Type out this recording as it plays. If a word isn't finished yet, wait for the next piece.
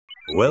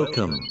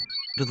Welcome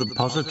to the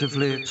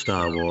Positively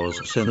Star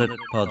Wars Senate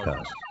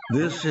podcast.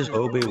 This is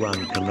Obi-Wan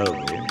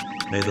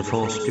Kenobi. May the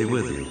Force be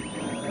with you.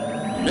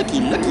 Looky,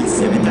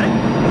 Senator.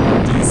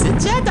 There's a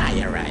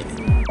Jedi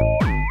arriving.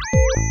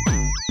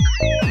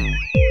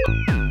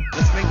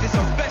 Let's make this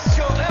our best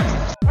show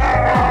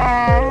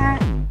ever!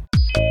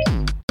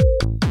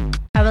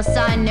 I will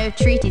sign no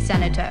treaty,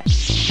 Senator.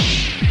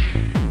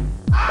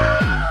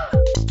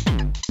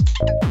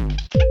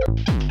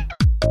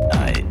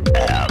 I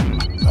am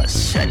the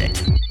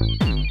Senate.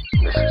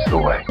 This is the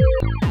way.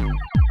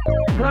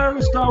 Hello,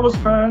 Star Wars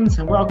fans,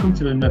 and welcome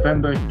to the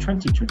November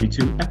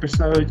 2022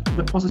 episode of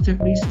the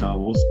Positively Star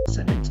Wars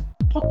Senate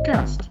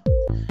podcast.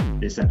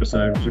 This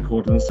episode was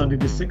recorded on Sunday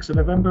the 6th of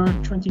November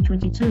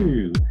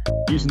 2022,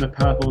 using the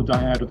powerful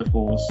dyad of the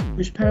Force,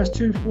 which pairs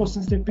two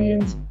Force-sensitive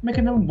beings,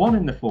 making them one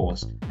in the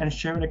Force, and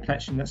sharing a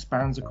connection that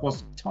spans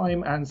across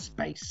time and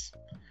space.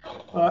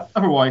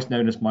 Otherwise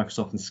known as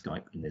Microsoft and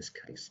Skype in this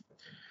case.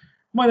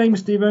 My name is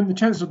Stephen, the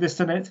Chancellor of this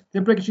Senate, the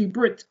obligatory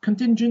Brit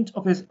contingent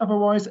of his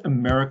otherwise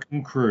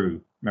American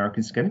crew,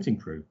 American skeleton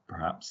crew,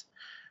 perhaps,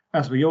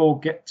 as we all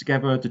get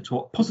together to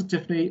talk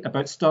positively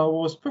about Star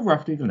Wars for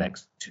roughly the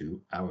next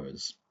 2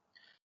 hours.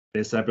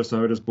 This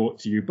episode is brought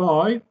to you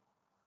by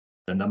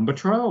the number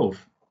 12.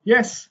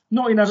 Yes,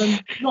 not 11,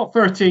 not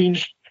 13,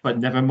 but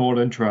never more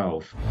than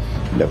 12.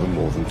 Never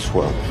more than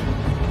 12.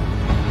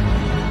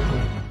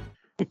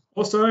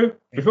 Also,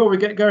 before we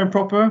get going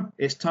proper,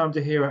 it's time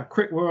to hear a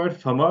quick word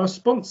from our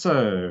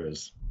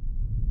sponsors.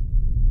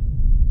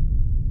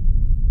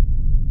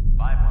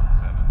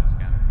 517 to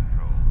scanner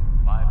control.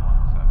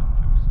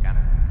 517 to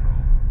scanner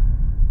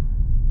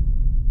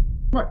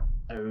control. Right,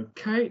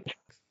 okay.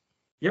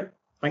 Yep,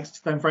 thanks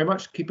to them very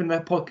much, keeping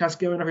their podcast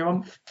going every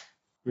month.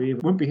 We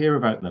wouldn't be here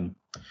without them.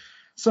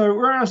 So,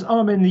 whereas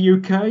I'm in the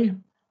UK,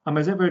 I'm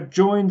as ever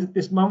joined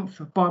this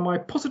month by my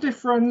positive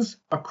friends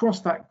across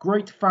that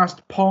great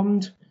vast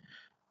pond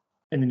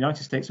in the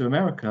United States of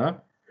America,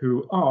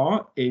 who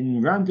are,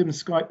 in random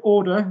Skype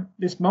order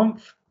this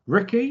month,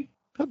 Ricky.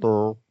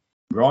 Hello.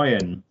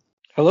 Ryan.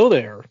 Hello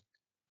there.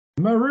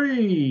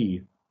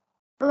 Marie.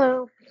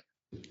 Hello.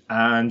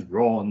 And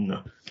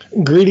Ron.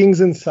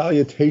 Greetings and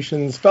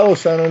salutations, fellow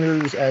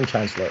senators and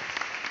chancellor.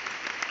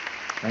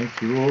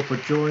 Thank you all for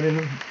joining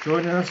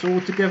us all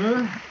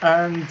together.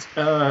 And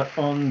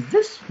on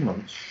this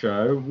month's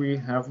show, we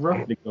have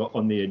roughly got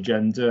on the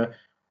agenda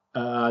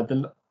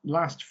the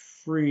last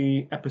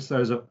 3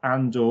 episodes of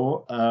Andor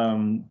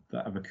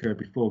that have occurred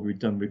before we've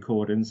done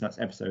recordings. That's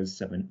episodes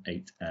 7,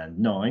 8, and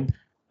 9.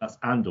 That's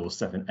Andor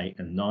 7, 8,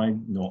 and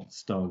 9, not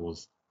Star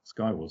Wars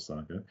Skywars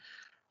Saga.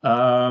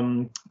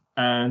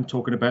 And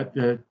talking about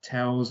the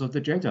Tales of the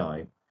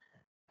Jedi.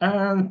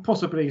 And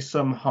possibly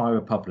some High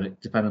Republic,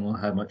 depending on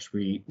how much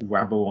we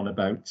rabble on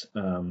about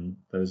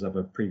those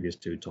other previous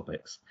 2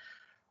 topics.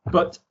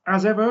 But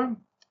as ever,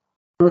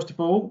 first of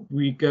all,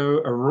 we go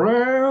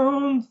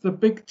around the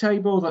big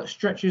table that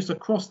stretches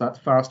across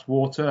that vast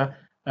water,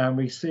 and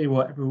we see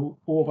what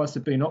all of us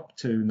have been up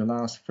to in the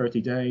last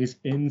 30 days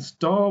in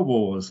Star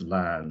Wars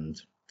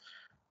land.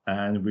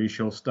 And we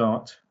shall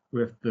start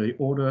with the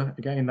order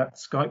again that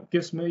Skype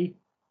gives me,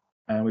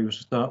 and we will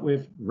start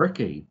with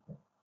Ricky.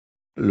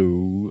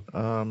 Hello.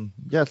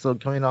 Yeah, so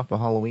coming off of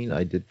Halloween,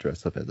 I did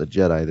dress up as a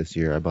Jedi this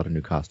year. I bought a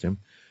new costume,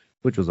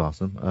 which was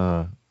awesome.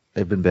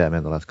 I've been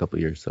Batman the last couple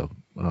of years, so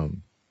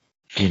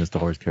being a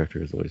Star Wars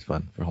character is always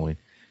fun for Halloween.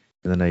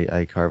 And then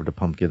I carved a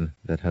pumpkin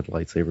that had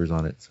lightsabers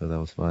on it, so that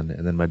was fun.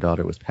 And then my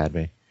daughter was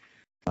Padme,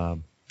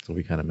 so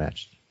we kind of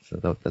matched. So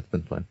that's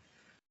been fun.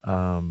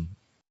 And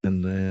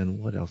then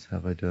what else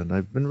have I done?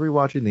 I've been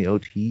rewatching the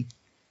OT.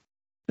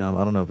 I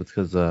don't know if it's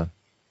because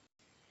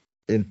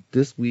in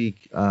this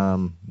week,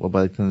 well,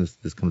 by the time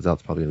this comes out,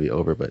 it's probably gonna be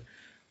over. But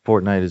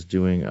Fortnite is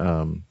doing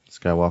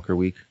Skywalker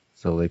Week,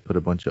 so they put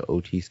a bunch of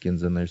OT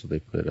skins in there. So they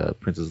put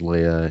Princess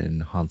Leia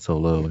and Han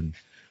Solo and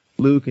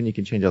Luke, and you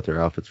can change out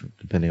their outfits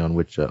depending on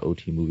which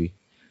OT movie.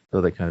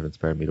 So that kind of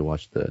inspired me to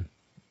watch I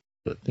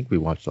think we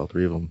watched all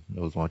 3 of them.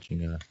 I was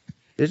watching.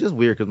 It's just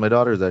weird because my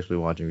daughter is actually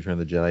watching Return of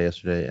the Jedi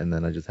yesterday, and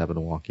then I just happened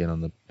to walk in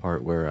on the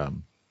part where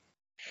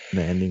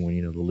the ending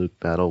when the Luke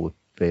battle with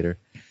Vader,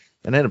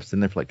 and I ended up sitting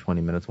there for like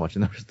 20 minutes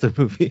watching the rest of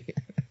the movie.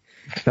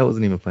 I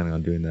wasn't even planning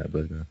on doing that,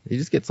 but you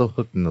just get so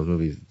hooked in those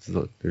movies.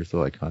 They're so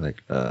iconic.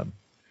 But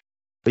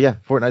yeah,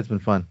 Fortnite's been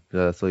fun.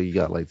 So you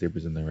got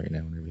lightsabers in there right now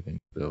and everything.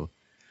 So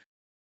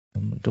I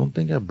don't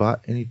think I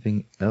bought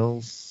anything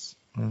else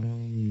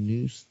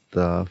new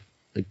stuff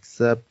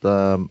except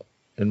in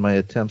my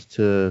attempts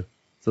to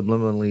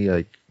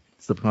subliminally,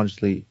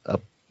 subconsciously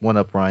one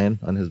up Ryan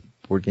on his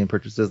board game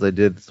purchases. I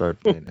did start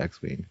playing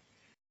X-Wing.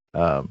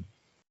 I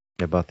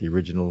bought the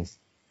originals.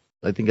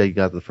 I think I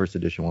got the first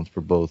edition ones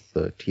for both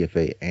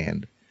TFA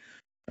and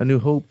A New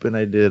Hope, and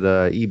I did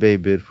eBay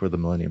bid for the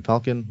Millennium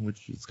Falcon,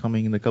 which is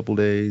coming in a couple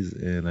days,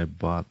 and I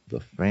bought the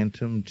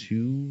Phantom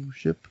 2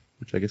 ship,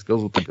 which I guess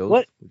goes with the Ghost,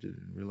 What? which I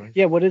didn't realize.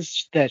 Yeah, what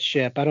is that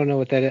ship? I don't know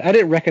what that is. I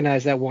didn't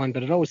recognize that one,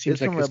 but it always seems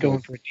It's like from it's going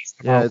Rebels. for a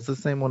decent Yeah, amount. it's the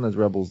same one as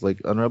Rebels.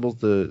 Like on Rebels,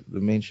 the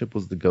main ship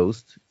was the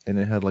Ghost, and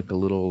it had like a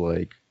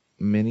little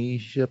mini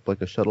ship,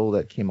 like a shuttle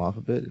that came off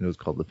of it, and it was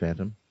called the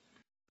Phantom.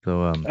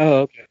 So Oh,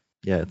 okay.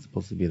 yeah, it's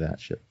supposed to be that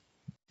ship.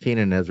 Kane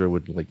and Ezra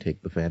would like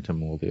take the Phantom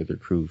while the other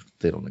crew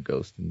stayed on the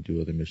Ghost and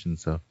do other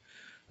missions. So,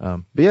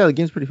 but yeah, the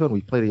game's pretty fun.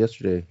 We played it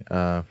yesterday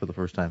for the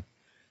first time.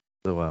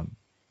 So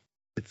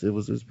it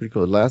was pretty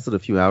cool. It lasted a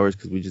few hours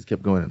because we just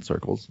kept going in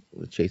circles,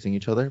 chasing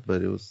each other,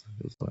 but it was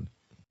fun.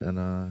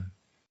 And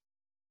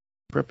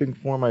prepping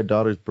for my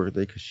daughter's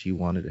birthday because she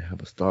wanted to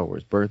have a Star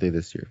Wars birthday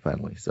this year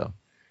finally. So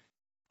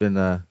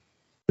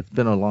it's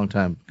been a long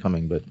time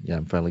coming, but yeah,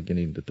 I'm finally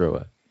getting to throw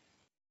a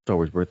Star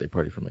Wars birthday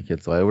party for my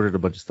kids. So I ordered a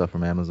bunch of stuff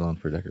from Amazon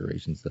for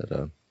decorations,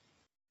 that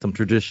some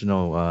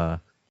traditional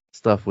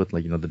stuff with,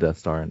 like, the Death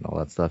Star and all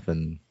that stuff,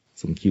 and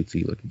some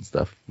cutesy looking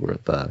stuff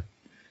with the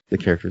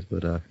characters.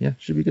 But yeah,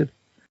 should be good.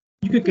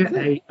 You could get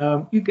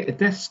a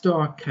Death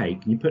Star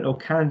cake, and you put a little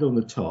candle on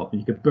the top,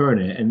 and you could burn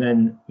it, and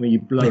then when you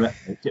blow it,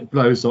 it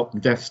blows up the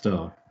Death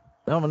Star.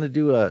 Now I'm gonna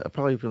do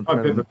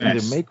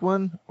either make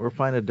one or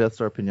find a Death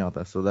Star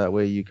piñata, so that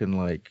way you can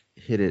like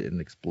hit it and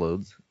it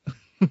explodes.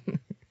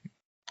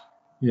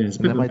 Yeah,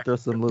 and I might throw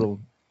some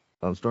little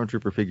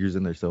stormtrooper figures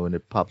in there, so when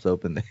it pops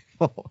open, they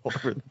fall all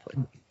over the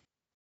place.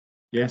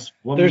 Yes,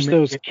 there's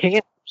those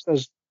candles,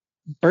 those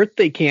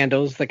birthday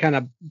candles that kind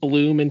of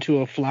bloom into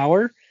a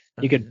flower.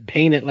 You could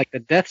paint it like the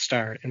Death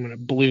Star, and when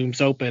it blooms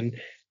open,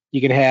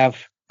 you can have,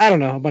 I don't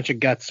know, a bunch of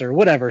guts or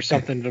whatever,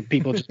 something to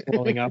people just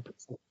blowing up.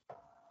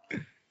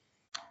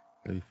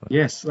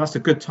 Yes, that's a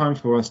good time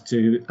for us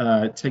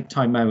to take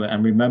time out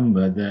and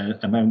remember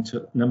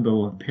the number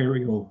of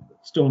Imperial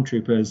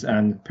stormtroopers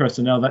and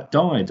personnel that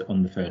died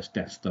on the first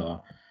Death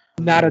Star.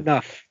 Not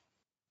enough.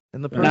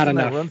 And the person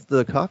that runs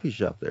the coffee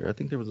shop there, I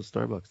think there was a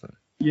Starbucks on it.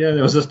 Yeah,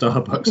 there was a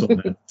Starbucks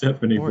on there.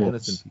 Definitely More was.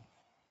 innocent.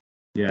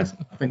 Yes,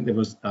 I think there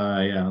was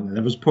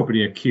there was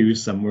probably a queue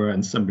somewhere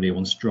and somebody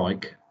on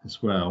strike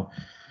as well.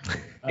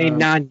 A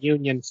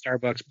non-union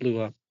Starbucks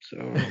blew up. So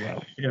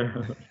well.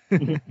 Yeah.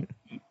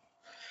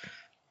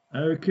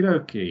 Okie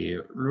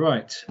dokie.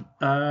 Right.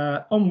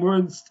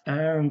 Onwards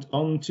and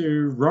on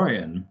to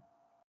Ryan.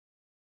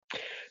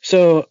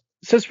 So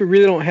since we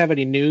really don't have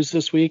any news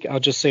this week, I'll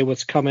just say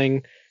what's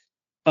coming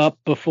up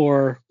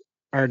before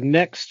our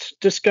next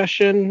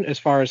discussion as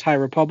far as High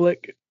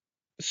Republic.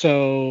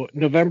 So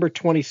November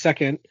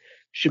 22nd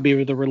should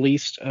be the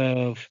release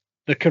of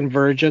the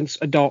Convergence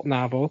adult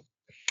novel.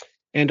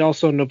 And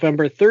also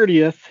November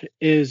 30th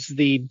is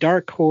the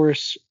Dark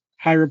Horse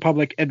High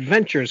Republic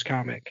Adventures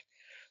comic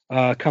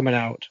coming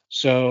out.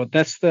 So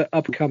that's the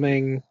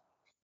upcoming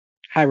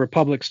High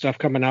Republic stuff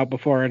coming out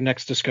before our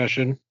next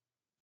discussion.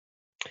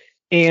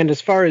 And as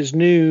far as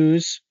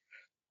news,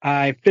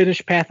 I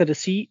finished Path of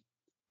Deceit.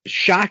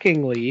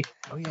 Shockingly,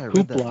 I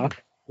read that.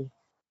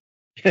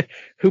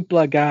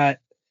 Hoopla got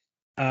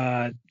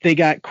they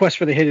got Quest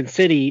for the Hidden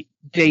City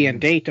day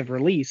and date of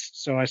release,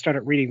 so I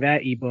started reading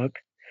that ebook.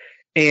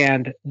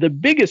 And the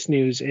biggest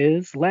news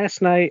is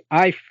last night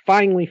I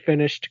finally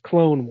finished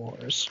Clone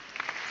Wars.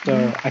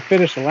 So I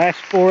finished the last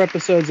 4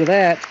 episodes of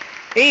that,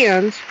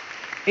 and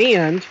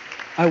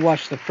I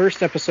watched the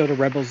first episode of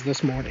Rebels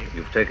this morning.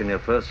 You've taken your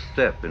first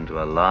step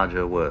into a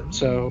larger world.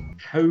 So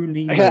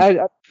Holy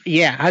I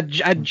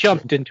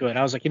jumped into it.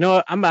 I was like, you know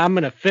what, I'm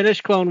gonna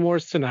finish Clone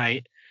Wars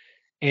tonight.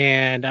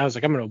 And I was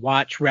like, I'm going to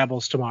watch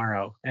Rebels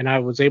tomorrow. And I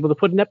was able to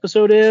put an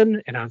episode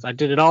in, and I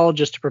did it all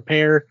just to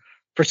prepare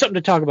for something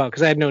to talk about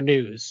because I had no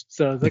news.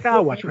 So I was like,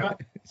 I'll watch Rebels.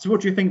 So what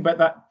do you think about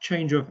that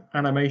change of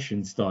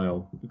animation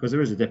style? Because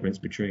there is a difference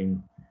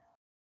between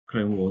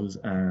Clone Wars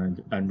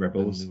and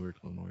Rebels. Newer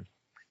Clone Wars.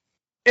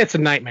 It's a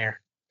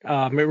nightmare.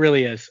 It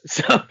really is.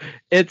 So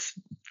it's,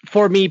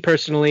 for me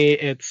personally,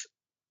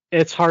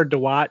 it's hard to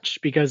watch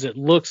because it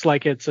looks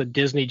like it's a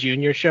Disney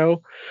Junior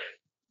show.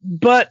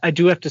 But I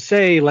do have to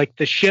say, like,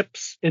 the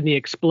ships and the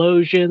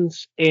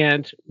explosions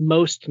and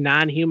most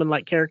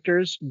non-human-like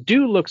characters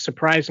do look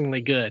surprisingly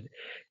good.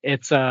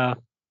 It's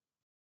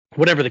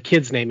whatever the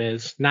kid's name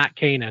is, not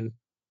Kanan.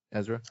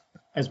 Ezra.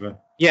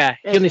 Yeah,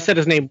 he only said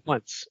his name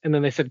once, and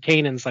then they said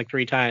Kanan's like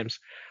 3 times.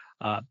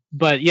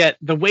 But yet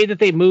the way that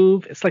they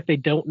move, it's like they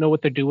don't know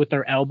what they do with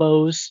their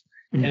elbows.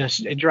 And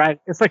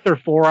it's like their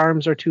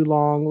forearms are too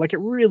long. Like, it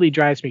really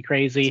drives me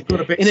crazy.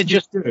 A bit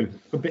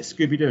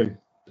Scooby-Doo.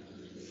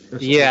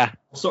 Yeah.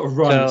 Sort of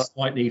run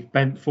slightly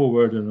bent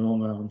forward and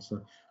long arms.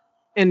 So.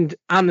 And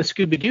on the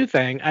Scooby-Doo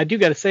thing, I do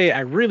got to say,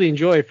 I really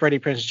enjoy Freddie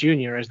Prinze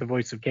Jr. as the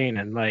voice of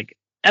Kanan. Like,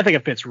 I think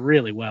it fits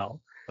really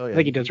well. Oh, yeah, I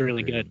think he does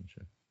really good.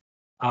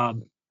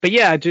 But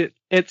yeah,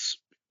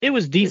 it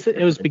was decent.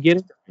 It was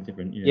beginning.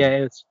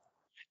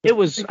 It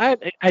was. I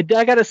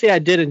got to say, I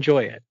did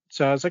enjoy it.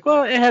 So I was like,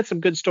 well, it had some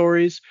good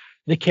stories.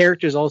 The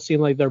characters all seem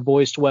like they're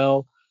voiced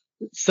well.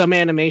 Some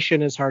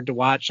animation is hard to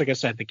watch. Like I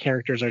said, the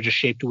characters are just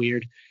shaped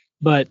weird.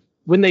 But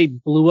when they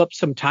blew up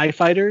some TIE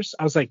fighters,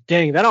 I was like,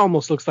 dang, that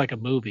almost looks like a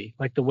movie,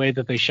 like the way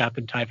that they shot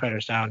them TIE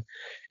fighters down.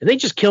 And they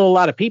just kill a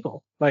lot of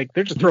people. Like,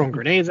 they're just throwing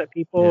grenades at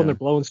people and they're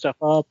blowing stuff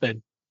up.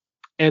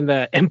 And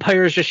the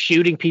Empire is just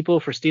shooting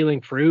people for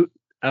stealing fruit.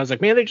 I was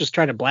like, man, they're just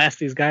trying to blast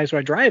these guys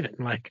while driving.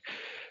 Like,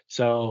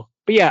 so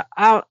But yeah,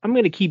 I'm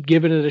gonna keep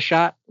giving it a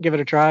shot, give it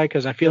a try,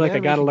 because I feel like I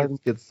gotta learn.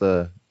 Gets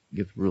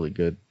really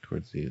good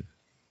towards the end.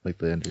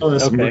 Oh,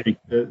 there's Okay.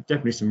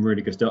 definitely some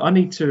really good stuff. I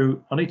need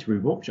to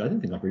rewatch it. I don't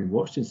think I've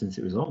rewatched it since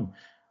it was on.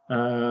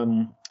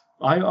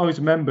 I always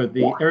remember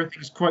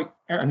everything's quite.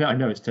 I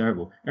know it's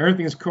terrible.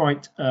 Everything's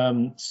quite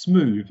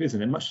smooth,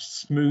 isn't it? Much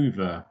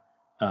smoother.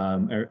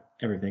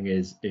 Everything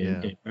is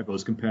in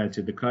Rebels compared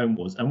to the Clone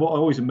Wars. And what I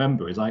always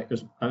remember is I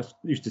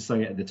used to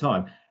say it at the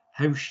time,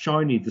 how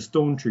shiny the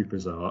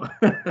stormtroopers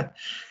are.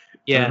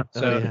 Yeah.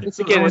 So it's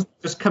again,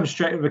 just come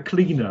straight with a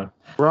cleaner.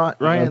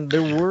 Ryan,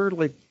 there were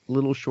like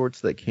little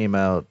shorts that came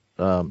out,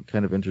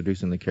 kind of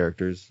introducing the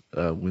characters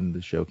when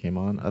the show came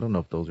on. I don't know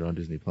if those are on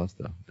Disney Plus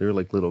though. They were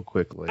like little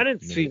quick. Like, I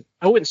didn't see.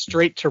 I went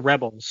straight to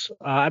Rebels.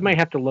 I might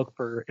have to look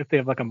for if they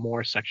have like a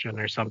more section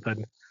or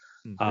something.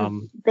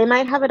 They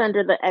might have it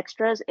under the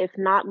extras. If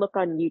not, look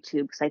on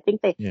YouTube, because I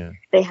think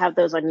they have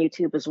those on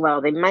YouTube as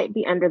well. They might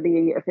be under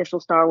the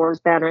official Star Wars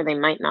banner. They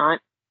might not.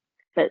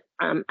 But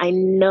I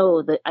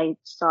know that I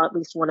saw at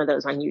least one of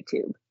those on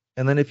YouTube.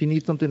 And then if you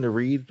need something to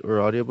read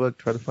or audiobook,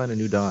 try to find A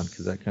New Dawn,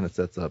 because that kind of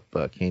sets up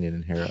Kanan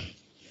and Hera.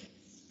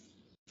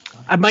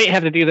 I might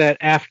have to do that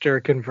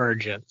after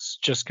Convergence,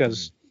 just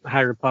because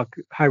High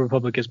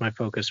Republic is my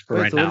focus for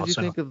right so now. What did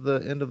you think of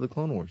the end of the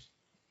Clone Wars?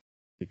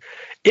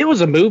 It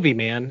was a movie,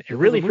 man. It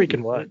really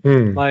freaking was.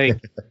 Like,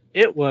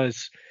 it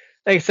was,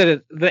 like I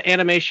said, the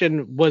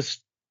animation was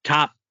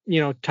top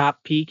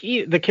peak.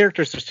 The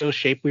characters are still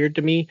shaped weird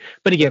to me.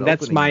 But again,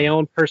 that's my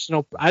own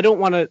personal. I don't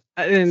want to,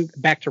 and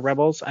back to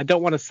Rebels, I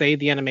don't want to say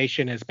the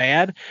animation is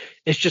bad.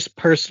 It's just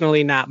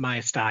personally not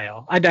my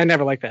style. I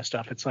never like that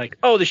stuff. It's like,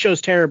 oh, the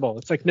show's terrible.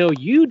 It's like, no,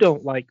 you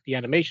don't like the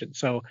animation.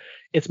 So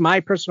it's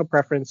my personal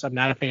preference. I'm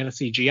not a fan of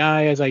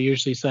CGI, as I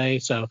usually say.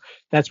 So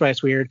that's why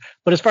it's weird.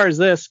 But as far as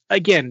this,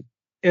 again,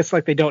 it's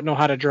like they don't know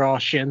how to draw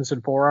shins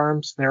and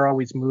forearms. They're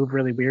always move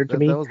really weird to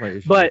me. That was my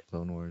issue with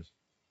Clone Wars.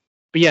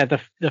 But yeah,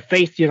 the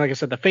face, like I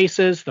said, the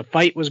faces, the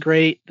fight was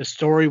great. The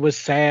story was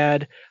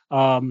sad.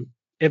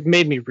 It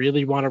made me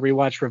really want to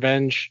rewatch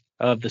Revenge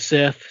of the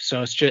Sith.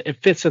 So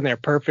it fits in there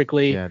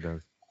perfectly. Yeah, it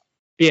does.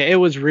 Yeah, it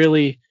was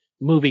really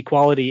movie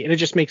quality, and it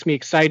just makes me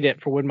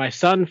excited for when my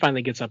son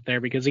finally gets up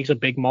there, because he's a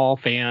big Maul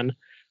fan.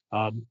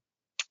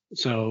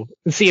 So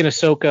seeing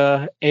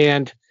Ahsoka,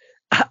 and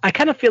I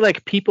kind of feel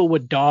like people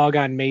would dog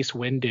on Mace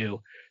Windu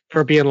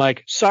for being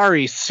like,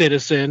 sorry,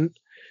 citizen.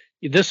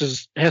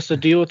 This has to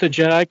deal with the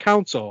Jedi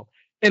Council.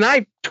 And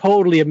I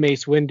totally a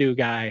Mace Windu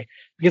guy,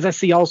 because I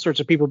see all sorts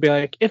of people be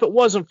like, if it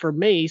wasn't for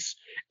Mace,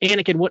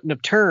 Anakin wouldn't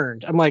have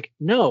turned. I'm like,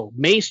 no,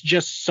 Mace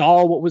just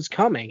saw what was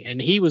coming,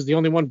 and he was the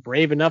only one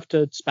brave enough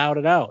to spout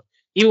it out.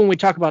 Even when we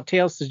talk about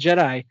Tales to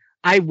Jedi,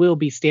 I will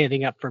be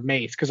standing up for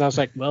Mace, because I was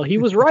like, well, he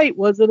was right,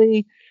 wasn't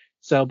he?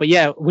 So, but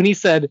yeah, when he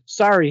said,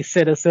 sorry,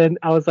 citizen,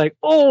 I was like,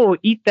 oh,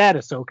 eat that,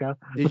 Ahsoka.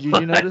 Did you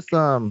notice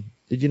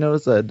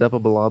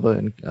Depa Billaba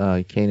and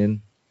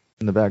Kanan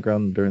in the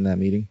background during that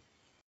meeting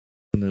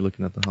when they're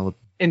looking at the hologram?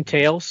 In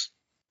Tales?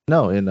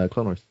 No, in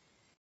Clone Wars.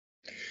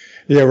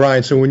 Yeah,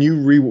 Ryan. So when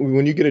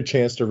you get a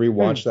chance to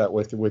rewatch that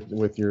with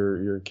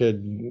your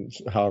kid,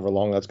 however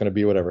long that's going to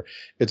be, whatever,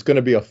 it's going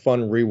to be a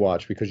fun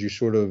rewatch, because you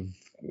sort of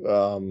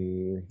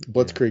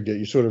blitzkrieged it,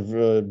 you sort of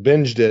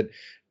binged it,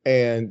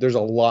 and there's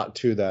a lot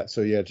to that.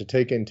 So yeah, to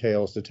take in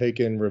Tales, to take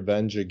in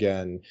Revenge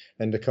again,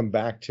 and to come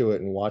back to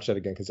it and watch that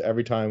again, because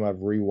every time I've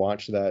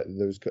rewatched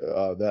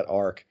that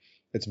arc,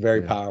 it's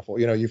very powerful.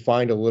 You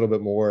find a little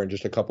bit more in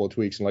just a couple of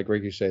tweaks. And like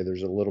Ricky say,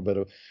 there's a little bit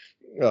of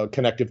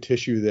connective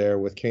tissue there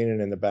with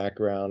Kanan in the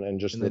background, and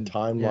just the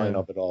timeline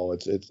of it all.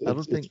 It's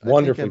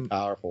wonderfully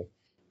powerful.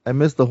 I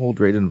missed the whole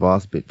Drayden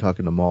Voss bit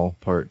talking to Maul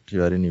part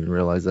too. I didn't even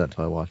realize that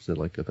until I watched it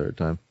like a third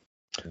time.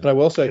 But I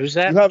will say, you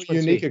have a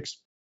unique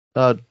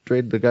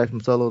Drayden, the guy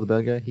from Solo, the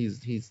bad guy. He's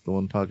the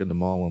one talking to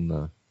Maul on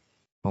the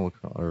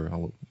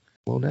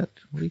HoloNet.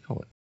 What do you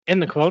call it? In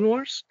the Clone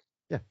Wars?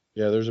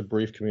 Yeah, there's a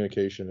brief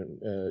communication,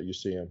 and you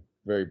see him.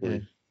 Very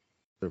brief.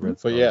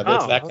 But yeah,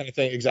 that's that kind of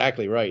thing.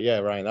 Exactly right. Yeah,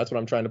 Ryan, that's what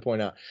I'm trying to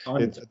point out.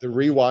 It's the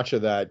rewatch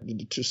of that,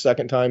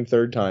 second time,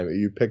 third time,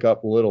 you pick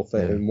up little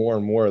things, and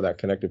more of that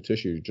connective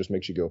tissue just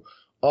makes you go,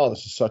 oh,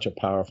 this is such a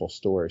powerful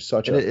story.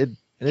 It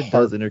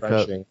does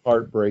intercut.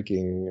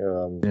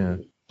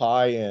 Heartbreaking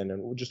tie-in,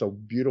 and just a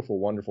beautiful,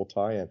 wonderful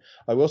tie-in.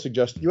 I will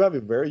suggest you have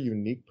a very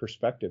unique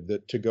perspective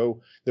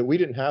that we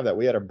didn't have. That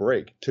we had a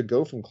break to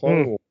go from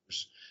Clone Wars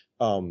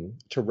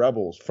to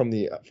Rebels from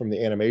the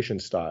animation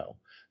style,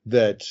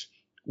 that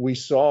we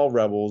saw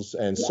Rebels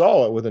and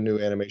saw it with a new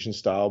animation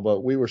style,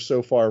 but we were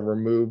so far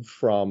removed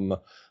from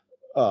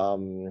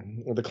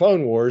the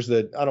Clone Wars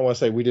that I don't want to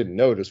say we didn't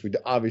notice. We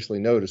obviously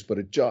noticed, but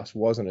it just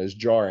wasn't as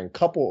jarring.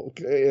 Add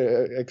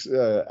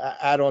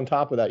on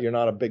top of that, you're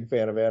not a big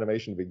fan of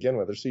animation to begin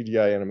with, or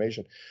CGI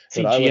animation.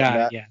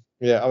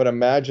 I would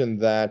imagine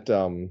that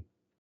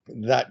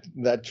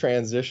that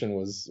transition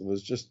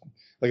was just,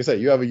 like I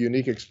said, you have a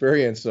unique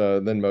experience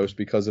than most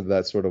because of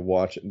that sort of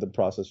the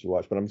process you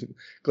watch. But I'm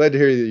glad to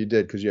hear that you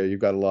did, because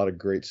you've got a lot of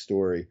great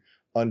story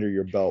under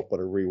your belt. But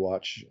a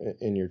rewatch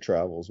in your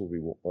travels will be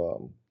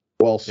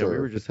Well, yeah, we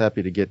were just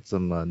happy to get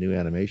some new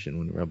animation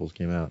when Rebels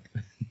came out.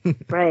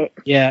 Right.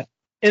 Yeah.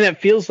 And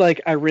it feels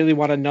like I really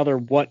want another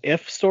what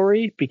if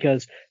story,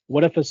 because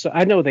what if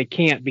I know they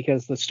can't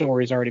because the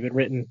story's already been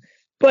written.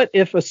 But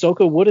if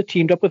Ahsoka would have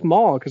teamed up with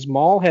Maul, because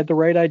Maul had the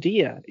right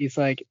idea. He's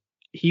like,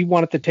 he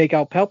wanted to take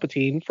out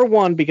Palpatine, for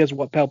one, because of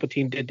what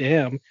Palpatine did to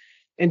him,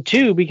 and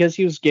two, because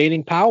he was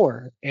gaining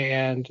power.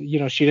 And,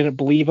 she didn't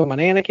believe him on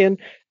Anakin.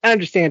 I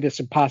understand it's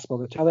impossible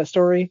to tell that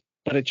story,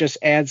 but it just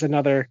adds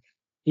another,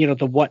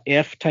 the what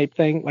if type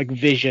thing, like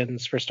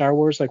Visions for Star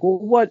Wars. Like, well,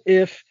 what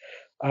if,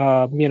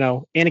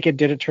 Anakin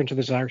didn't turn to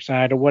the dark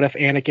side, or what if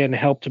Anakin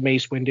helped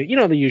Mace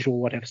Windu? The usual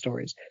what if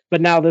stories. But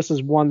now this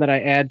is one that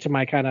I add to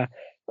my kind of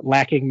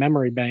lacking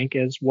memory bank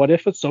is, what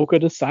if Ahsoka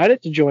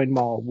decided to join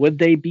Maul? Would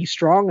they be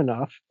strong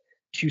enough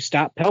to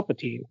stop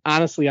Palpatine?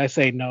 Honestly, I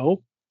say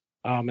no.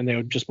 And they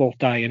would just both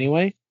die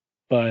anyway.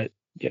 But,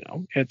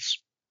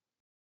 it's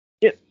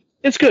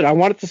good. I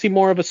wanted to see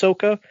more of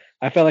Ahsoka.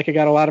 I felt like I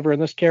got a lot of her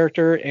in this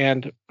character,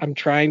 and I'm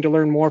trying to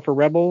learn more for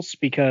Rebels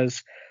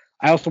because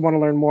I also want to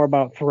learn more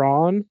about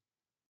Thrawn,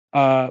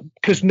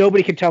 because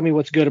nobody can tell me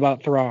what's good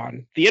about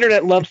Thrawn. The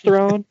internet loves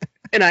Thrawn,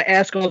 and I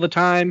ask all the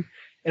time,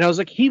 and I was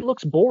like, he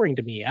looks boring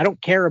to me. I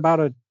don't care about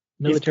a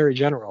military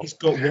general. He's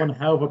got one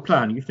hell of a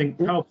plan. You think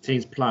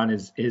Palpatine's plan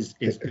is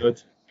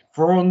good?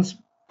 Thrawn's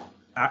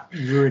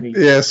really.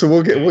 Yeah, so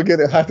we'll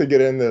have to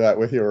get into that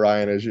with you,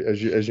 Ryan,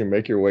 as you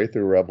make your way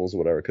through Rebels,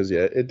 whatever. Because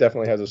it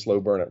definitely has a slow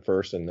burn at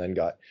first, and then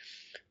got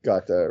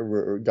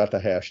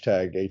the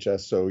hashtag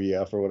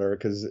HSOEF or whatever,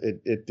 because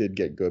it did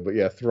get good. But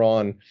yeah,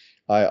 Thrawn,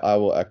 I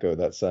will echo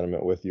that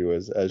sentiment with you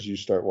as you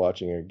start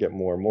watching and get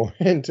more and more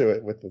into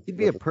it. He'd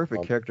be a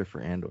perfect character for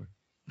Andor.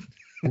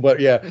 But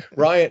yeah,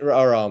 Ryan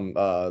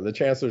or the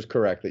Chancellor's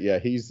correct that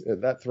he's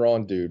that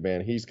Thrawn dude,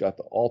 man. He's got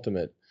the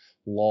ultimate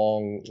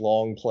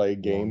long play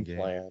game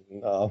plan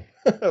of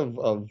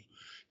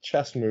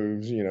chess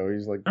moves.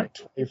 He's like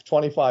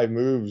 25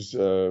 moves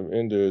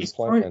into his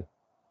plan.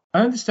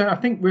 I understand. I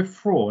think with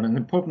Thrawn, and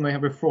the problem they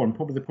have with Thrawn,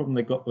 probably the problem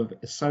they got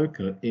with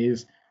Ahsoka,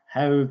 is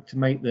how to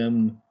make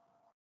them.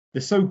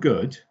 They're so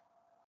good,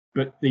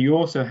 but you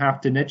also have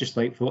to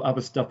legislate for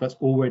other stuff that's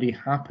already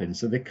happened,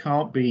 so they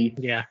can't be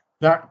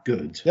that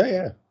good.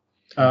 Yeah.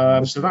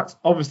 So that's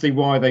obviously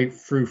why they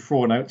threw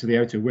Thrawn out to the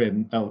Outer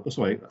Rim. Oh,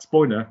 sorry,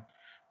 spoiler.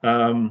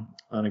 I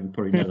think you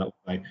probably know that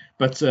way,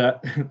 but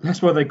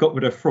that's why they got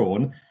rid of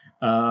Thrawn.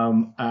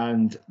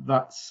 And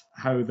that's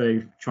how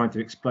they've tried to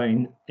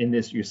explain in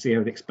this. You see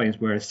how it explains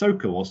where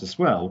Ahsoka was as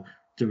well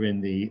during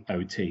the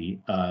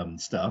OT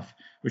stuff,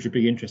 which would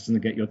be interesting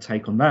to get your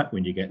take on that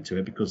when you get to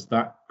it, because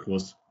that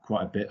caused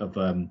quite a bit of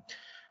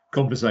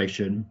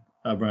conversation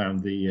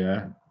around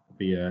the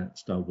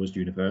Star Wars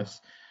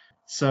universe.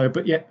 So,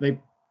 but yeah, they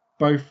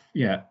both,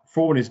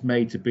 Thrawn is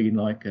made to be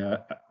like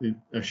a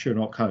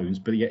Sherlock Holmes,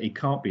 but yet he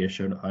can't be a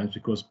Sherlock Holmes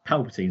because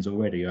Palpatine's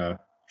already a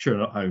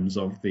Sherlock Holmes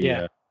of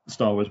the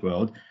Star Wars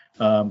world.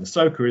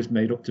 Ahsoka is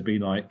made up to be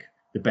like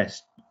the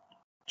best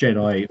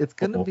Jedi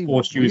or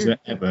Force user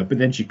ever, but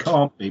then she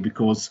can't be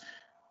because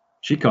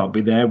she can't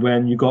be there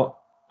when you got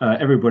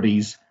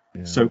everybody's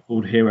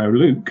so-called hero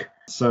Luke.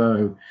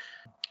 So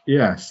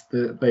yes,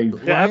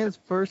 Ryan's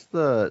first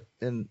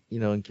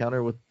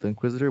encounter with the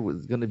Inquisitor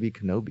was going to be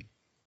Kenobi.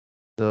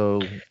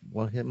 So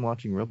him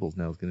watching Rebels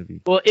now is going to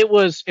be. Well, it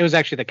was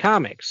actually the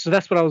comics. So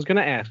that's what I was going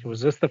to ask. Was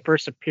this the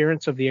first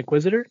appearance of the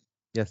Inquisitor?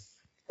 Yes.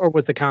 Or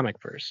with the comic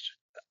first?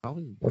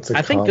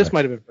 I think this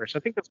might have been first. I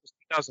think this was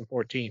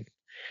 2014.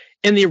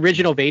 In the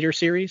original Vader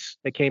series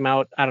that came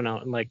out, I don't know,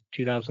 in like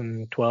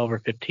 2012 or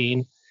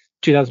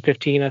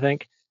 2015, I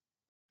think.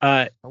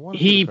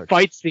 He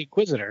fights the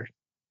Inquisitor.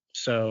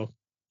 So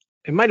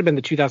it might have been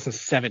the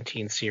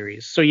 2017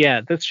 series. So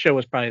yeah, this show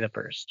was probably the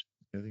first.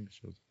 I think the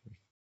show's the first.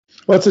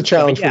 Well, it's a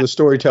challenge for the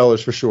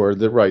storytellers for sure.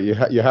 That right,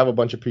 you have a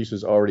bunch of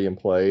pieces already in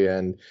play,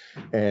 and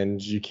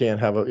you can't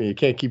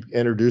keep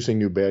introducing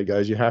new bad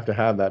guys. You have to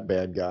have that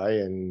bad guy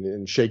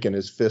and shaking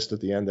his fist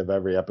at the end of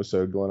every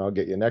episode, going, "I'll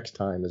get you next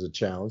time," as a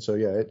challenge. So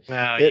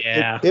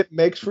it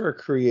makes for a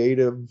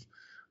creative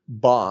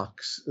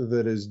box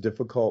that is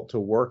difficult to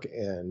work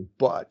in,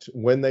 but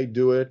when they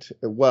do it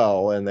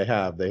well, and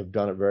they've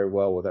done it very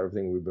well with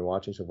everything we've been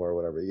watching so far, or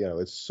whatever,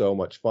 it's so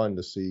much fun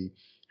to see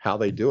how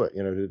they do it,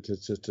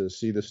 to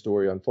see the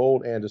story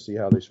unfold and to see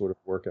how they sort of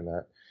work in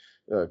that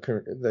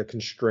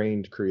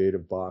constrained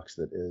creative box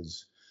that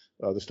is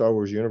the Star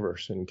Wars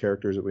universe, and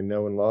characters that we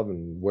know and love,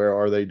 and where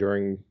are they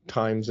during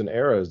times and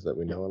eras that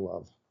we know and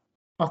love.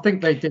 I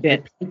think they did. They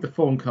played the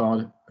Thrawn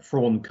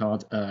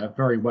card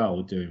very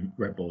well doing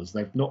Rebels.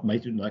 They've not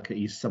made it like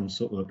he's some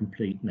sort of a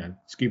complete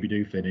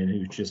Scooby-Doo villain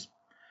who's just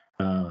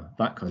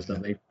that kind of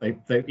stuff.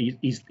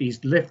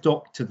 He's lived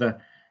up to the.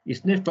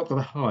 He's lived up to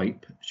the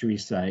hype, shall we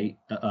say,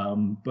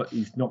 but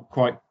he's not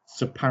quite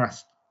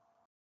surpassed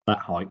that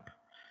hype.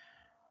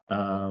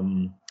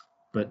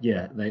 But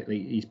yeah,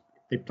 they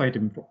played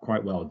him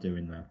quite well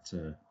doing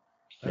that.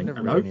 I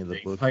never read any of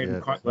the books. Played him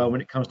quite well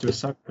when it comes to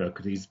Ahsoka,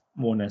 because he's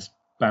more or less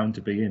bound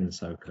to be in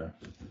Ahsoka.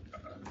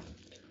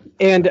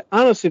 And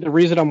honestly, the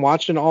reason I'm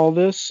watching all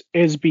this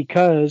is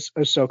because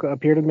Ahsoka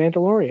appeared in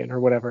Mandalorian or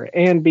whatever,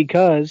 and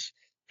because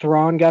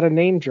Thrawn got a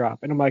name drop.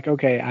 And I'm like,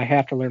 okay, I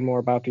have to learn more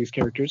about these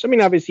characters. I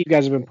mean, obviously, you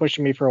guys have been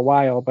pushing me for a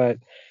while, but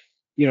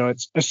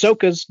it's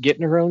Ahsoka's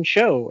getting her own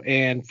show,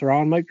 and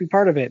Thrawn might be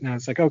part of it. And I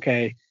was like,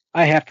 okay,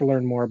 I have to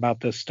learn more about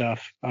this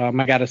stuff. I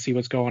got to see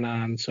what's going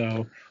on.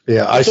 So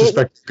yeah, I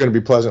suspect you're going to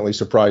be pleasantly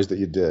surprised that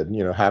you did.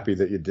 Happy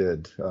that you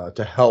did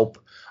to help.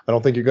 I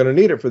don't think you're going to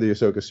need it for the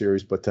Ahsoka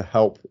series, but to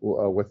help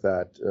with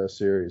that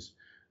series,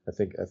 I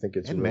think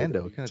it's and really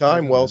Mando.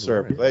 Time well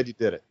served. Glad you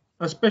did it.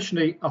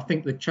 Especially, I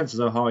think the chances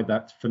are high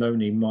that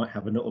Filoni might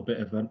have a little bit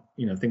of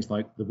things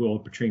like the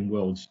World Between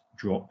Worlds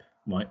drop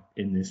might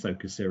in the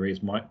Ahsoka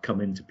series might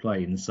come into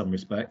play in some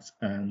respects,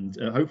 and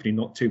hopefully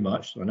not too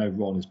much. I know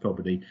Ron is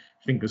probably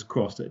fingers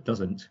crossed that it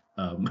doesn't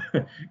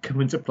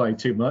come into play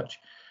too much.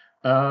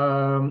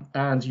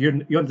 And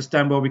you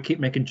understand why we keep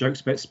making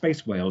jokes about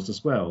space whales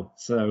as well.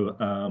 So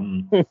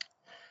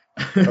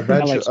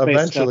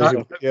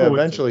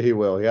eventually he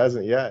will. He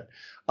hasn't yet.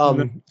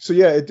 So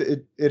yeah,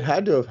 it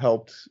had to have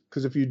helped,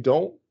 because if you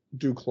don't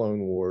do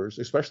Clone Wars,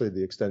 especially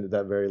the extended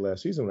that very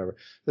last season, whatever,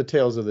 the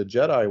Tales of the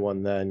Jedi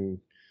one then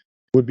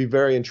would be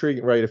very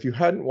intriguing, right? If you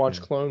hadn't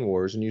watched Clone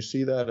Wars and you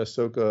see that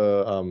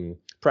Ahsoka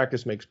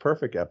Practice Makes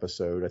Perfect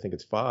episode, I think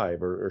it's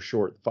 5 or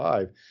short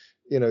 5,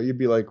 you'd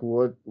be like,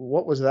 what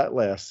was that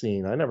last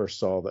scene? I never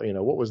saw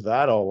that. What was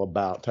that all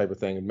about? Type of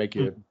thing, and make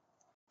you.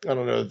 I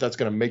don't know if that's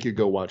going to make you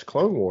go watch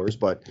Clone Wars,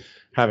 but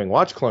having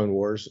watched Clone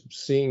Wars,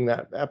 seeing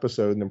that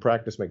episode and then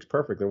Practice Makes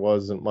Perfect, there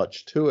wasn't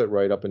much to it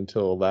right up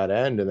until that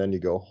end, and then you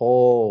go,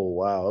 oh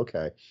wow,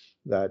 okay,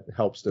 that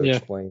helps to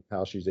explain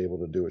how she's able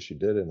to do what she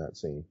did in that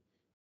scene.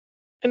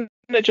 And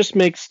it just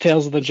makes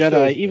Tales of the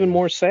Jedi even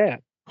more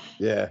sad.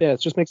 Yeah,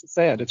 it just makes it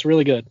sad. It's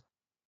really good.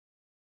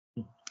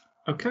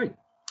 Okay,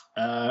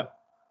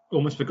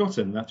 almost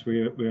forgotten that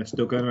we're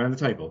still going around the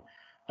table.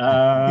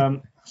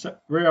 So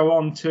we're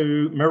on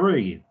to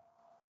Marie.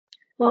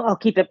 Well, I'll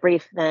keep it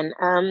brief then.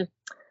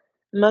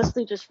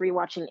 Mostly just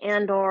rewatching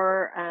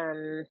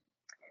Andor.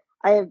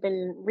 I have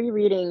been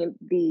rereading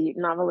the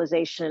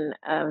novelization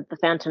of The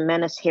Phantom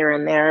Menace here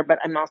and there, but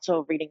I'm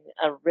also reading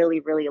a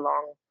really, really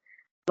long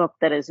book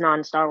that is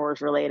non-Star Wars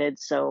related,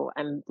 so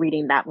I'm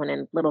reading that one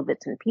in little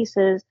bits and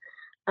pieces.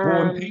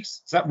 War and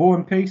Peace? Is that War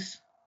and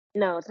Peace?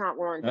 No, it's not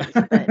War and Peace,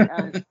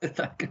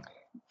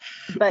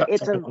 but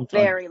it's a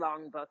very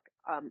long book.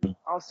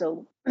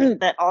 Also,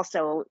 that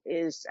also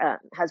is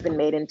has been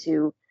made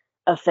into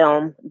a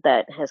film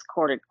that has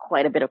courted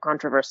quite a bit of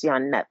controversy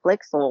on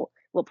Netflix. So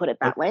we'll put it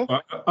that way.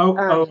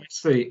 I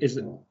see. It's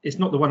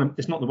not the one?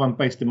 It's not the one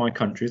based in my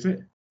country, is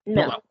it?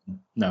 No.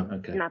 No.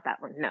 Okay. Not that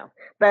one. No.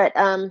 But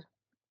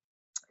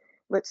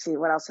let's see.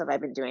 What else have I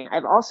been doing?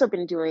 I've also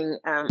been doing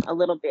a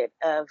little bit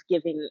of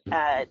giving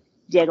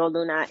Diego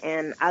Luna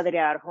and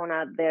Adria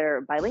Arjona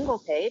their bilingual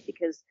pay,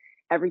 because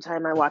every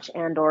time I watch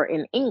Andor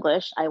in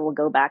English, I will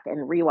go back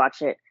and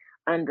rewatch it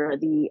under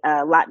the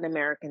Latin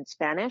American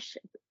Spanish,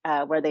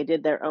 where they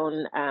did their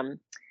own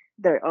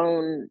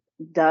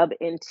dub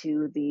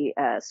into the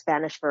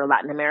Spanish for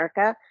Latin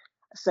America.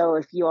 So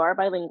if you are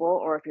bilingual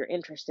or if you're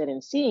interested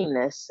in seeing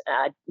this,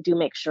 do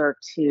make sure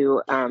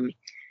to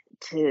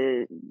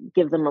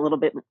give them a little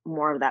bit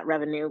more of that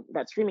revenue,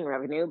 that streaming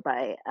revenue,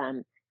 by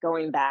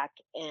going back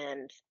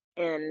and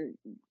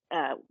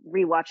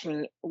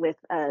rewatching with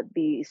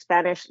the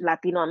Spanish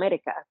Latino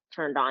America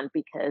turned on,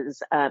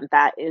 because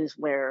that is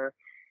where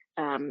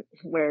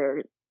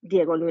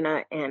Diego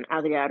Luna and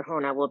Adria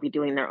Arjona will be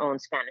doing their own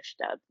Spanish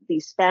dub. The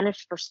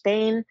Spanish for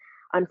Spain,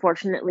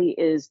 unfortunately,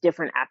 is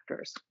different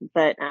actors,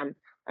 but I'm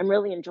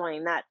really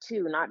enjoying that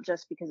too, not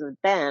just because of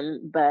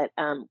them, but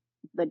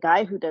the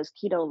guy who does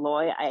Quito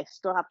Loy, I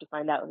still have to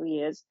find out who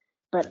he is,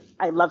 but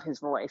I love his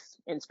voice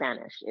in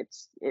Spanish.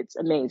 It's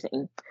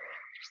amazing.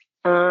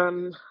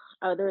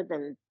 Other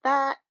than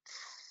that,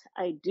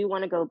 I do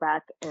want to go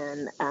back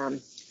and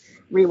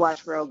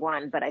rewatch Rogue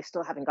One, but I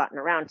still haven't gotten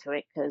around to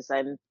it because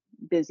I'm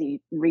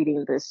busy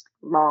reading this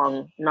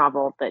long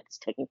novel that's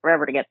taking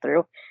forever to get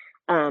through.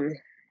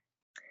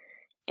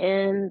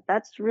 And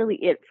that's really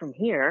it from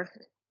here.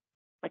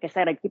 Like I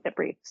said, I keep it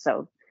brief,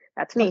 so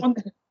that's me.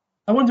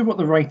 I wonder what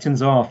the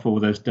ratings are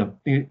for those.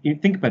 You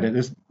think about it.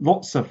 There's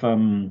lots of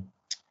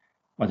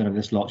I don't know.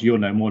 There's lots. You'll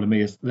know more than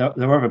me. There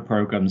are other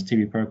programs,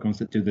 TV programs,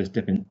 that do this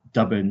different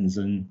dubbings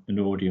and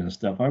audio and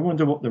stuff. I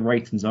wonder what the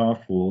ratings are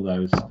for all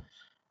those.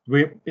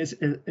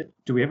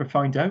 Do we ever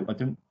find out? I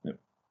don't.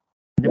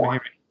 Never hear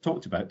it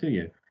talked about, do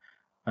you?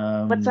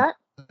 What's that?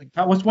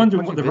 I was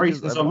wondering what the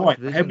ratings are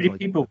like. How many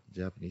people?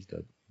 Japanese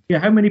dub. Yeah,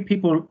 how many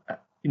people? How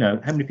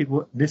many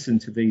people listen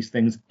to these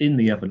things in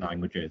the other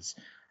languages?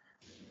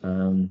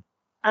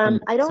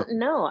 I don't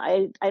know.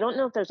 I don't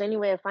know if there's any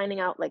way of finding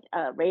out like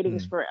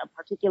ratings for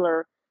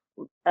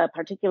a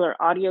particular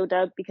audio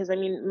dub, because I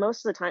mean,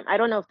 most of the time I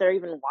don't know if they're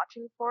even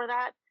watching for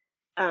that.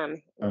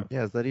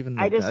 Yeah, is that even?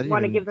 I just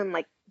want to give them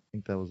like. I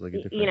think that was like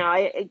a different.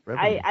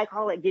 I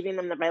call it giving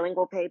them the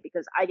bilingual pay,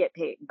 because I get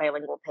paid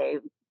bilingual pay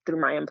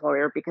through my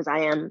employer because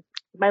I am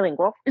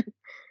bilingual.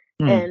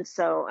 And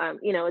so,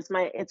 it's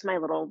my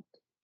little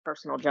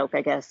personal joke,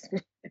 I guess.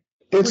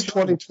 It's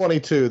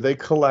 2022. They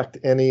collect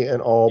any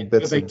and all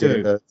bits of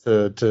data.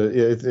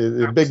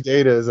 Big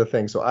data is a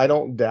thing. So I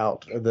don't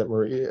doubt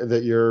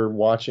that you're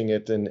watching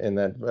it and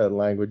that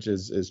language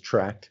is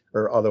tracked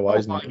or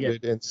otherwise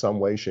noted in some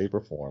way, shape,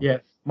 or form. Yeah.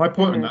 My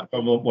point on that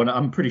one,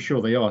 I'm pretty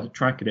sure they are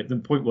tracking it. The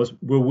point was,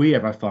 will we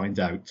ever find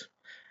out?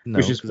 No,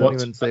 because they don't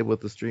even say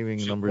what the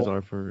streaming numbers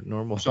are for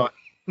normal. So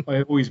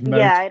I always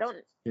I don't.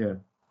 Yeah.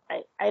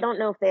 I don't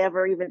know if they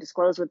ever even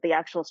disclose what the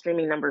actual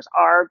streaming numbers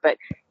are, but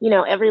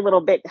every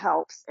little bit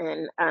helps,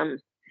 and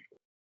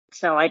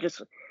so I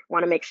just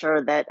want to make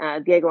sure that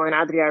Diego and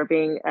Adria are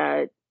being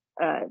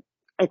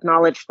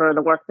acknowledged for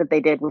the work that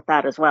they did with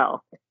that as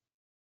well.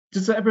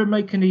 Does it ever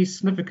make any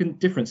significant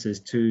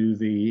differences to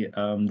the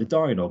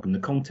dialogue and the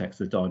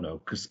context of the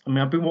dialogue? Because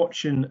I've been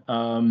watching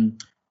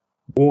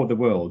War of the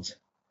Worlds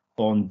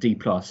on D+.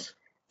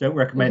 Don't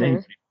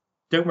recommend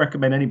Don't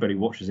recommend anybody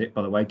watches it,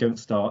 by the way. Don't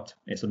start.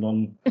 It's a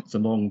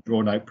long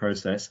drawn out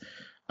process.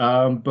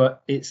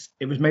 But it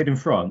was made in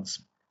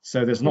France,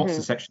 so there's lots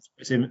of sections.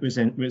 It was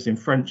in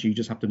French. You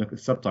just have to look at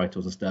the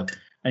subtitles and stuff.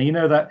 And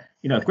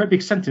a great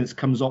big sentence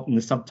comes up in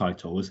the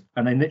subtitles,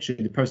 and then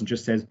literally the person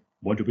just says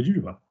 "What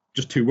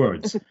just 2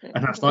 words,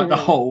 and that's like the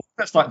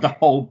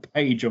whole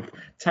page of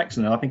text.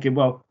 And I'm thinking,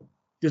 well,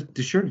 does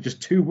surely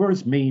just 2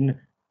 words mean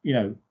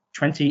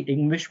 20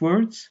 English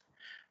words?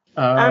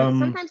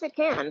 Sometimes it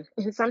can.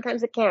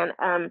 Sometimes it can.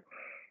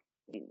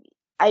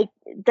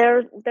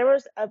 There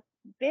was a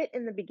bit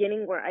in the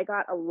beginning where I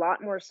got a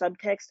lot more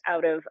subtext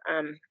out of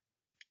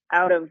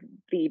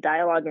the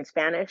dialogue in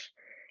Spanish,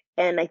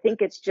 and I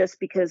think it's just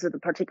because of the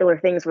particular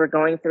things we're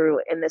going through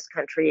in this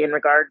country in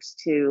regards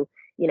to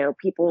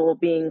people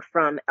being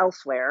from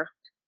elsewhere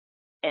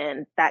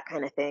and that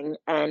kind of thing,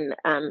 and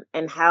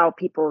how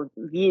people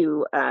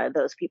view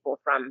those people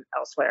from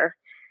elsewhere.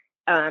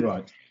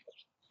 Right.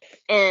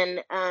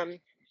 And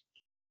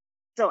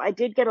so I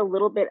did get a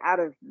little bit out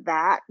of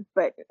that,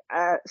 but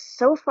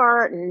so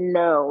far,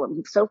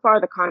 no. So far,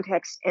 the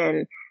context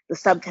and the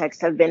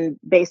subtext have been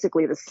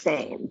basically the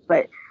same.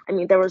 But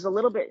there was a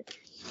little bit,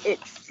 it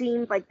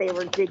seemed like they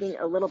were digging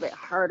a little bit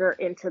harder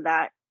into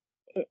that.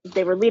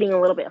 They were leading a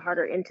little bit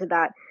harder into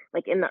that,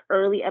 like in the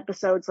early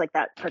episodes, like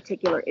that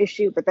particular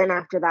issue. But then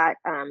after that,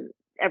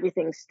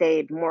 everything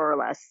stayed more or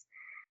less,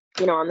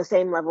 on the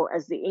same level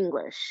as the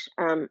English.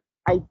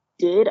 I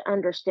did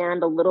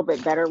understand a little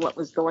bit better what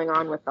was going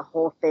on with the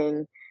whole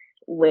thing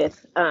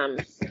with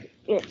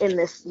in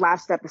this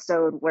last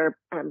episode where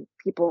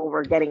people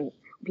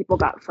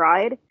got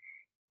fried.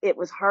 It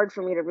was hard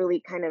for me to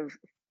really kind of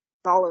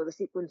follow the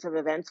sequence of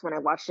events when I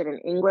watched it in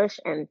English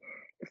and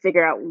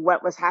figure out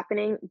what was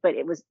happening, but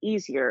it was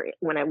easier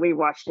when I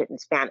rewatched it in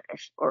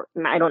Spanish. Or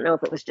I don't know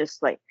if it was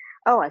just like,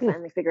 I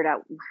finally figured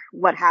out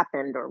what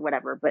happened or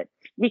whatever, but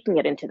we can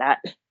get into that.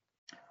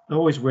 I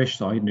always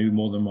wished I knew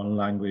more than one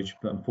language,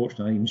 but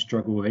unfortunately I even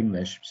struggle with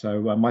English.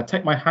 So I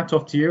take my hat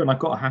off to you, and I've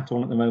got a hat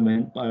on at the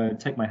moment. I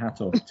take my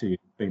hat off to you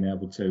being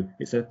able to.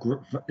 It's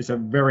a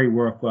very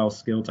worthwhile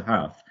skill to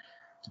have,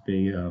 to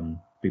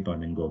be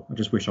bilingual. I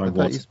just wish I was.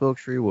 Thought you spoke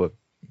Shriwood,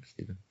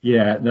 Stephen.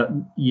 Yeah,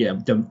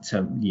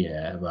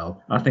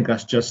 well, I think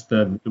that's just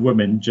the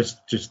women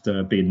just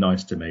being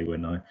nice to me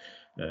when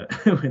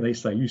when they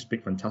say you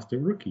speak fantastic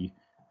rookie.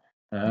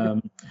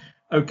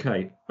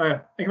 Okay,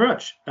 thank you very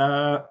much.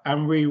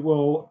 And we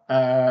will,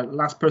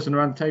 last person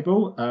around the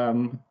table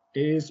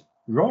is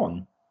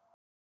Ron.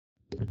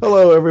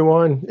 Hello,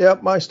 everyone.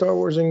 Yep, my Star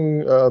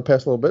Warsing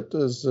past little bit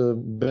has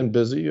been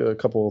busy. A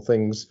couple of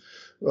things.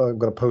 I'm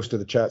going to post to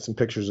the chat some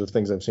pictures of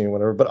things I've seen,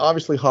 whatever. But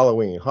obviously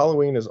Halloween.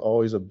 Halloween is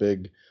always a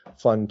big,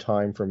 fun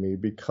time for me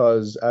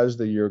because as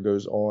the year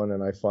goes on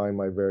and I find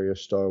my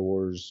various Star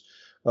Wars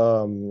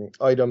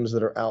items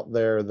that are out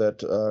there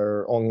that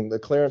are on the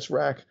clearance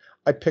rack,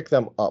 I pick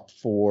them up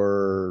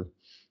for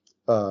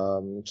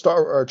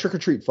trick or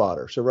treat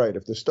fodder. So right,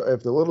 if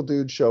the little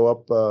dudes show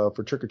up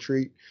for trick or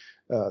treat,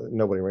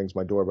 nobody rings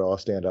my doorbell. I'll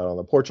stand out on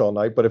the porch all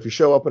night. But if you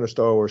show up in a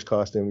Star Wars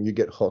costume, you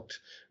get hooked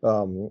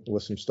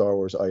with some Star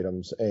Wars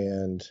items.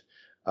 And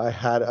I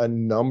had a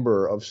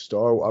number of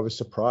I was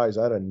surprised.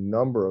 I had a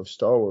number of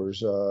Star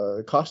Wars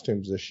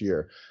costumes this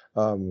year.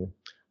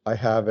 I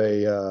have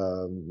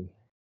a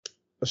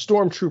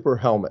stormtrooper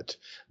helmet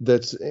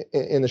that's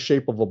in the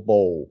shape of a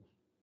bowl.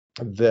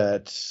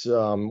 That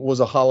was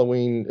a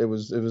Halloween. It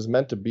was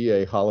meant to be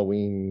a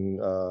Halloween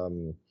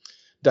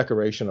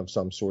decoration of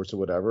some sorts or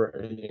whatever,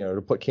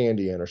 to put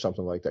candy in or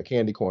something like that,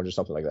 candy corns or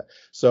something like that.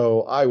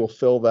 So I will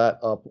fill that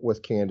up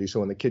with candy. So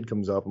when the kid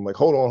comes up, I'm like,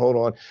 hold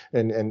on,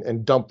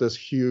 and dump this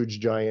huge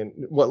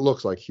giant, what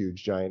looks like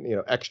huge giant,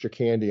 extra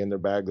candy in their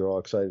bag. They're all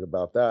excited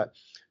about that.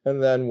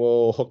 And then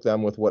we'll hook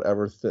them with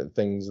whatever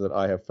things that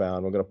I have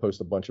found. I'm going to post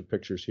a bunch of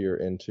pictures here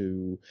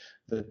into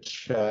the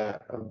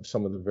chat of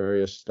some of the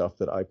various stuff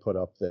that I put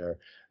up there.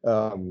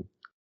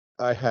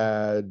 I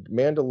had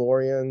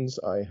Mandalorians.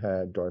 I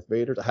had Darth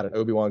Vader. I had an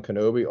Obi-Wan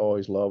Kenobi.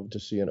 Always loved to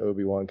see an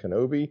Obi-Wan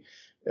Kenobi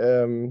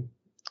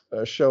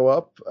show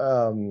up.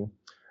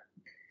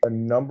 a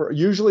number.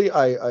 Usually,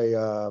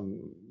 I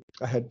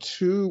had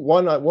two.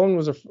 One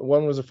was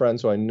a friend,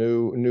 so I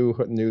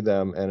knew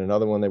them, and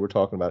another one they were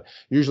talking about.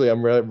 Usually,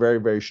 I'm very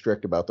very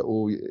strict about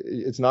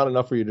it's not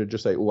enough for you to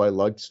just say, I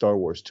liked Star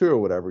Wars 2 or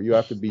whatever. You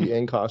have to be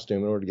in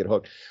costume in order to get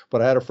hooked.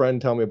 But I had a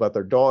friend tell me about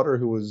their daughter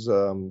who was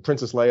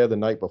Princess Leia the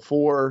night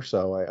before,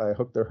 so I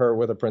hooked her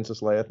with a Princess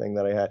Leia thing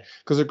that I had,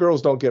 because the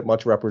girls don't get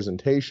much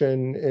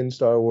representation in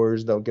Star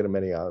Wars, don't get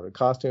many out of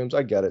costumes.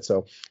 I get it.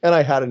 So, and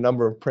I had a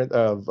number of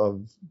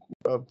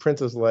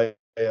Princess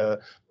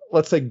Leia,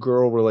 let's say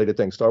girl-related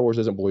things. Star Wars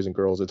isn't boys and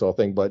girls; it's all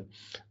thing. But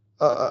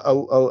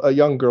a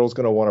young girl's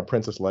going to want a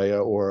Princess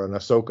Leia or an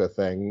Ahsoka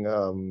thing,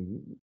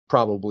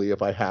 probably,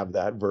 if I have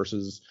that,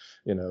 versus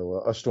a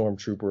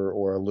Stormtrooper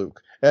or a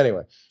Luke.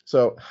 Anyway,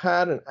 so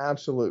had an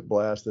absolute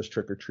blast this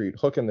trick or treat,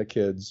 hooking the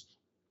kids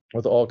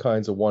with all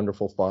kinds of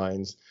wonderful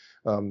finds.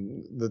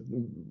 The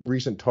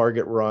recent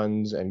Target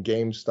runs and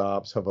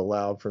GameStops have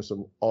allowed for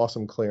some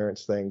awesome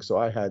clearance things. So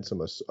I had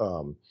some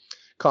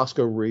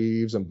Costco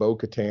Reeves and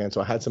Bo-Katan. So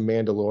I had some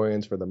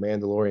Mandalorians for the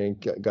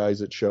Mandalorian guys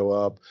that show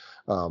up.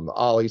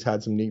 Ollie's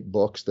had some neat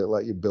books that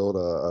let you build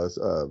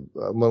a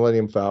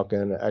Millennium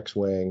Falcon,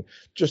 X-Wing,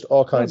 just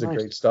all kinds of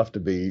great stuff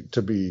to be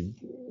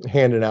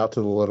handing out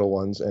to the little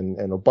ones, and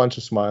a bunch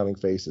of smiling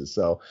faces.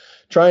 So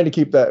trying to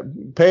keep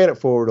that, paying it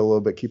forward a little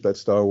bit, keep that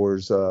Star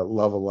Wars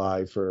love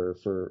alive for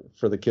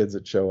the kids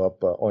that show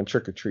up on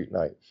Trick or Treat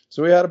night.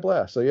 So we had a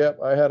blast. So yeah,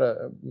 I had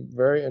a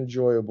very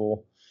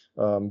enjoyable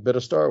bit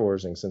of Star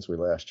Warsing since we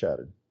last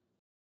chatted.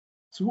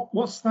 So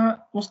what's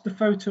that? What's the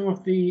photo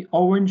of the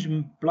orange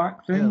and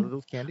black thing? Yeah,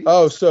 those candies.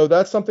 Oh, so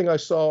that's something I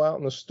saw out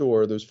in the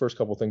store. Those first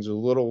couple things are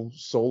little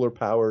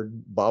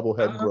solar-powered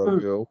bobblehead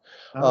Grogu.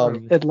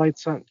 It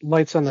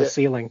lights on the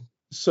ceiling.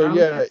 So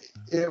yeah,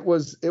 it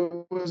was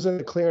in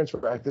the clearance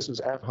rack. This was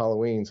at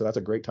Halloween, so that's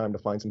a great time to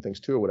find some things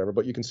too, or whatever.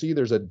 But you can see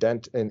there's a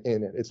dent in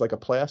it. It's like a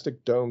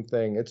plastic dome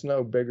thing. It's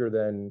no bigger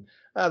than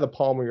the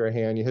palm of your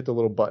hand. You hit the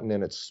little button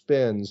and it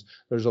spins.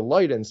 There's a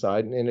light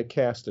inside, and it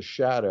casts a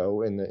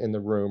shadow in the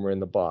room or in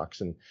the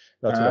box. And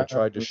that's what I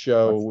tried to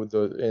show with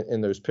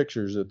in those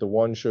pictures. That the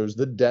one shows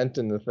the dent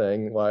in the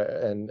thing,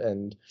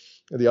 and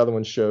the other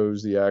one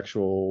shows the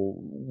actual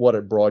what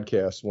it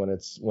broadcasts when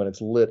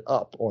it's lit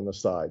up on the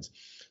sides.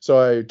 So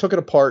I took it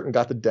apart and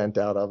got the dent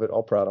out of it.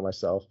 All proud of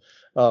myself.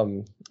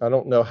 I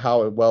don't know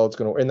how well it's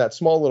going to. In that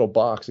small little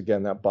box,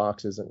 again, that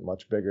box isn't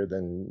much bigger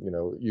than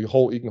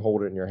you can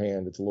hold it in your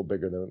hand. It's a little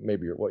bigger than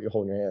maybe what you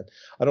hold in your hand.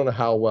 I don't know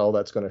how well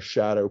that's going to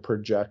shadow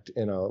project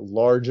in a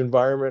large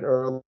environment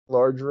or a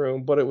large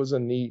room, but it was a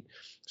neat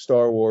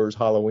Star Wars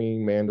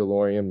Halloween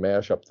Mandalorian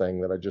mashup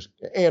thing that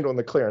and on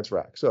the clearance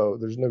rack. So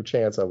there's no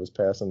chance I was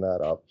passing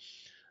that up.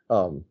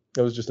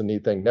 It was just a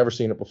neat thing. Never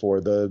seen it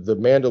before. The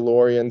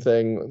Mandalorian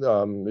thing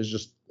is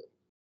just,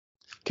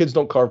 kids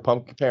don't carve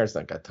pumpkins. Parents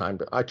don't got time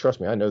to. Trust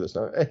me, I know this.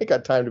 I ain't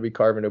got time to be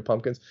carving no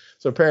pumpkins.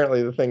 So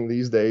apparently the thing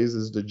these days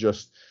is to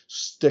just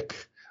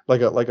stick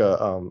like a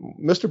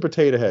Mr.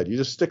 Potato Head. You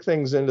just stick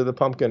things into the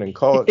pumpkin and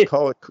call it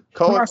carve.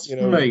 Call it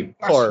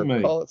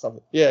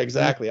something. Yeah,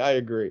 exactly. I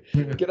agree.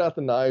 Get out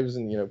the knives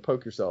and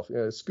poke yourself.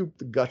 Scoop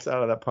the guts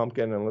out of that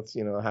pumpkin and let's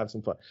have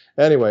some fun.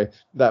 Anyway,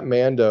 that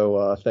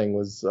Mando thing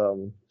was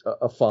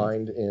a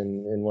find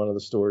in one of the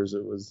stores.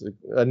 It was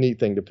a neat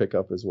thing to pick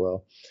up as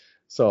well.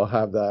 So I'll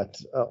have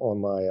that on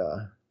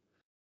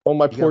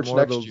my porch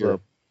next year.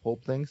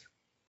 Pulp things.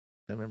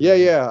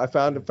 Yeah. I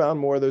found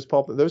more of those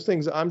pulp. Those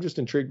things, I'm just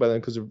intrigued by them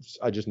because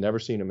I just never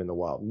seen them in the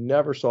wild.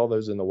 Never saw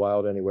those in the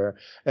wild anywhere,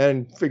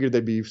 and figured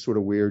they'd be sort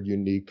of weird,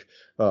 unique,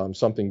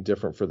 something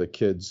different for the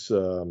kids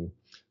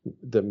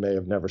that may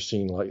have never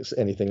seen like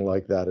anything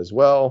like that as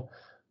well.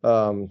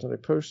 Did I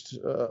post?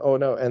 Oh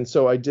no. And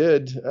so I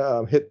did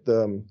hit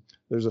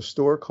there's a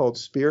store called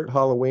Spirit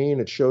Halloween.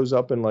 It shows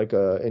up in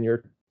in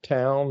your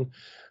town.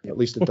 At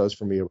least it does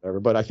for me or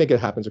whatever. But I think it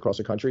happens across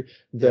the country.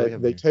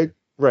 They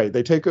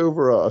take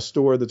over a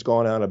store that's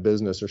gone out of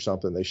business or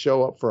something. They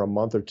show up for a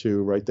month or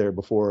two right there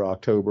before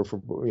October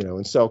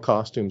and sell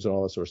costumes and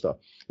all that sort of stuff.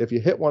 If you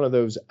hit one of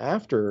those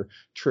after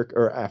Trick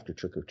or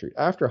Treat,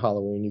 after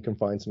Halloween, you can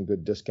find some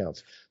good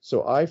discounts.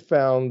 So I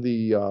found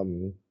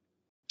the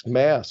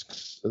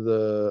masks,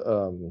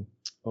 Don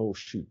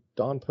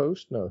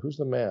Post? No, who's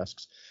the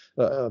masks?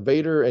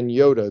 Vader and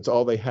Yoda, it's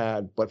all they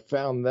had, but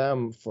found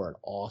them for an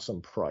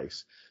awesome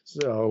price.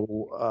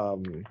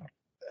 So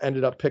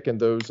ended up picking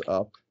those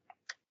up.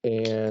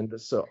 And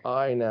so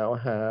I now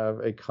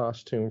have a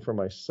costume for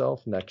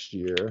myself next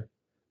year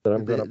that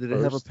I'm going to post. Did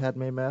it have a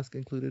Padme mask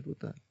included with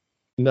that?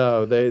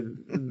 No, they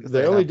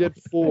only did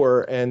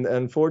 4, and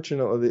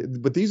unfortunately,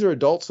 but these are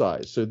adult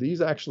size, so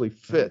these actually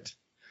fit.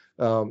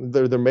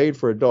 They're made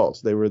for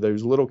adults. They were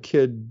those little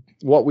kid.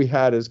 What we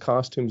had as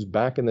costumes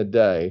back in the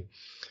day,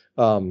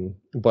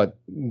 but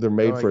they're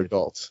made for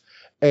adults.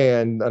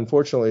 And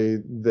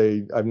unfortunately,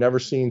 I've never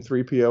seen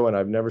 3PO, and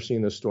I've never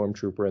seen the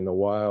Stormtrooper in the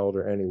wild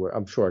or anywhere.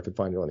 I'm sure I could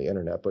find it on the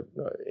internet, but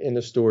in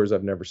the stores,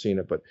 I've never seen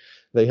it. But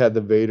they had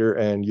the Vader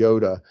and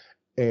Yoda,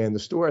 and the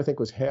store I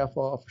think was half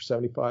off or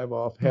 75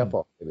 off, half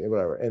off,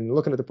 whatever. And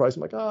looking at the price,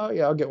 I'm like, oh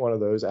yeah, I'll get one of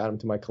those, add them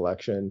to my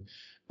collection.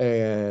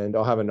 and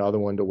I'll have another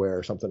one to wear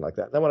or something like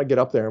that. Then when I get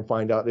up there and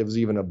find out it was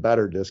even a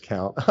better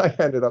discount, I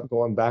ended up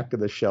going back to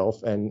the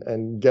shelf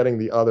and getting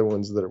the other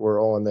ones that were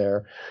on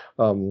there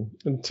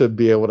to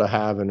be able to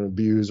have and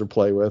abuse or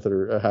play with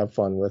or have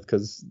fun with,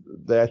 because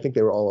I think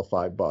they were all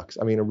 $5.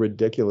 I mean, a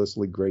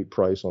ridiculously great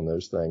price on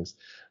those things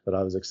that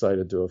I was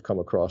excited to have come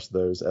across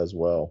those as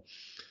well.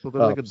 So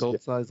they're like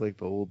adult size, like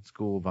the old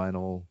school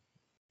vinyl.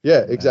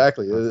 Yeah,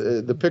 exactly.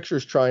 The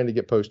picture's trying to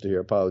get posted here.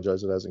 I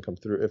apologize, it hasn't come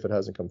through if it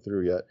hasn't come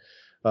through yet.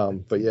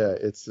 But yeah,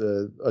 it's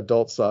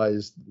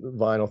adult-sized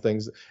vinyl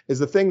things. Is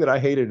the thing that I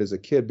hated as a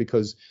kid,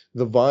 because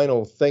the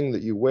vinyl thing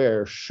that you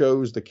wear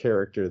shows the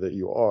character that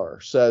you are,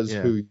 says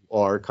who you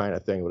are, kind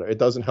of thing. It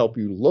doesn't help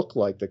you look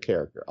like the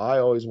character. I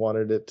always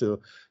wanted it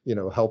to,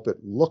 help it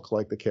look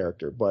like the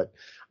character. But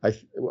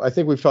I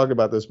think we've talked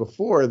about this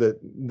before, that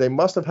they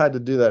must have had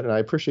to do that, and I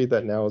appreciate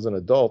that now as an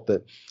adult,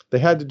 that they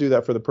had to do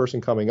that for the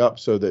person coming up,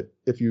 so that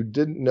if you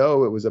didn't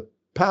know it was a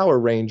Power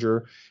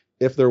Ranger,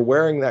 if they're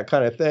wearing that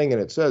kind of thing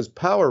and it says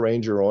Power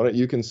Ranger on it,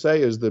 you can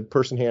say as the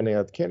person handing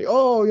out the candy,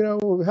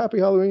 "Oh, happy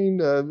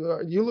Halloween!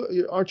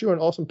 Aren't you an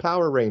awesome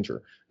Power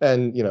Ranger?"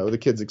 And the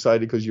kid's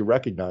excited because you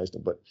recognized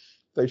him. But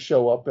they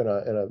show up in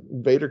a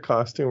Vader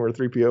costume or a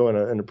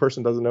 3PO, and a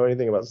person doesn't know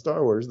anything about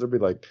Star Wars, they'll be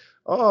like,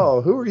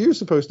 "Oh, who are you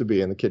supposed to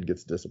be?" And the kid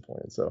gets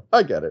disappointed. So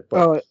I get it.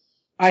 But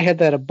I had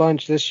that a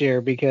bunch this year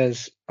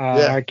because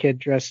our kid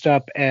dressed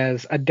up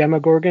as a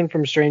Demogorgon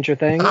from Stranger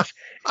Things.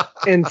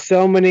 And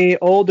so many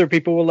older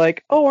people were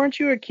like, "Oh, aren't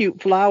you a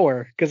cute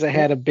flower?" Because I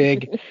had a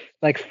big,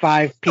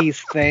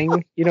 5-piece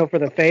thing, for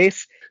the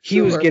face.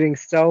 He was getting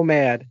so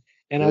mad.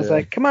 And I was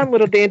like, "Come on,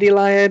 little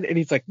dandelion." And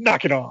he's like,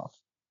 "Knock it off."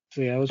 So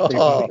yeah, it was pretty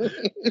funny.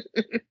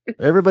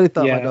 Everybody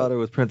thought my daughter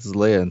was Princess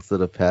Leia instead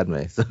of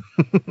Padme. So.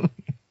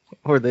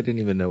 Or they didn't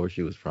even know where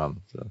she was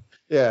from. So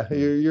yeah,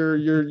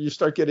 you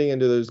start getting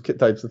into those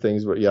types of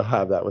things, but you'll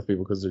have that with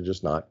people because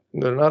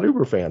they're not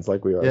Uber fans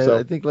like we are. Yeah, so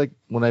I think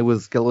when I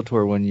was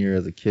Skeletor one year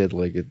as a kid,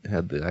 it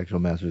had the actual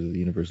Masters of the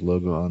Universe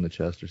logo on the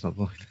chest or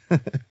something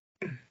like that.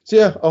 So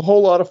yeah, a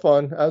whole lot of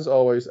fun as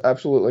always.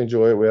 Absolutely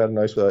enjoy it. We had a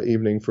nice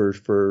evening for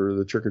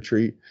the trick or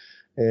treat,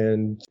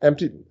 and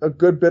emptied a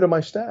good bit of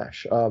my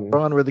stash.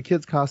 Ron, were the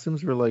kids'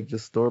 costumes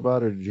just store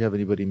bought, or did you have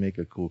anybody make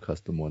a cool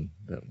custom one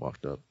that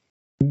walked up?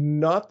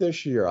 Not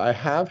this year. I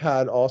have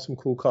had awesome,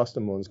 cool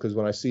custom ones, because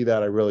when I see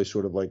that, I really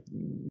sort of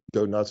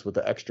go nuts with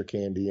the extra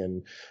candy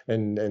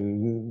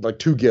and like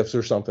 2 gifts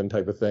or something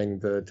type of thing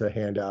to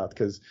hand out.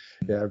 Because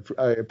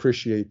I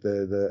appreciate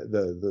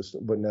the.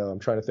 But no, I'm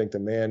trying to think. The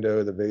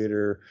Mando, the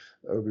Vader,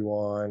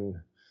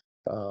 Obi-Wan.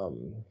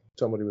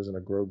 Somebody was in a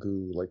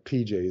Grogu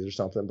PJs or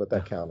something, but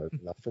that counted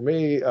enough for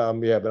me.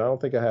 But I don't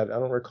think I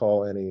don't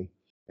recall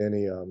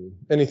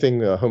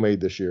anything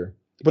homemade this year.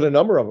 But a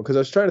number of them, because I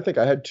was trying to think.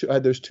 I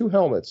had those 2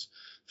 helmets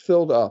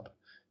filled up,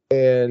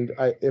 and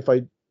it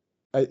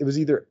was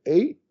either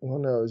 8. Well,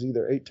 no, it was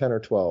either 8, 10,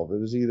 or 12. It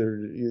was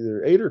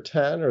either 8 or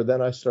 10, or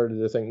then I started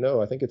to think,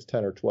 no, I think it's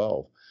 10 or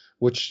 12,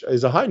 which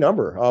is a high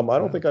number. I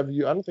don't think I've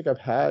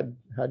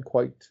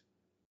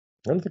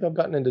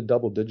gotten into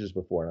double digits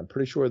before, and I'm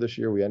pretty sure this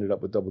year we ended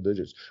up with double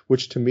digits,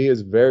 which to me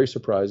is very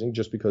surprising,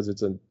 just because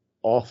it's an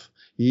off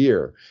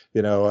year.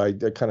 I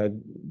kind of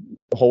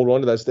hold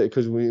on to that state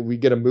because we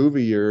get a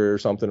movie year or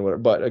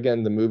something, but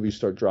again, the movies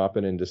start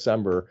dropping in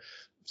December,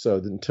 so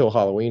until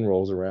Halloween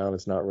rolls around,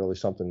 it's not really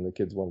something the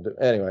kids want to do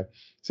anyway.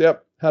 So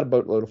yep, had a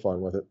boatload of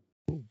fun with it.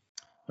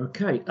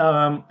 Okay,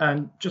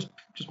 and just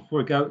before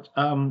we go,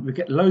 we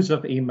get loads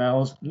of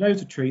emails,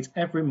 loads of tweets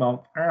every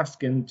month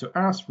asking to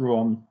ask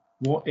Ron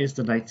what is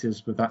the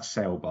latest with that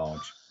sail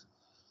barge.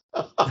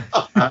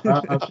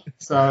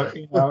 So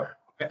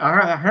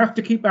I have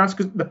to keep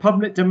asking, because the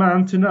public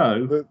demand to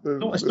know.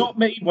 It's not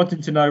me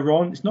wanting to know,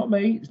 Ron. It's not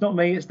me.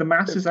 It's the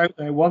masses out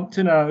there want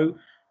to know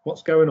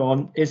what's going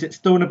on. Is it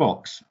still in a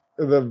box?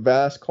 The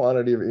vast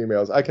quantity of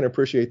emails. I can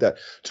appreciate that.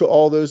 To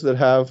all those that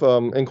have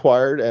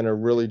inquired and are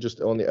really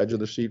just on the edge of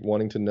the seat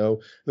wanting to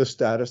know the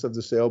status of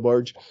the sail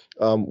barge,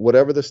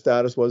 whatever the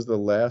status was the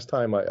last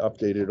time I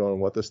updated on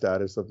what the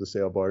status of the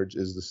sail barge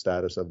is, the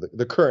status of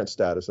the current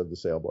status of the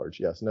sail barge.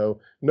 Yes, no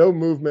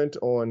movement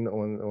on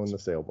the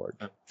sail barge.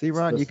 See,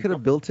 Ron, you could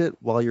have built it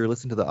while you were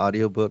listening to the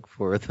audiobook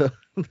for the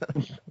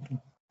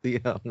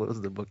what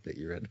was the book that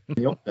you read?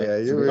 Yeah,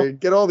 you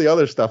get all the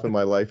other stuff in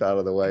my life out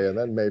of the way, and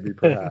then maybe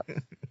perhaps.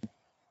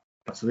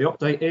 So the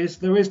update is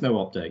there is no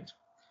update.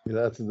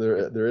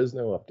 There is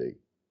no update.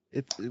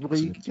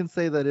 You can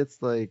say that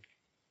it's like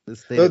the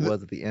state it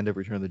was at the end of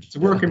Return of the Jedi. It's a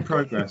work in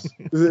progress.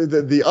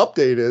 The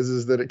update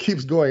is that it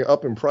keeps going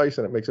up in price,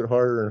 and it makes it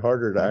harder and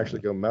harder to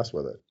actually go mess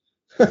with it.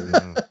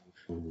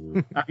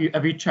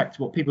 Have you checked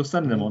what people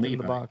send them on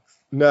eBay? The box?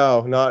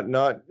 No, not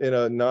in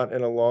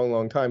a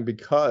long time,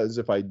 because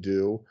if I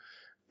do,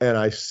 and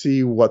I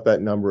see what that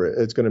number is,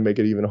 it's going to make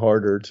it even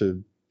harder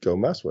to go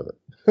mess with it.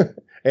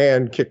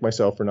 And kick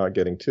myself for not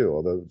getting 2.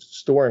 Although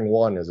storing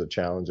 1 is a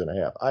challenge and a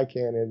half. I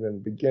can't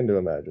even begin to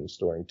imagine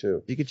storing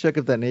 2. You can check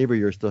if that neighbor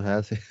yours still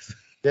has his.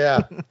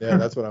 Yeah,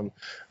 that's what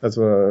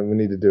we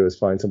need to do, is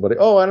find somebody.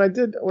 Oh, and I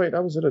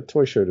was at a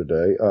toy show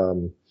today.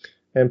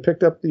 and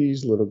picked up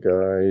these little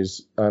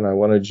guys, and I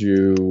wanted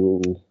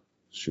you,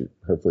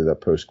 hopefully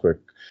that posts quick.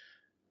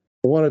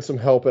 I wanted some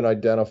help in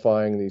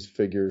identifying these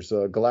figures,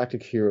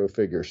 Galactic Hero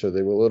figures. So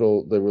they were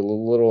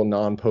little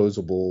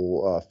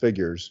non-posable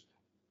figures.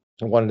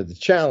 I wanted the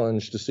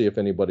challenge to see if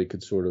anybody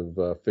could sort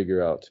of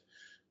figure out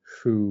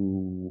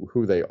who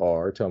they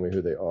are. Tell me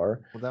who they are.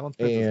 Well, that one's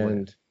Princess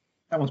Leia.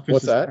 That one's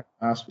What's that?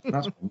 That's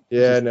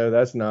Yeah, no,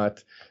 that's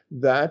not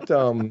that.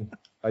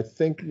 I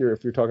think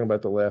if you're talking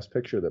about the last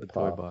picture that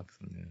toy popped. box.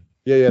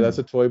 Yeah, that's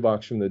a toy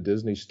box from the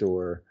Disney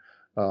store.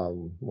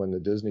 When the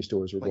Disney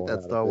stores were like going that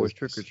out Star of Wars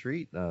business. Trick or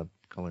Treat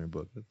coloring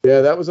book.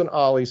 Yeah, that was an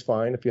Ollie's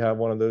find. If you have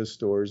one of those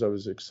stores, I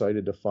was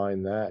excited to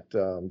find that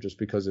just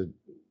because of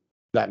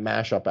that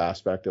mashup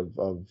aspect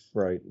of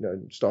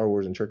Star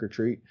Wars and Trick or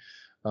Treat.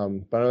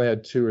 But I only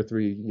had 2 or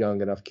 3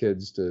 young enough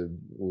kids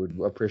would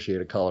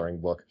appreciate a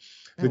coloring book.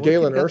 The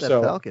Galen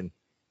Erso.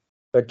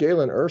 That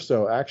Galen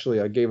Erso,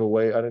 actually, I gave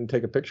away. I didn't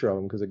take a picture of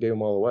him because I gave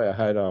them all away. I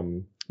had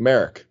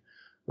Merrick.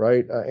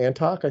 Right,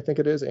 Antok, I think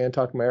it is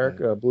Antok Merrick,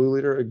 Blue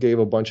Leader. It gave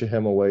a bunch of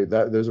him away.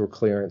 Those were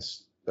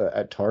clearance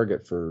at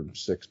Target for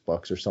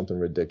 $6 or something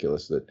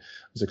ridiculous. That I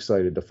was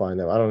excited to find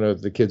them. I don't know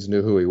if the kids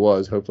knew who he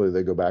was. Hopefully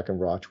they go back and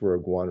watch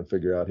Rogue One and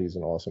figure out he's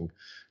an awesome,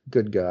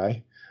 good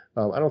guy.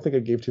 I don't think I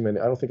gave too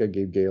many. I don't think I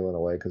gave Galen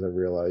away because I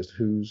realized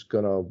who's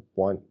gonna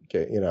want.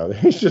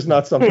 He's just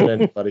not something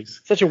anybody's.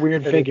 Such a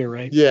weird figure,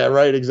 right? Yeah,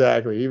 right,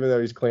 exactly. Even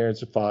though he's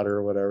clearance fodder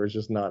or whatever, it's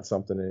just not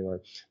something anyone.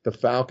 The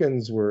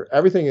Falcons were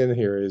everything in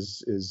here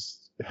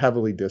is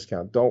heavily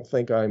discounted. Don't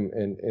think I'm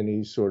in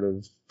any sort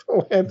of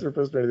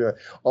philanthropist or anything. Like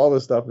that. All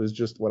this stuff is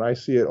just when I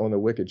see it on the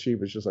wicked cheap,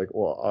 it's just like,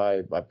 well,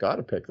 I've got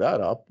to pick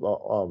that up.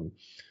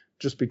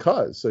 Just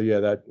because. So yeah,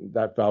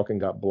 that Falcon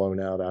got blown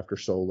out after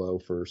Solo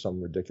for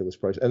some ridiculous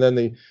price. And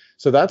then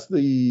so that's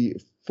the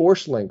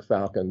Force Link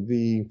Falcon.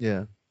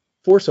 The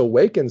Force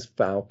Awakens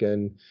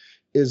Falcon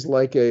is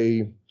like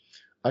I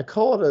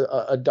call it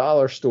a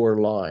dollar store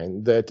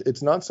line, that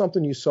it's not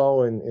something you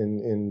saw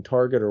in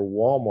Target or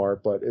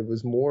Walmart, but it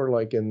was more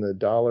like in the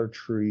Dollar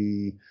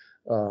Tree,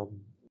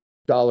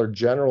 Dollar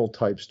General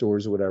type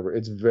stores or whatever.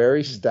 It's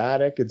very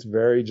static. It's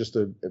very just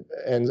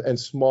and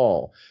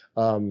small.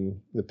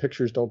 The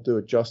pictures don't do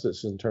it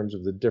justice in terms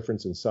of the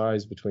difference in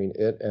size between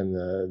it and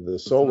the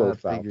Solo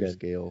Falcon. Figure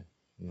scale.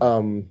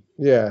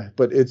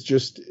 But it's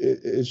just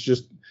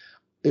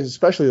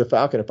especially the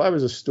Falcon. If I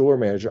was a store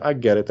manager, I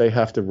get it. They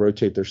have to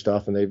rotate their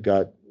stuff and they've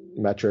got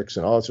metrics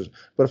and all that sort of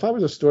stuff. But if I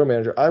was a store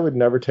manager, I would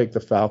never take the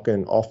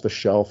Falcon off the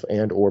shelf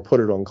and or put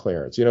it on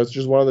clearance. It's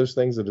just one of those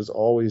things that is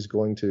always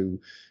going to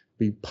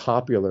be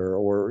popular,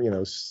 or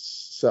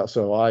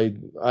so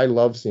I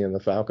love seeing the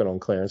Falcon on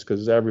clearance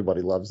because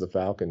everybody loves the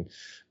Falcon.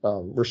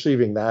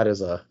 Receiving that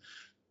as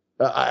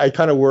I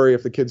kind of worry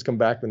if the kids come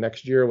back the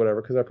next year or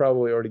whatever, because I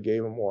probably already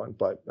gave them one,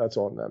 but that's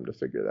on them to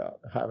figure it out.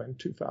 Having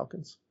 2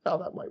 Falcons, how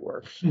that might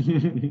work.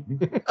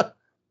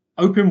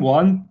 Open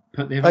one,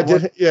 put the other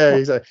one. Yeah,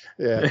 exactly.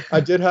 Yeah,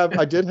 I did have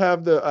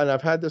and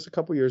I've had this a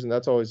couple years, and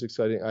that's always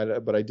exciting.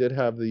 But I did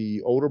have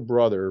the older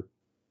brother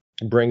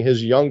bring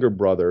his younger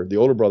brother. The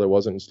older brother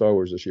wasn't in Star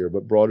Wars this year,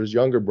 but brought his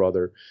younger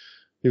brother.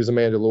 He was a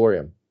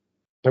Mandalorian.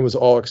 And was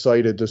all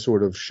excited to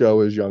sort of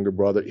show his younger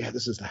brother, yeah,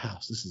 this is the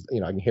house. This is,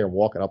 I can hear him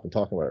walking up and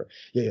talking about it.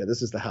 Yeah,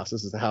 this is the house.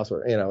 This is the house.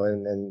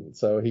 And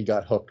so he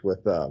got hooked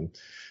with the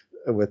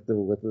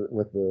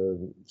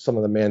some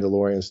of the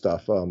Mandalorian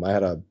stuff. I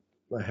had a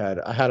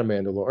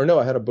Mandalorian, or no,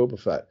 I had a Boba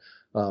Fett.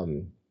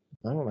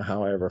 I don't know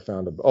how I ever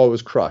found it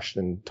was crushed,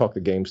 and talked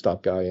the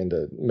GameStop guy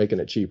into making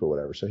it cheap or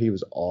whatever. So he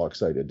was all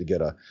excited to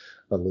get a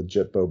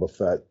legit Boba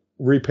Fett,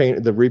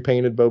 repainted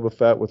Boba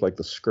Fett with like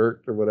the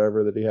skirt or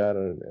whatever that he had,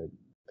 and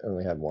I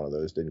only had one of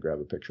those, didn't grab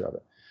a picture of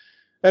it.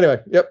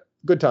 Anyway, yep,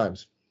 good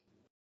times.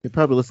 They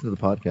probably listened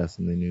to the podcast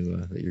and they knew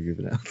that you're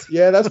giving out.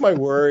 Yeah, that's my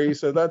worry.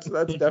 So that's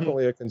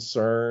definitely a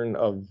concern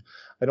of,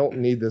 I don't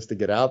need this to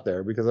get out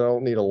there, because I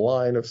don't need a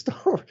line of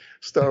Star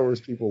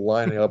Wars people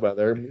lining up out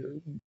there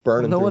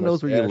burning. No one knows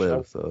stash. where you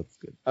live, so it's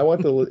good. I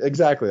want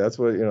exactly. That's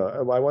what,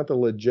 I want the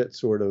legit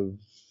sort of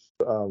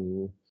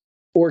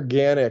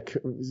organic,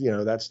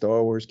 that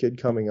Star Wars kid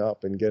coming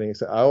up and getting.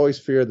 I always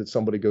fear that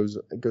somebody goes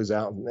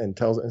out and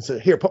tells it and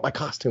says, here, put my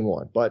costume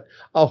on, but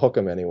I'll hook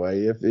them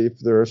anyway. If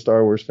they're a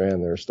Star Wars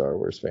fan, they're a Star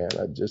Wars fan.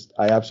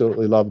 I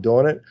absolutely love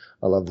doing it.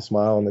 I love the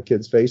smile on the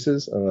kids'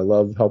 faces, and I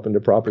love helping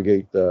to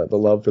propagate the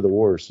love for the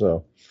wars.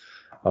 So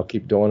I'll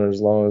keep doing it as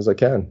long as I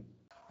can.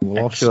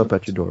 We'll all show up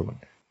at your door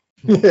one.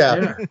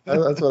 Yeah.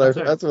 That's what I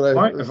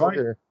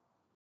figure.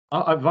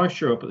 If I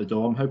show up at the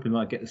door, I'm hoping that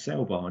I get the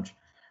sail barge.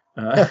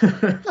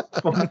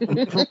 From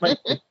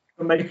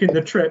making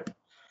the trip.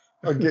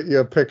 I'll get you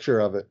a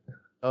picture of it.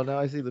 Oh, now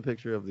I see the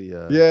picture of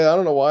the. Yeah, I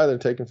don't know why they're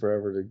taking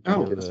forever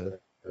to.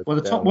 Well,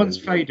 the top one's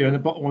Vader and the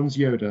bottom one's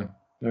Yoda.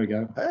 There we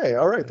go. Hey,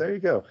 all right, there you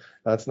go.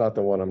 That's not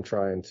the one I'm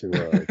trying to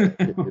get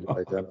you to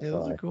identify. Yeah,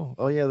 those are cool.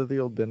 Oh yeah, they're the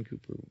old Ben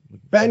Cooper.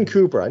 Ben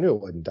Cooper. I knew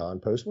it wasn't Don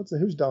Post.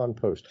 Who's Don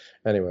Post?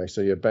 Anyway,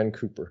 so yeah, Ben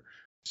Cooper.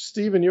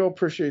 Steven, you'll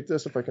appreciate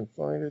this if I can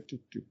find it.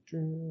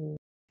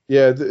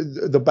 Yeah,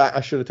 the back.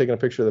 I should have taken a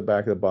picture of the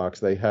back of the box.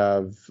 They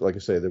have, like I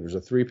say, there was a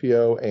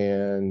 3PO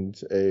and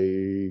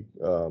a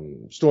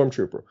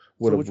stormtrooper.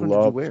 So which one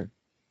did you wear?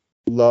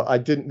 I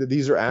didn't.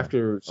 These are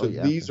after. So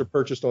these are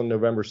purchased on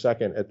November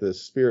 2nd at the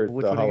Spirit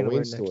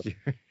Halloween store.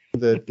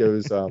 That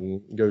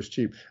goes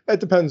cheap. It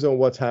depends on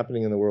what's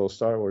happening in the world of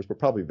Star Wars, but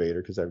probably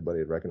Vader because everybody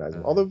would recognize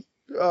him. Although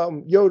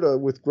Yoda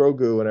with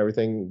Grogu and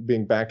everything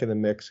being back in the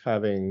mix,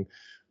 having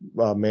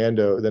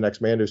Mando, the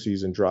next Mando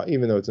season drop,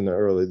 even though it's in the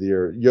early of the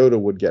year, Yoda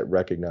would get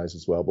recognized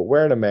as well. But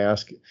wearing a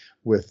mask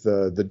with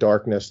the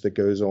darkness that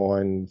goes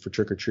on for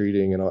trick or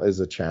treating and all is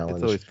a challenge.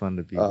 It's always fun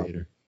to be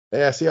Vader.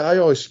 Yeah, see, I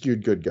always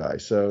skewed good guy,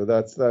 so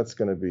that's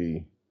going to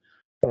be.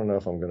 I don't know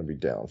if I'm going to be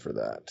down for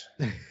that.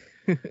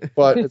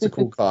 But it's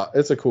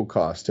a cool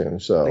costume.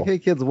 So like, hey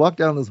kids, walk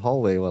down this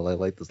hallway while I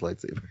light this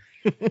lightsaber.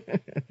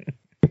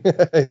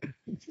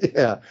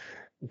 Yeah,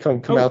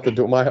 come out the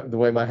door. The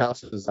way my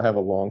house is, I have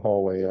a long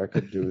hallway. I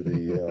could do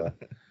the.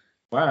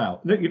 Wow,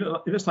 look, it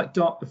looks like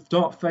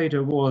Darth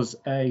Vader was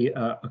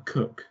a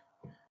cook.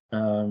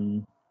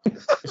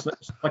 It's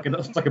like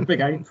a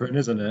big apron,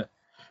 isn't it?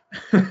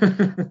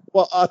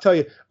 Well, I'll tell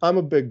you, I'm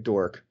a big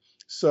dork.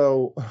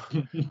 So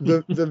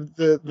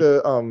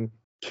the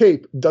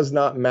cape does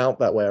not mount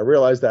that way. I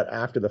realized that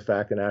after the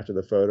fact and after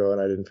the photo, and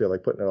I didn't feel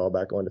like putting it all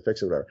back on to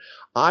fix it, whatever.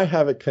 I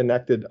have it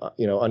connected,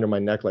 under my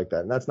neck like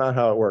that, and that's not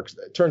how it works.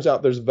 It turns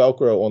out there's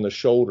Velcro on the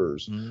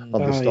shoulders of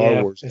the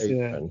Star Wars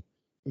apron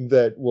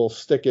that will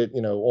stick it,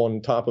 on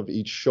top of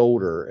each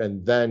shoulder,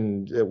 and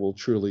then it will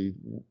truly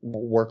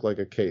work like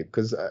a cape.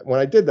 Because when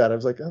I did that, I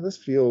was like, oh, this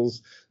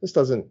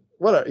doesn't.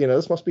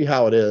 This must be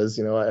how it is.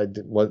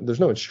 There's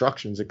no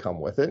instructions that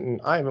come with it, and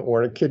I haven't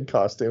worn a kid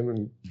costume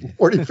in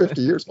 40,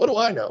 50 years. What do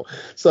I know?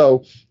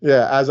 So,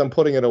 yeah, as I'm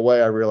putting it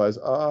away, I realize,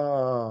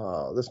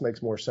 this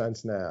makes more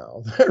sense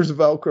now. There's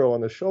Velcro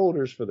on the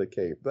shoulders for the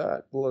cape.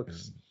 That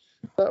looks,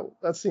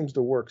 that seems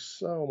to work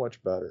so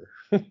much better.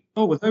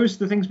 Oh, well, those are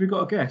the things we've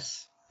got to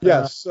guess.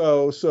 Yes.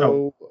 So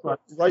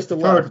right to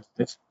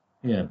left.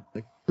 Yeah.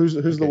 Who's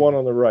the one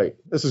on the right?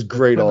 This is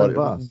great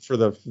audio for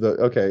the.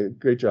 Okay,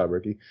 great job,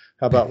 Ricky.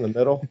 How about in the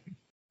middle?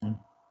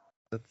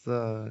 That's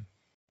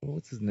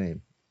what's his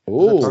name?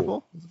 Ooh, is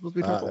Tarple? Is it supposed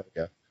to be Tarple?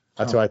 Yeah,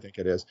 that's who I think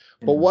it is.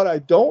 But what I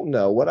don't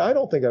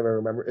think I ever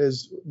remember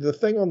is the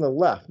thing on the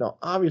left. Now,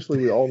 obviously,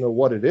 we all know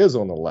what it is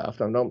on the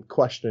left. I'm not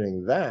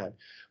questioning that.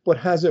 But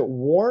has it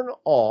worn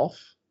off,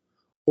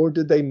 or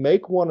did they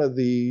make one of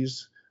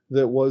these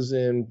that was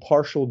in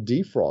partial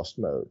defrost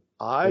mode?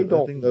 I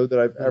don't know that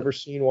I've ever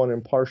seen one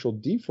in partial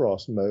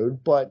defrost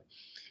mode, but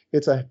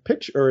it's a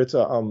picture, or it's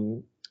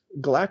a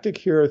Galactic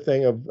Hero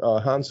thing of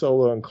Han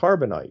Solo and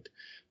Carbonite.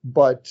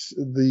 But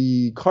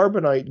the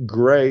Carbonite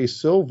gray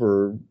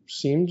silver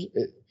seems,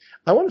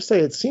 I want to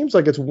say it seems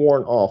like it's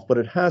worn off, but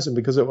it hasn't,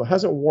 because it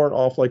hasn't worn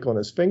off like on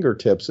his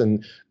fingertips,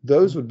 and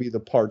those would be the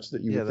parts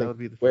that you would think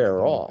would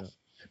wear off.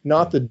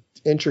 Not the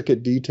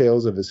intricate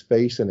details of his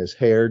face and his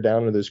hair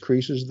down to those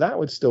creases. That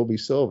would still be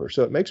silver.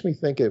 So it makes me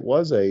think there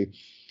was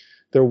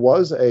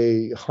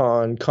a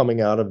Han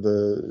coming out of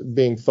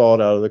being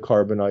thawed out of the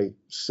Carbonite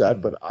set,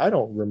 but I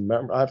don't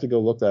remember. I have to go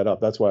look that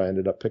up. That's why I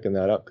ended up picking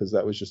that up, because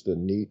that was just a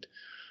neat.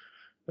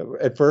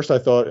 At first I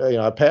thought,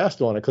 I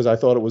passed on it because I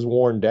thought it was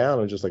worn down.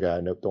 I was just like,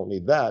 nope, don't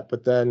need that.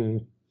 But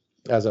then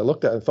as I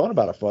looked at it and thought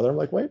about it further, I'm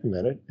like, wait a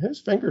minute, his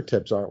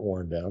fingertips aren't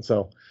worn down.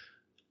 So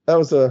that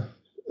was a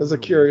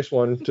curious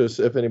one, just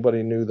if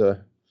anybody knew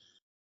the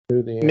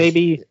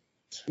answer.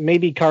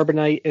 Maybe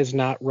Carbonite is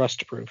not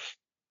rust proof,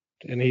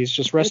 and he's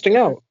just rusting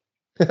out.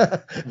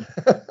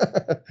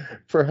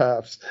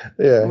 Perhaps,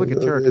 yeah. Look at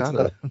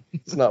terracotta.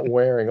 It's not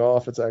wearing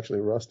off. It's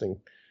actually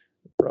rusting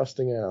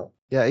out.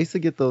 Yeah, I used to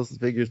get those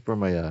figures for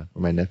my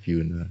nephew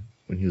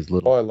when he was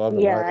little. Oh, I love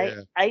them.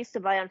 Yeah, I used to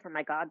buy them for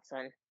my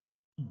godson.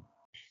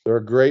 They're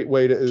a great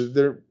way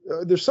to.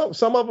 There's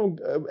some of them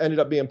ended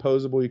up being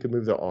posable. You could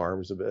move their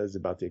arms. Is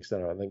about the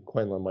extent of it. I think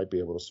Quinlan might be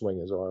able to swing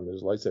his arm,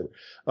 his lightsaber.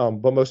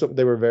 But most of them,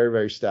 they were very,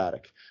 very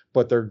static.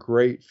 But they're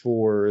great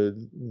for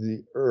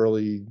the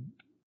early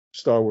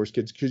Star Wars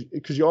kids,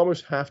 because you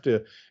almost have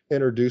to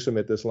introduce them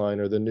at this line,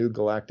 or the new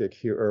Galactic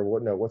Hero,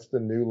 or what's the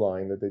new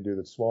line that they do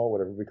that's small,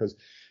 whatever, because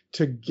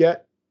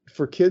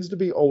for kids to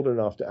be old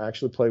enough to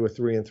actually play with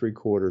 3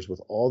 3/4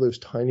 with all those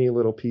tiny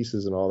little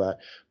pieces and all that,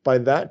 by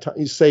that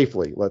time,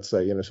 safely, let's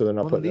say, so they're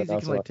not putting these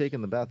you can take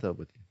in the bathtub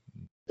with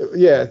you.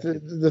 Yeah,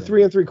 the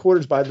 3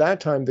 3/4, by that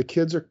time the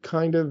kids are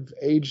kind of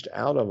aged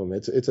out of them.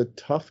 It's a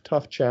tough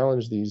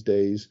challenge these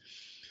days.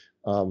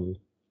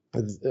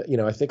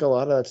 I think a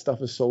lot of that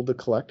stuff is sold to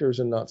collectors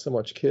and not so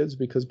much kids,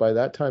 because by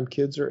that time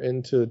kids are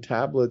into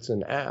tablets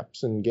and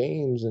apps and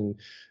games and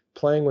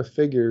playing with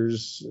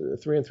figures,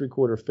 3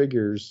 3/4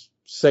 figures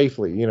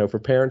safely, for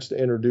parents to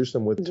introduce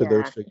them to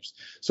those figures.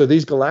 So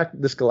this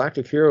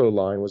Galactic Hero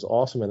line was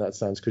awesome in that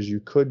sense, because you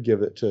could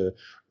give it to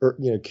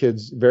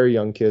kids, very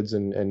young kids,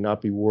 and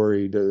not be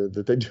worried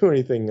that they do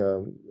anything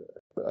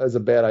as a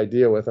bad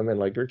idea with them. And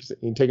like Ricky said,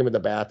 you can take them in the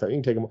bathtub,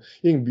 you can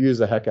abuse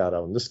the heck out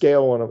of them. The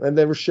scale on them, and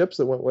there were ships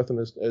that went with them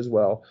as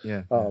well.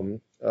 Yeah.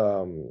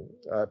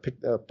 I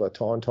picked up a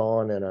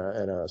Tauntaun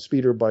and a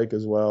speeder bike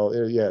as well.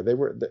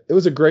 It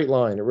was a great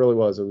line. It really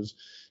was.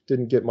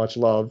 Didn't get much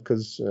love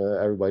because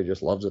everybody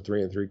just loves a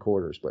 3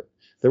 3/4, but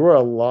there were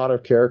a lot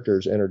of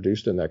characters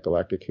introduced in that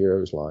Galactic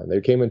Heroes line.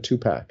 They came in 2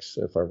 packs,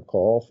 if I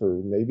recall,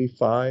 for maybe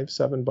 $5,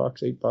 $7,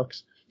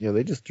 $8. Yeah,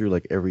 they just threw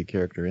like every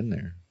character in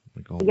there.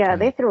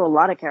 They threw a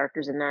lot of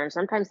characters in there, and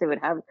sometimes they would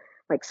have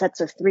like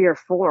sets of 3 or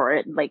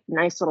 4, like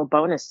nice little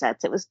bonus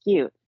sets. It was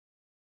cute.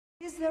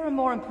 Is there a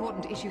more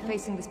important issue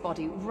facing this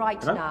body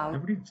right now?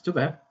 Everybody still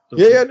there?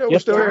 We're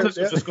still here.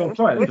 Just gone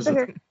quiet.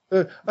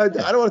 I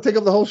don't want to take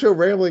up the whole show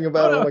rambling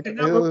about it.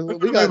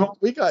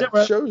 We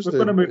got shows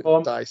to move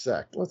on.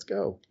 Dissect. Let's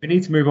go. We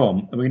need to move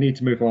on. We need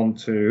to move on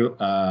to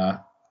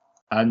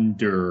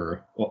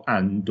Andor.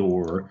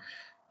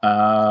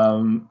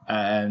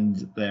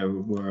 And there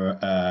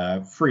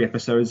were 3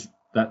 episodes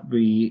that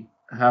we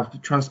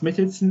have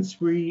transmitted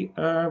since we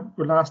were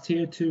last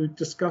here to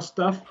discuss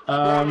stuff.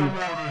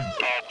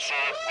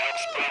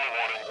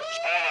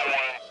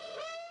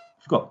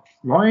 Forgot.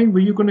 Ryan, were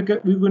you going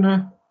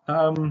to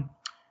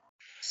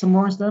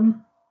summarize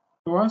them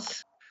for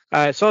us?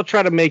 So I'll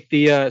try to make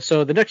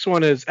so the next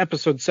one is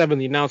episode 7,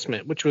 the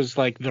announcement, which was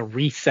like the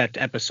reset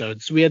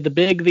episode. So we had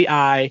the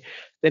eye,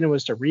 then it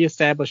was to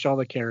reestablish all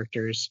the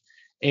characters.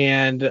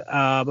 And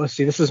let's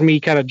see, this is me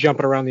kind of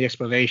jumping around the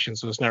explanation,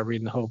 so it's not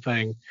reading the whole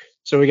thing.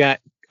 So we got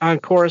on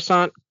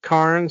Coruscant,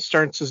 Karn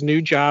starts his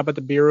new job at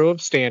the Bureau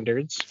of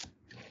Standards.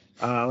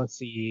 Let's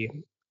see,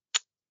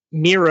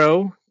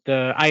 Miro,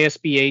 the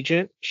ISB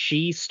agent,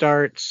 she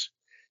starts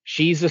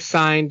a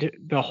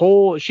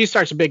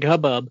big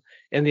hubbub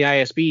in the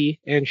ISB,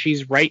 and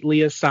she's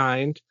rightly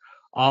assigned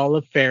all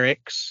of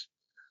Ferrix.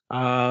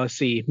 Let's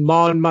see,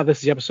 this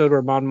is the episode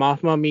where Mon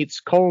Mothma meets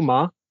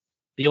Kolma,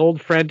 the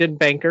old friend and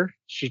banker.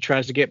 She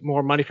tries to get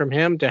more money from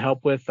him to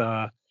help with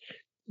the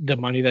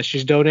money that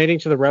she's donating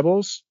to the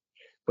rebels,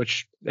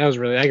 which that was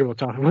really, we'll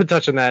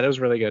touch on that. It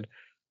was really good.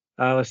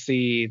 Let's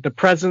see, the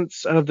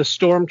presence of the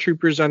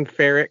stormtroopers on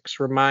Ferrix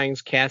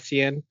reminds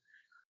Cassian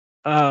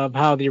of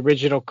how the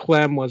original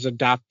Clem was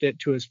adopted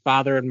to his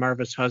father and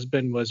Marva's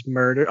husband was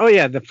murdered. Oh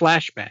yeah, the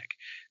flashback.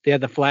 They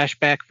had the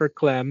flashback for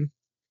Clem.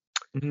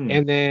 Mm-hmm.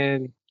 And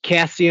then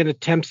Cassian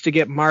attempts to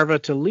get Marva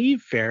to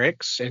leave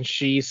Ferrix, and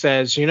she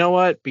says, you know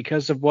what,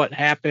 because of what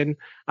happened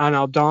on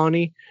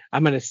Aldhani,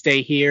 I'm going to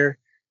stay here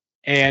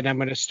and I'm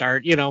going to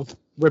start,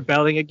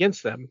 rebelling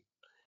against them.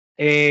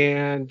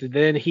 And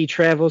then he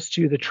travels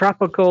to the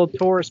tropical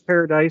tourist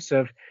paradise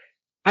of,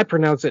 I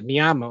pronounce it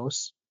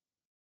Niamos.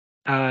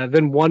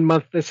 Then 1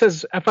 month, it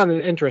says, I found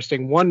it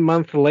interesting, 1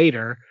 month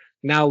later,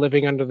 now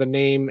living under the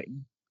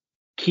name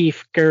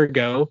Keith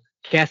Gergo,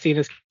 Cassian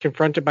is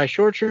confronted by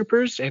shore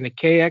troopers and a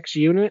KX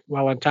unit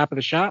while on top of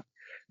the shop,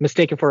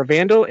 mistaken for a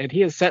vandal, and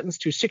he is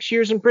sentenced to 6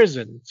 years in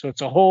prison. So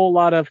it's a whole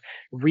lot of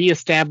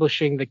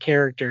reestablishing the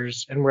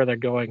characters and where they're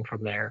going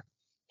from there.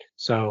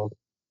 So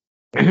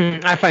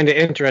I find it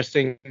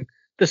interesting,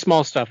 the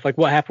small stuff, like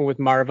what happened with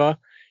Marva.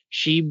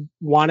 She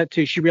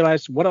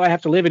realized, what do I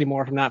have to live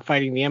anymore if I'm not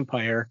fighting the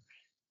Empire?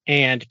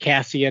 And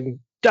Cassian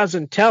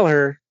doesn't tell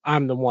her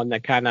I'm the one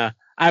that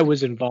I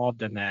was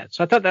involved in that.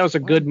 So I thought that was a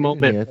good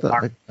moment.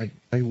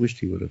 I wished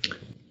he would have.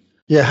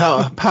 Yeah,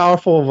 how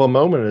powerful of a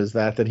moment is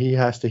that he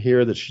has to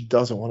hear that she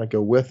doesn't want to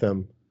go with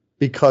him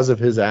because of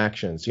his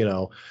actions,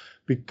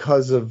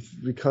 because of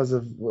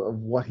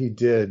what he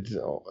did,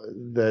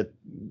 that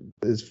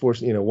is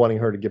forcing, wanting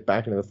her to get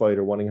back into the fight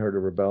or wanting her to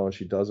rebel, and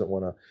she doesn't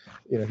want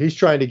to, he's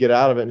trying to get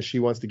out of it and she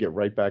wants to get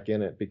right back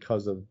in it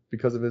because of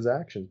his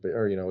actions,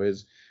 or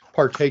his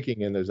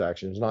partaking in those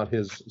actions, not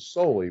his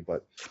solely,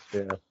 but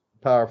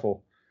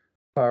powerful.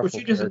 Well,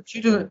 she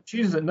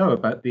doesn't know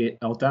about the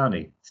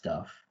Aldhani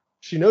stuff.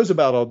 She knows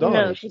about Aldhani.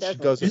 No, she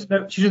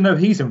doesn't. She doesn't know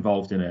he's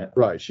involved in it.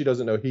 Right. She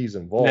doesn't know he's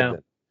involved in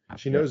it.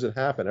 She knows it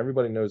happened.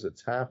 Everybody knows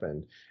it's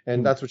happened.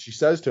 And that's what she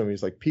says to him.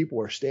 He's like, people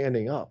are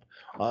standing up.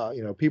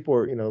 People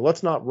are,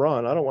 let's not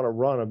run. I don't want to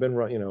run. I've been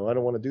run. I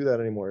don't want to do that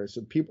anymore.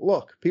 So people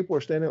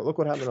are standing up. Look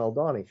what happened to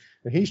Aldhani.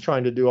 And he's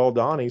trying to do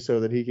Aldhani so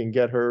that he can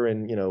get her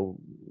and,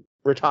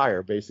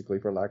 retire, basically,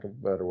 for lack of a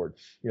better word,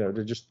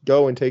 to just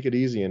go and take it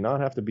easy and not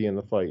have to be in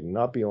the fight and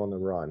not be on the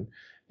run.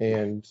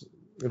 And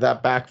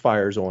that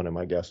backfires on him,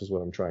 I guess, is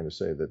what I'm trying to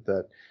say,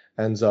 that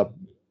ends up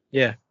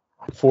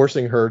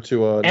forcing her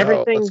to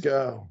no, let's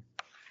go.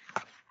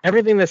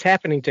 Everything that's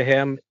happening to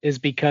him is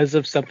because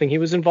of something he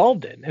was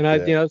involved in. And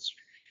it's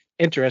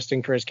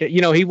interesting for his kid.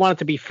 He wanted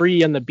to be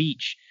free on the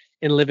beach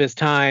and live his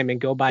time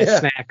and go buy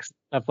snacks,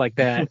 stuff like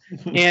that.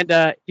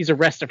 And he's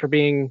arrested for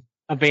being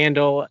a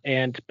vandal,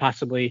 and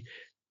possibly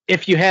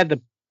if you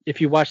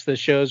watch the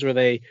shows where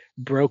they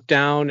broke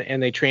down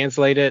and they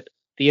translated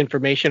the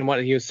information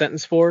what he was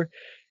sentenced for,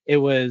 It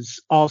was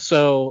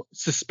also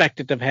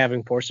suspected of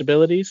having force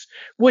abilities,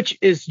 which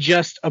is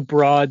just a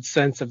broad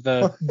sense of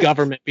the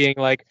government being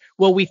like,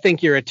 well, we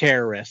think you're a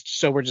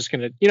terrorist, so we're just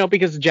going to,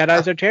 because the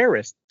Jedis are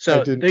terrorists.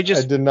 So I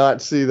did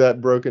not see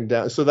that broken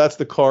down. So that's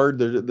the card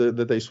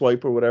that they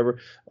swipe or whatever.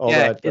 All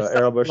that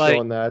Airbus like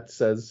showing that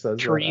says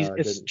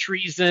it's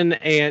treason.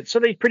 And so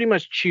they pretty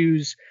much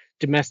choose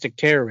domestic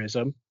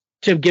terrorism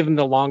to give him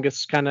the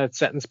longest kind of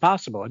sentence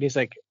possible. And he's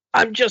like,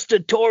 I'm just a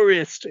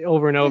tourist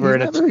over and over.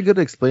 He's not very good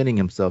at explaining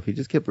himself. He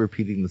just kept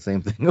repeating the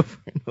same thing over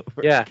and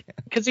over. Yeah,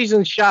 because he's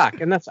in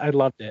shock, and I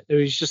loved it. It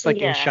was just like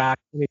in shock.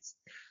 And it's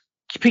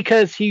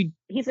because he's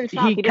in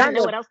shock. He didn't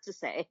know what else to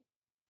say.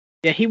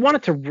 Yeah, he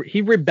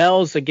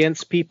rebels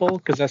against people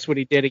because that's what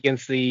he did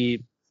against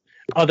the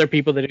other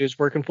people that he was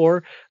working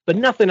for, but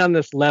nothing on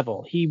this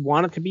level. He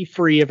wanted to be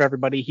free of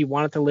everybody. He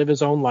wanted to live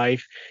his own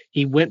life.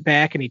 He went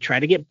back and he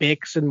tried to get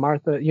Bix and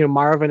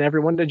Marv and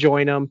everyone to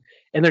join him.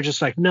 And they're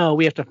just like, no,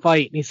 we have to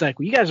fight. And he's like,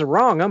 well, you guys are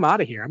wrong. I'm out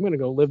of here. I'm going to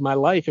go live my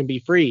life and be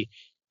free.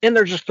 And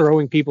they're just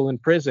throwing people in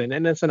prison.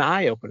 And it's an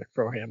eye opener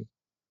for him.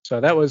 So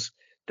that was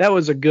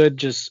a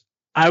good,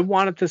 I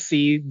wanted to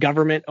see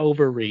government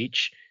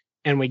overreach.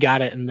 And we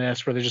got it in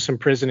this where they're just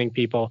imprisoning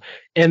people.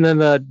 And then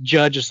the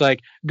judge is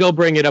like, go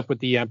bring it up with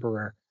the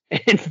emperor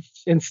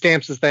and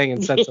stamps his thing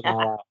and sets them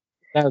all out.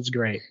 That was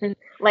great.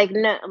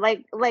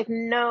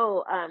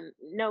 No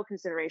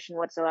consideration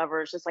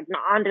whatsoever. It's just like, no,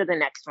 on to the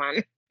next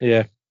one.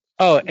 Yeah.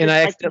 Oh, and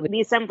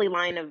the assembly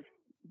line of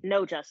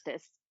no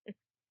justice.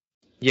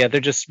 Yeah, they're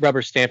just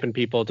rubber stamping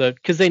people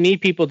because they need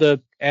people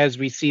to, as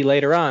we see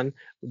later on,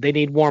 they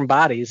need warm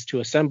bodies to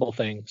assemble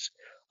things.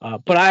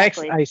 But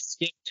I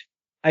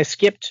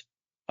skipped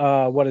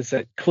what is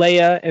it? Clea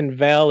and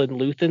Vel and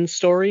Luthen's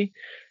story.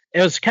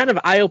 It was kind of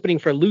eye-opening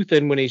for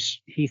Luthen when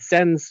he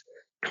sends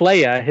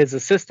Clea, his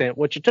assistant,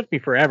 which it took me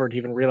forever to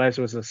even realize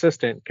it was an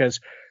assistant because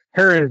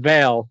her and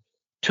Vel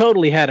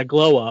totally had a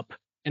glow up.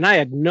 And I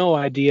had no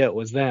idea it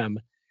was them.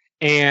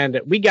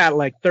 And we got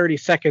like 30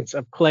 seconds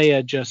of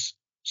Clea just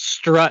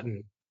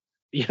strutting,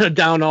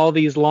 down all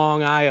these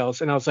long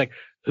aisles. And I was like,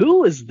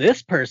 who is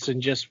this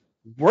person just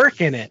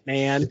working it,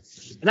 man?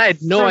 And I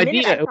had no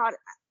idea.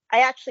 I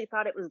actually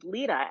thought it was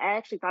Lita. I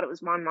actually thought it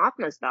was Mon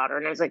Mothma's daughter.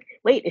 And I was like,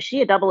 wait, is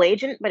she a double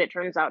agent? But it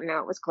turns out, no,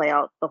 it was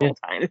Clea the whole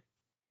time. It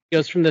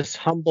goes from this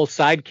humble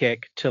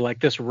sidekick to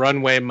like this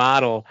runway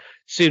model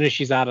as soon as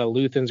she's out of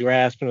Luthen's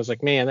grasp. And I was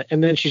like, man.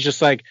 And then she's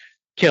just like,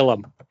 kill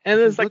him. And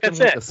it's like, that's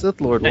it. A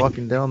Sith Lord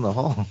walking down the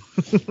hall.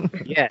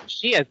 Yeah,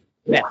 she has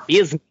that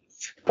business.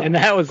 And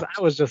I was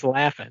just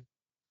laughing.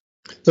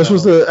 This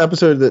was the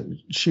episode that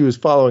she was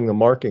following the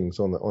markings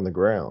on the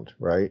ground,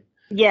 right?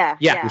 Yeah.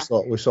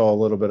 We saw a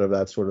little bit of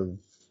that sort of.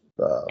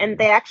 And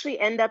they actually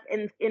end up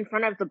in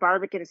front of the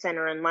Barbican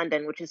Centre in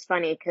London, which is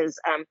funny because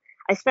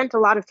I spent a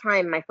lot of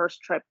time my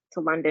first trip to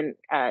London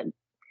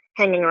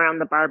hanging around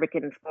the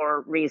Barbican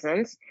for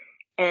reasons.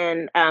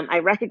 And I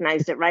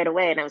recognized it right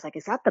away. And I was like,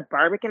 is that the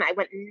Barbican? I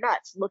went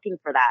nuts looking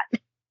for that.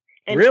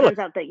 And really? It turns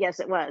out that, yes,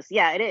 it was.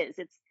 Yeah, it is.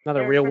 It's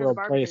another real world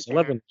place. I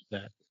love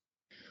that.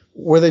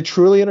 Were they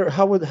truly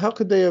how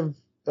could they have?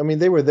 I mean,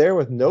 they were there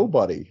with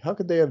nobody. How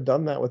could they have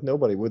done that with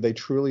nobody? Were they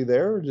truly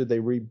there, or did they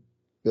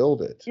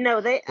rebuild it? No,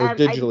 I'm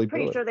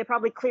pretty sure they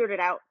probably cleared it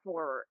out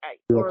or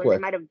they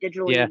might have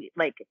digitally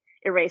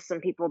erased some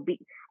people.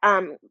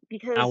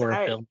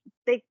 Because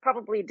they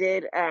probably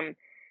did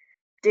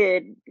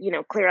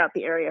clear out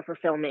the area for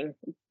filming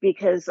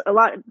because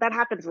that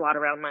happens a lot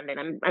around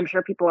London. I'm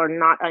sure people are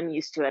not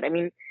unused to it. I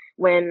mean,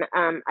 when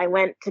I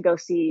went to go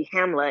see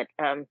Hamlet,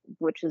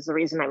 which is the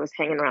reason I was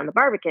hanging around the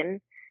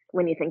Barbican,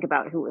 when you think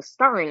about who was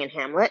starring in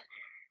Hamlet,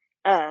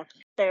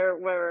 there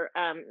were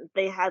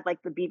they had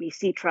like the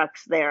BBC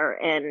trucks there,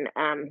 and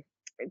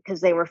because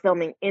they were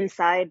filming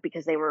inside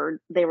because they were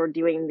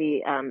doing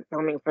the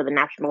filming for the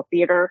National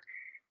Theatre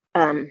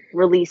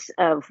release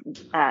of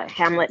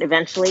Hamlet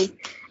eventually.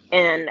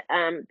 And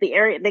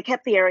they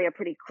kept the area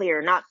pretty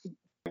clear, not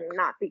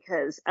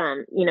because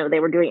they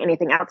were doing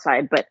anything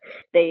outside, but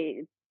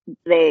they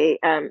made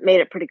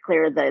it pretty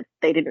clear that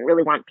they didn't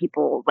really want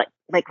people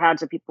like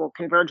crowds of people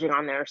converging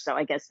on there. So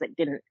I guess that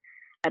didn't,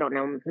 I don't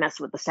know, mess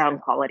with the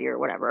sound quality or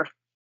whatever.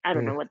 I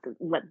don't know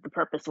what the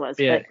purpose was,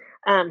 but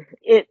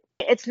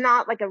it's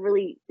not like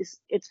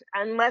it's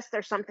unless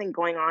there's something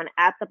going on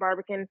at the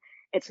Barbican.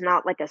 It's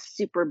not like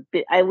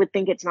I would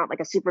think it's not like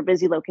a super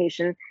busy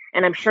location,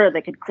 and I'm sure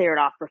they could clear it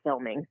off for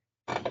filming.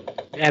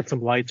 Add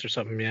some lights or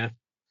something, yeah.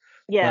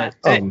 Yeah.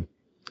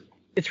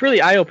 It's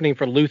really eye-opening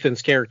for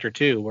Luthen's character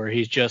too, where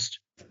he's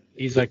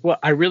like, well,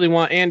 I really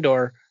want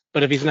Andor,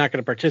 but if he's not going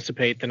to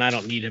participate, then I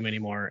don't need him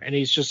anymore. And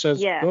he just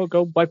says,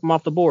 go wipe him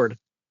off the board.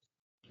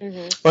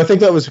 Mm-hmm. Well, I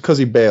think that was because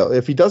he bailed.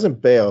 If he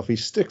doesn't bail, if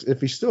he's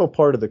still a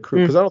part of the crew,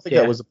 because I don't think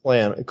that was the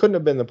plan. It couldn't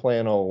have been the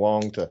plan all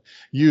along to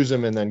use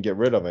him and then get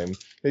rid of him.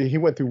 He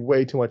went through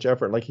way too much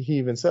effort. Like he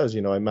even says,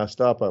 I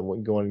messed up. I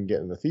wouldn't go in and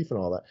getting the thief and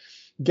all that,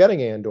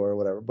 getting Andor or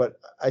whatever. But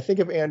I think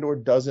if Andor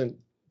doesn't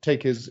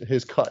take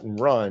his cut and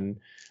run,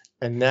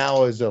 and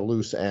now is a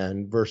loose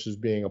end versus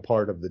being a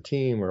part of the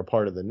team or a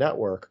part of the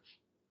network,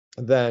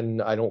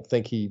 then I don't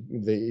think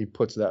he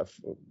puts that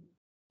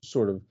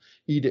sort of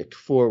edict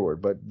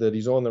forward. But that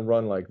he's on the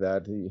run like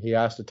that, he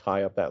has to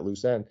tie up that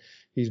loose end.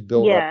 He's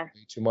built up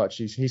too much.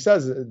 He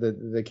says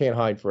that they can't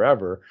hide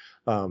forever.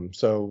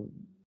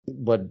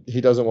 But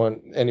he doesn't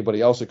want anybody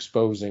else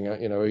exposing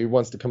it. He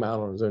wants to come out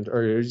on his own,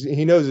 or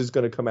he knows he's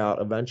going to come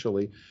out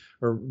eventually,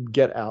 or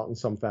get out in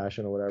some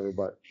fashion or whatever,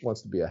 but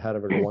wants to be ahead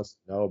of it or wants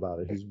to know about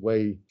it. He's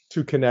way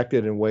too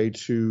connected and way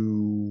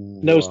too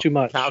knows too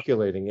much,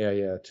 calculating.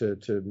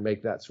 To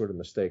make that sort of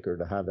mistake or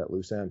to have that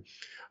loose end.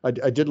 I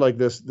did like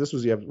this. This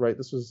was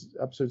This was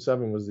episode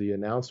 7. Was the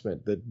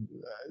announcement that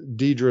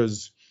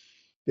Deidre's.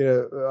 I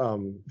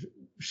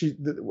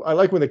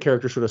like when the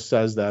character sort of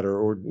says that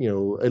or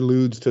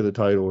alludes to the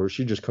title, or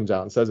she just comes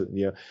out and says it.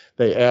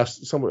 They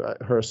asked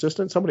her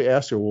assistant, somebody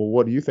asked her, well,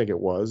 what do you think it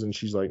was? And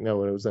she's like,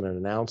 no, it was an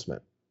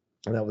announcement.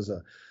 And it was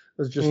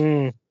just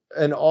an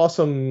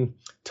awesome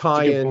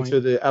tie-in to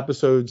the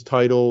episode's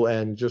title,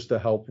 and just to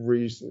help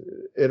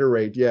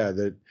reiterate,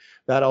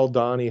 that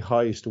Aldhani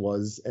heist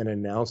was an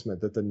announcement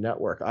that the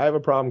network. I have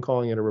a problem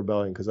calling it a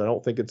rebellion because I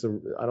don't think it's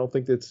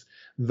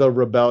the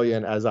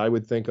rebellion as I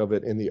would think of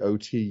it in the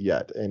OT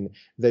yet. And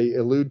they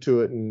allude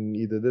to it in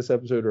either this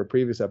episode or a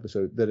previous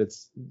episode that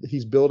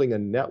he's building a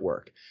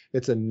network.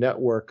 It's a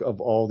network of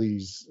all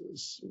these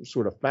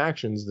sort of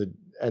factions that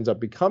ends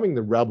up becoming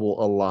the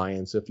Rebel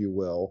Alliance, if you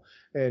will.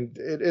 And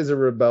it is a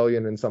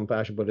rebellion in some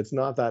fashion, but it's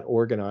not that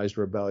organized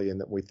rebellion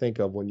that we think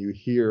of when you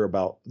hear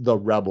about the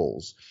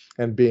rebels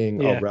and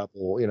being a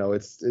rebel.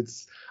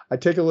 It's. I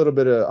take a little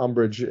bit of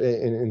umbrage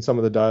in some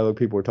of the dialogue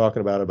people were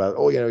talking about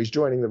he's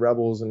joining the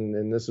rebels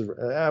and this is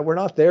we're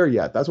not there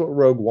yet. That's what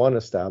Rogue One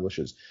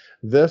establishes.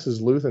 This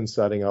is Luthen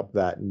setting up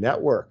that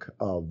network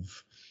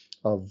of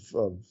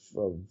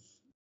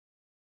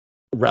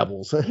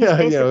rebels.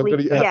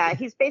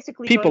 He's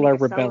basically people are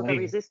rebelling. The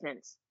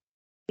Resistance.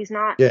 He's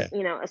not,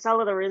 a cell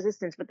of the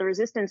Resistance, but the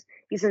Resistance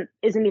isn't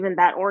even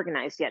that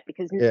organized yet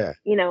because,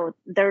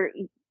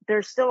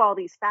 there's still all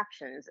these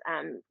factions.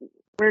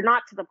 We're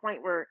not to the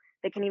point where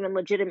they can even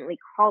legitimately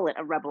call it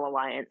a Rebel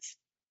Alliance.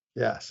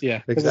 Yes.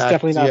 Yeah. Exactly. It's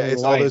definitely not an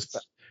alliance.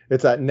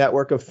 It's that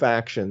network of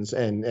factions,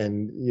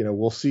 and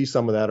we'll see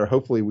some of that, or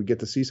hopefully we get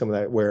to see some of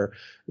that, where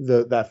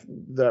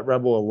that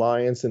Rebel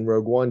Alliance in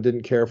Rogue One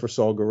didn't care for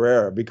Saul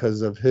Guerrero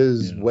because of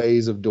his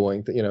ways of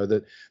doing.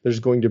 That there's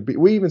going to be.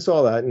 We even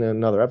saw that in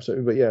another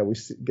episode, but we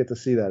get to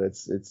see that.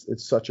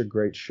 It's such a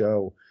great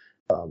show.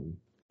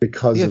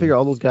 Because I figure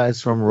all those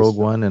guys from Rogue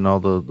One and all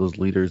those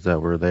leaders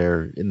that were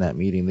there in that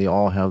meeting, they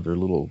all have their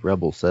little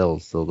rebel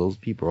cells. So those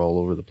people are all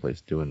over the place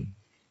doing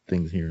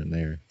things here and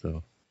there.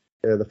 So.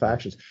 Yeah, the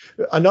factions.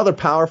 Another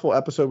powerful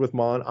episode with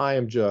Mon. I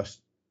am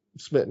just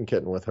smitten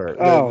kitten with her.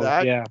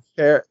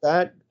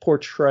 That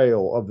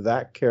portrayal of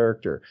that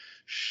character,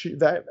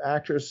 that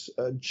actress,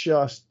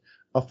 just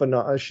a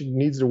phenomenal. She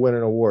needs to win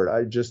an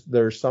award.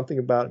 There's something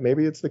about,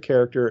 maybe it's the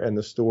character and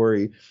the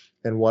story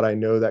and what I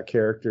know that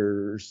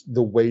character's,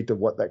 the weight of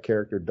what that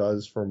character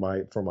does for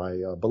my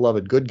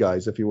beloved good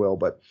guys, if you will.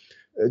 But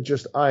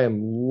I am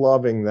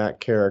loving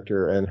that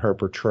character and her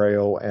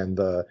portrayal and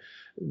the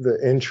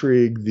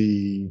intrigue,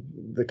 the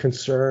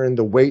concern,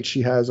 the weight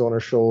she has on her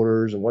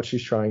shoulders and what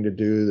she's trying to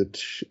do.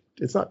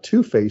 It's not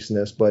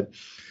two-facedness, but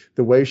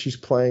the way she's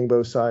playing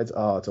both sides.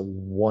 Oh, it's a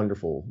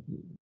wonderful,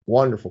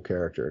 wonderful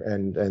character.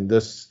 And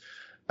this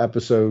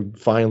episode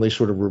finally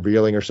sort of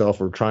revealing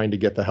herself or trying to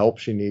get the help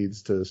she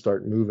needs to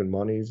start moving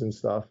monies and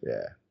stuff.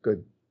 Yeah,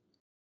 good.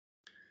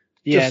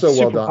 Yeah, it's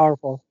super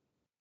powerful.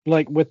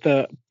 Like with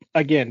the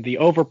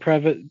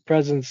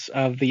presence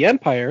of the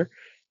Empire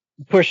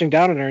pushing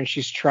down on her, and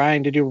she's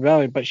trying to do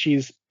rebellion, but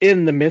she's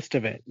in the midst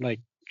of it. Like,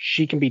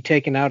 she can be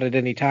taken out at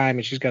any time,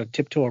 and she's got to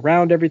tiptoe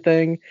around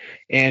everything.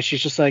 And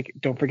she's just like,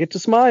 don't forget to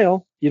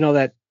smile.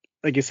 That,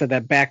 like you said,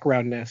 that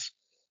backgroundness.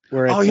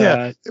 Where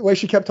it's, the way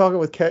she kept talking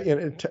with Tay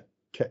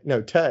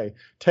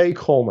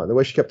Coleman, the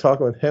way she kept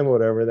talking with him or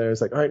whatever, then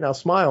it's like, all right, now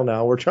smile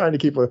now. We're trying to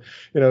keep don't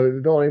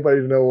want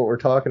anybody to know what we're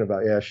talking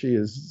about. Yeah, she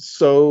is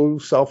so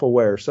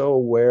self-aware, so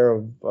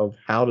aware of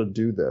how to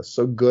do this,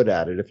 so good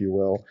at it, if you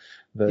will.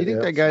 Do you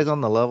think that guy's on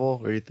the level,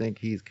 or do you think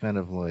he's kind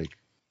of like...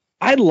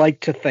 I'd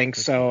like to think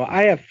so.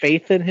 I have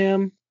faith in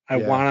him. I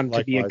want him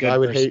to be a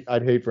good person.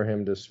 I'd hate for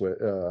him to switch.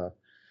 I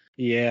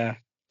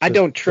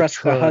don't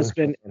trust the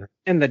husband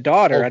and the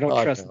daughter. I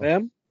don't trust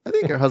them. I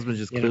think her husband's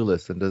just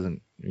clueless and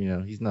doesn't,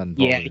 he's not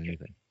involved in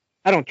anything.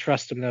 I don't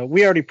trust him, though.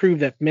 We already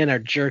proved that men are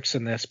jerks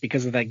in this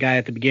because of that guy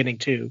at the beginning,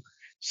 too.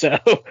 So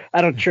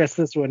I don't trust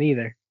this one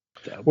either.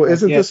 So, well,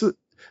 isn't this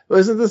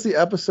the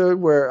episode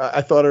where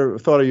I thought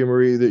of you,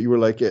 Marie, that you were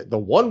like the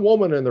one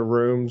woman in the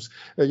rooms,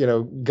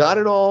 got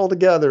it all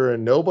together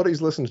and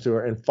nobody's listened to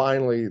her. And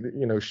finally,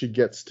 she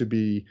gets to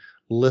be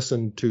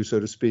listened to, so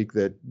to speak,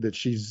 that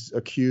she's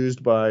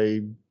accused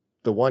by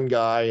the one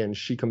guy, and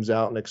she comes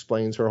out and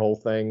explains her whole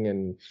thing,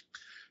 and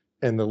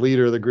the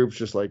leader of the group's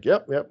just like,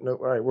 yep, no, all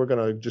right, we're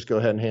gonna just go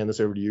ahead and hand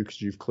this over to you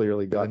because you've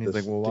clearly got this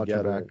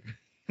together.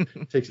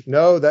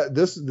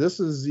 This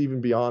is even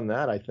beyond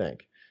that. I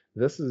think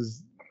this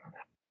is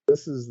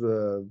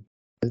the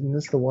Isn't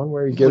this the one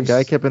where he The gives?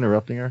 guy kept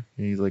interrupting her,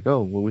 and he's like,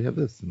 "Oh, well, we have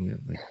this," and we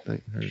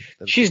have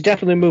She's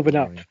definitely moving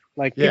up.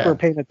 Like people Yeah, are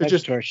paying it attention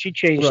just- to her. She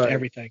changed right.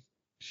 everything.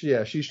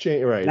 Yeah, she's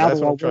changed. Right. Now That's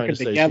they're what all I'm trying working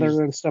to say. together She's-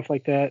 and stuff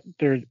like that.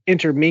 They're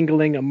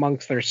intermingling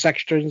amongst their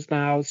sections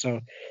now,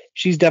 so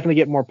she's definitely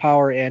getting more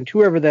power. And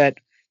whoever that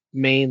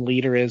main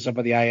leader is of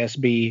the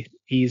ISB,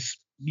 you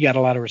got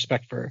a lot of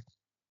respect for her.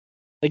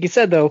 Like you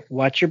said, though,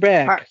 watch your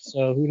back.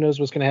 So who knows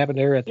what's going to happen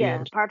to her at the Yeah,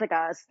 end?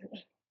 Partagaz.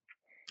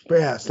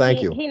 Yes,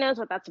 thank you. He knows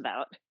what that's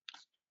about.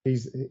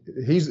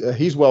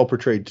 He's well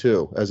portrayed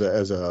too as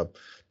a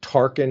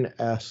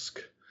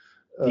Tarkin-esque,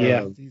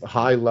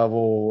 high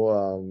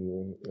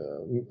level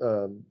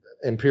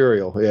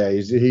Imperial. Yeah,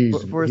 he's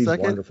for a he's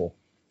second, wonderful.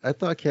 I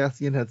thought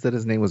Cassian had said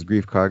his name was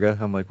Grief Karga.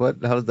 I'm like, what?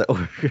 How does that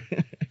work?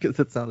 Because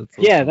it sounded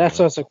so Yeah, that's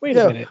what I was like. Wait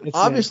a minute. It's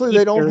Obviously, a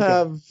they don't Karga.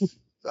 have.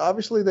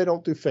 Obviously, they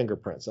don't do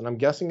fingerprints, and I'm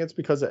guessing it's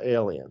because of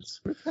aliens.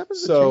 What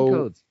happens to chain So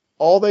codes?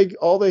 all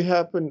they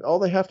have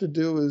to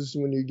do is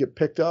when you get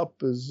picked up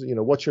is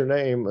what's your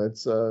name?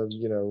 It's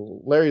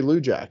Larry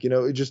Lujak.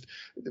 It just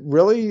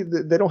really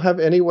they don't have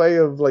any way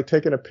of like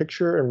taking a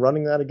picture and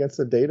running that against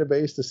a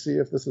database to see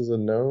if this is a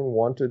known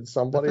wanted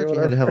somebody I or thought you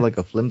had whatever. to have like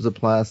a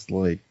flimsoplast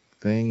like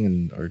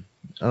thing, or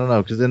I don't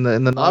know, because in the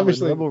novel,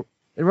 Obviously-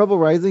 in Rebel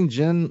Rising,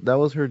 Jyn, that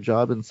was her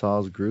job in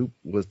Saw's group,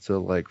 was to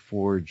like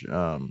forge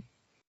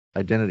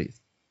identities.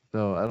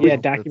 So I don't know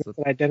if that's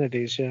documented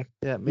identities. Yeah.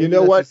 Yeah, maybe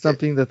know that's what? just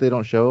something that they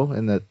don't show,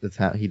 and that's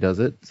how he does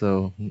it.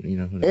 So who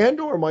knows?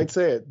 Andor might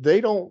say it.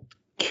 They don't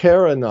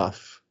care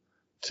enough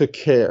to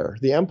care.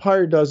 The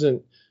Empire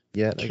doesn't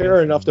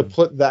care enough to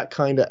put that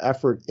kind of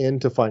effort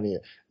into finding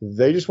it.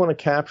 They just want to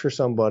capture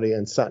somebody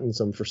and sentence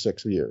them for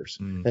 6 years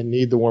and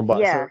need the warm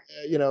body. Yeah.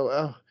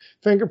 So,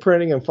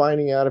 fingerprinting and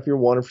finding out if you're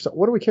wanted for something.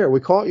 What do we care? We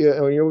caught you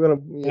and you're going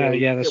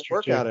to that's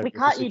work true, out of We it.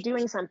 caught you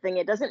doing something.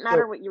 It doesn't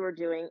matter what you were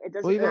doing. It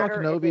doesn't Well, even on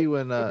matter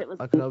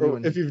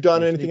Kenobi if you've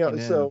done he's anything else.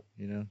 sneaking So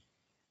in,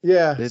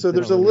 yeah, They- so they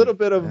there's a don't little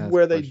really bit of ask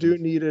where they do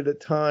need it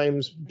at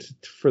times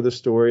for the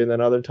story, and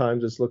then other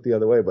times it's looked the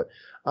other way. But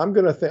I'm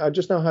gonna think I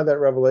just now had that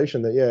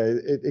revelation that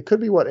it could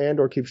be what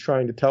Andor keeps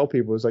trying to tell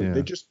people is like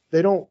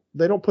they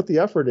don't put the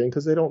effort in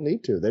because they don't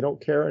need to. They don't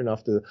care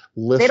enough to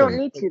listen. They don't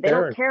need to. They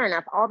don't care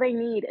enough. All they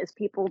need is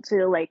people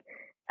to like.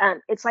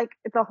 It's like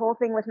the whole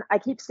thing with. I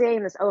keep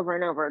saying this over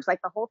and over. It's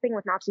like the whole thing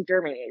with Nazi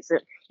Germany. Is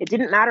it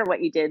didn't matter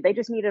what you did. They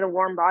just needed a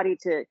warm body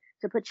to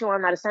put you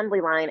on that assembly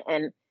line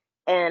and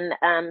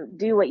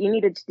do what you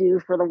needed to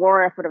do for the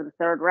war effort of the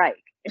Third Reich.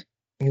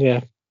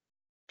 Yeah.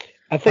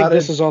 I think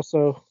this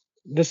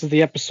is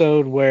the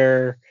episode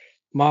where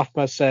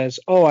Mothma says,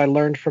 "Oh, I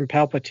learned from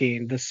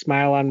Palpatine, the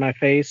smile on my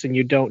face, and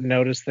you don't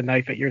notice the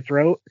knife at your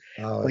throat."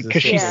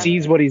 Because she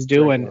sees what he's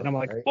doing, and I'm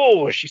like,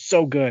 "Oh, she's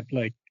so good!"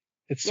 Like,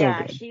 it's so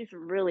good. She's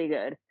really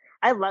good.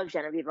 I love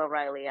Genevieve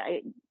O'Reilly.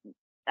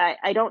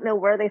 I don't know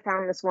where they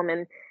found this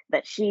woman,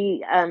 but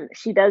she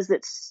does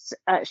it.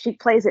 She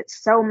plays it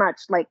so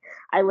much like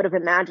I would have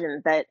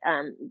imagined that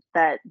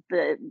that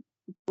the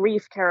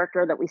brief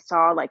character that we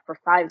saw like for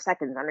 5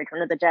 seconds on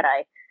Return of the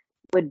Jedi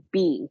would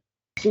be.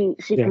 She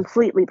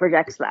completely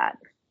projects that.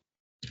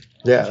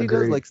 Yeah, she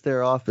does like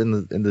stare off in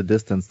the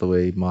distance the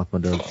way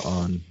Mothma does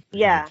on.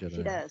 Yeah, she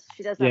does.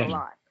 She does that a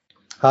lot.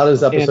 How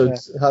does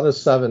how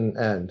does 7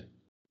 end?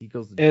 He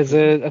goes. I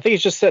think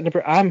he's just setting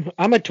up.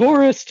 I'm a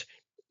tourist,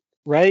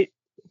 right?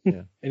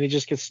 Yeah. And he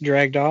just gets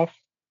dragged off.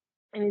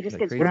 And he just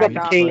gets What dragged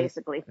about off, the K?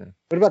 basically. Yeah.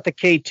 What about the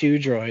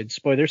K2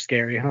 droids? Boy, they're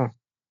scary, huh?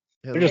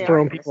 Yeah, they're just they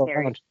throwing are people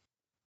scary. around.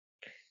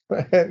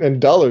 And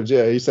Dullards,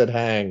 he said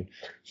hang.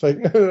 It's like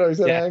no, he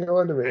said Yeah. hang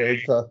on to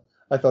me.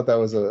 I thought that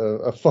was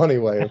a funny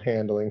way of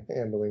handling.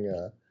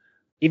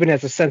 Even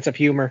has a sense of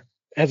humor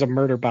as a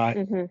murder bot.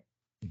 Mm-hmm.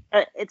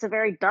 It's a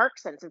very dark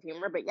sense of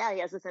humor, but yeah, he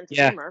has a sense of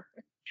humor.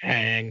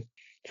 Hang.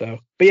 So,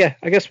 but yeah,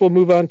 I guess we'll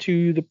move on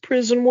to the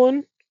prison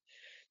one.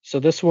 So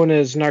this one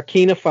is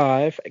Narkina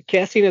 5.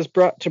 Cassian is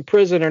brought to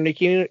prison on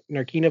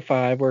Narkina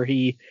 5, where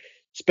he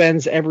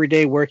spends every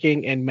day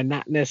working in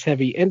monotonous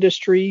heavy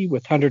industry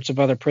with hundreds of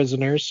other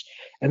prisoners.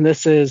 And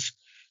this is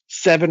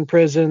 7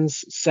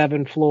 prisons,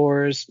 7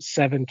 floors,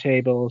 7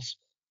 tables,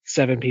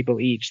 7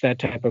 people each, that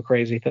type of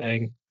crazy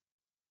thing.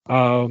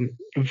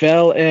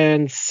 Vel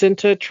and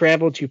Cinta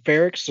travel to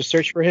Ferrix to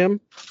search for him.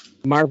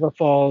 Marva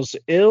falls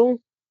ill,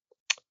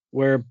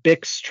 where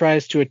Bix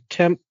tries to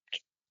attempt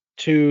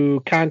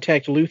to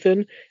contact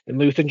Luthen, and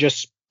Luthen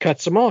just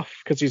cuts him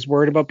off because he's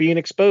worried about being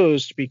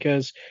exposed,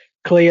 because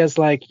Clea's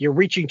like, you're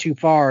reaching too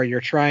far,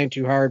 you're trying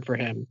too hard for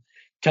him,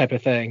 type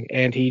of thing.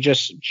 And he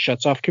just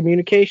shuts off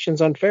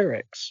communications on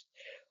Ferrix.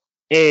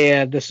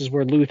 And this is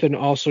where Luthen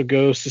also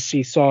goes to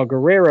see Saw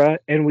Gerrera,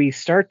 and we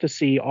start to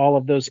see all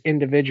of those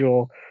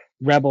individual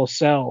rebel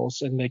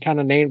cells, and they kind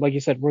of named, like you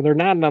said, where they're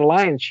not an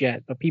alliance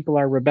yet, but people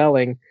are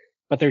rebelling,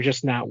 but they're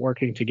just not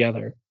working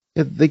together.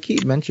 Yeah, they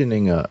keep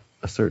mentioning a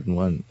certain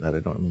one that I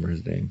don't remember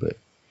his name, but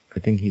I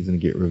think he's gonna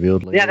get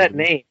revealed later. Yeah, that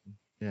name.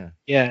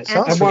 Yeah.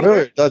 Sounds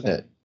familiar, doesn't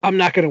it? I'm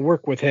not going to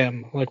work with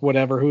him, like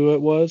whatever who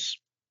it was.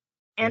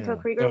 Anto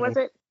Krieger, was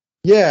it?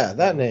 Yeah,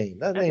 that name.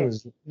 That name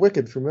is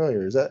wicked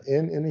familiar. Is that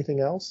in anything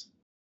else?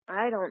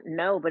 I don't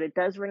know, but it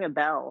does ring a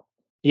bell.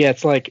 Yeah,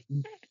 it's like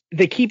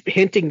they keep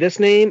hinting this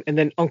name and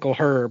then Uncle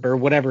Herb or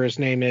whatever his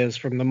name is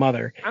from the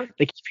mother.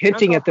 They keep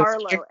hinting Uncle at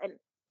this. Harlow and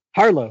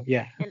Harlow,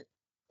 yeah.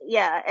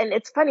 And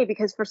it's funny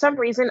because for some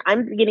reason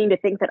I'm beginning to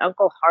think that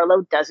Uncle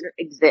Harlow doesn't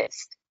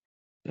exist.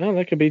 Oh,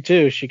 that could be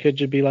too. She could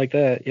just be like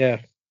that,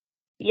 yeah.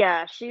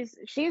 Yeah, she's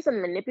a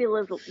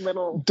manipulative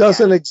little.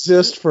 Doesn't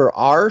exist for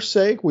our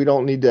sake. We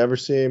don't need to ever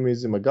see him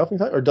as a MacGuffin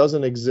type, or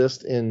doesn't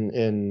exist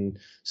in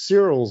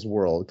Cyril's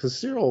world, because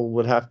Cyril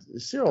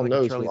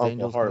knows who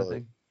Uncle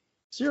Harlow.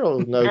 Cyril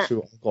knows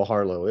who Uncle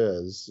Harlow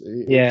is.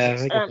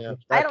 Yeah,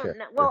 I don't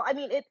know. Well, I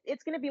mean,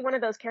 it's going to be one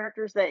of those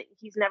characters that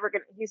he's never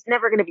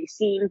gonna be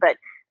seen, but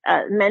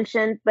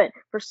mentioned. But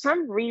for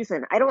some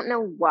reason, I don't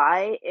know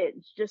why.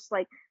 It's just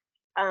like.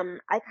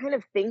 I kind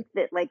of think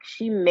that like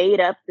she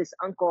made up this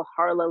Uncle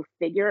Harlow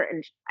figure,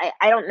 and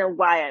I don't know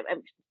why.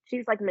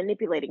 She's like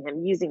manipulating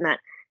him using that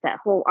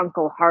whole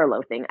Uncle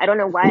Harlow thing. I don't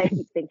know why I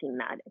keep thinking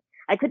that.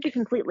 I could be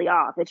completely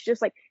off. It's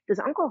just like, does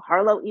Uncle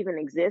Harlow even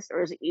exist,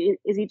 or is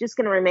he just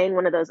going to remain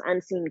one of those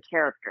unseen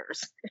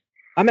characters?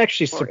 I'm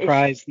actually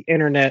surprised the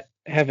internet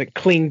haven't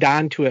clinged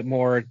on to it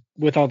more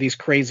with all these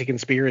crazy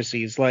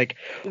conspiracies. Like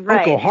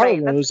Uncle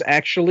Harlow's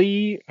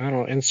actually, I don't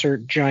know,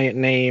 insert giant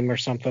name or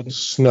something.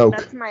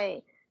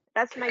 Snoke.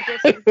 That's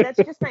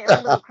just my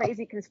own little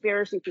crazy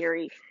conspiracy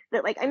theory.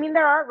 That like, I mean,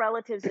 there are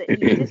relatives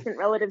distant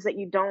relatives that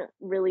you don't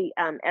really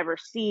ever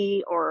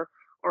see or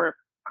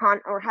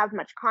have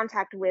much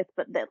contact with,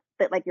 but that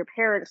like your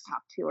parents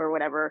talk to or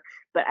whatever.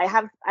 But I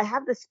have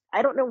this,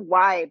 I don't know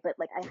why, but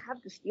like I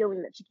have this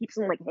feeling that she keeps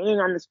them like hanging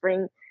on the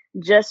string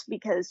just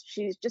because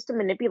she's just a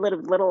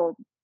manipulative little,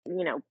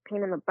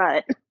 pain in the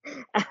butt.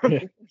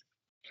 I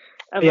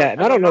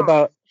don't know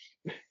about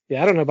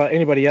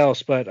anybody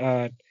else, but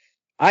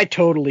I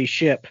totally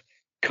ship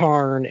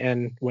Karn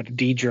and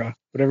Deidre,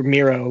 whatever,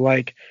 Miro.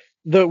 Like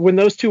when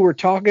those two were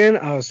talking,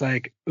 I was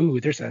like,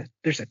 ooh, there's a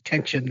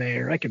tension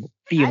there. I can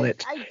feel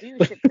it. I do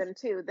ship them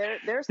too.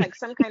 There's like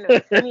some kind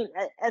of, I mean,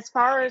 as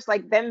far as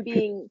like them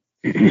being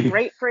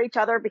great for each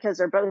other because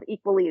they're both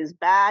equally as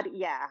bad.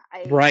 Yeah.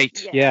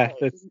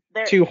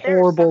 Two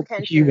horrible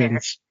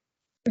humans.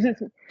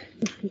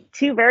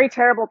 Two very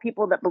terrible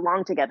people that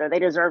belong together. They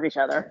deserve each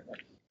other.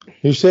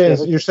 You're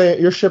saying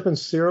you're shipping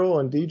Cyril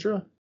and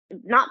Deidre?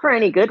 Not for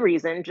any good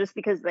reason, just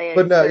because they.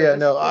 But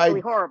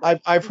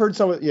I've heard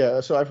some of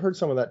I've heard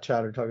some of that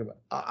chatter talking about.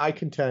 I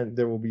contend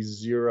there will be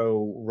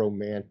zero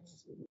romantic.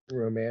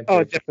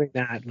 Oh, definitely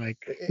not. Like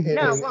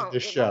it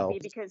show won't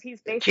be because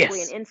he's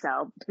basically an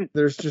incel.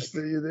 There's just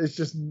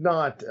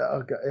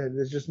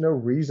no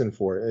reason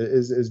for it.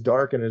 As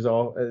dark and as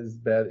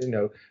bad.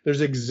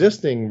 There's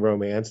existing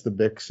romance, the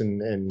Bix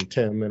and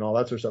Tim and all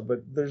that sort of stuff,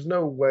 but there's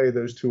no way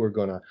those two are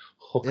gonna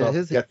hook up,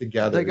 get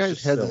together. That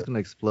guy's head is gonna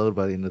explode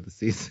by the end of the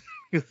season.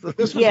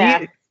 This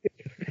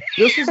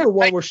is the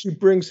one where she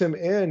brings him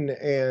in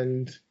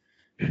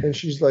and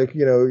she's like,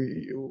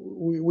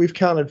 we've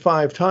counted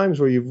 5 times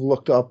where you've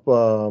looked him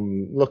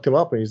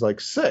up, and he's like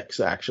 6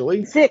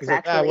 actually.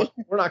 We're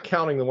not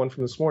counting the one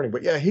from this morning,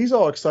 but yeah, he's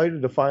all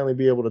excited to finally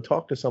be able to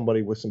talk to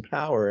somebody with some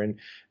power, and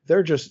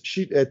they're just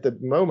at the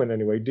moment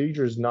anyway.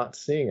 Deidre's not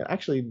seeing it.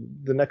 Actually,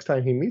 the next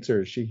time he meets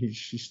her, she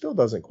still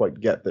doesn't quite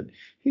get that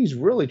he's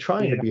really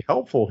trying to be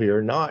helpful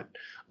here, not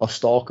a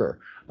stalker.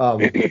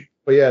 But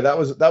yeah, that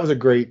was a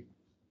great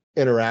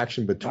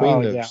interaction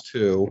between those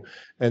two,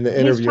 and the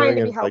interviewing. He's trying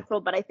to be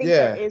helpful, but I think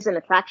there is an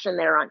attraction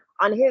there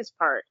on his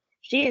part.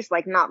 She's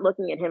like not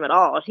looking at him at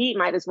all. He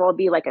might as well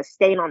be like a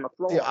stain on the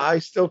floor. Yeah, I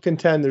still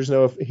contend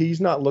he's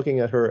not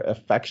looking at her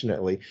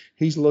affectionately.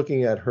 He's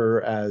looking at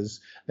her as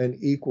an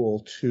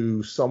equal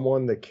to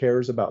someone that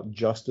cares about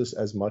justice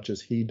as much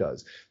as he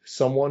does.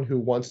 Someone who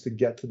wants to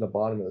get to the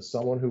bottom of this.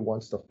 Someone who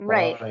wants to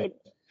find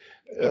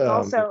it's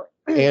also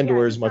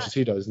Andor as much as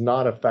he does.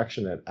 Not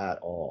affectionate at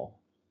all.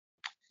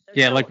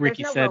 Like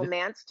Ricky said, there's no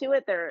romance to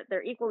it.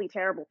 They're equally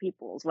terrible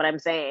people, is what I'm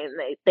saying.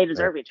 They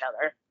deserve each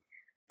other.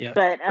 Yeah,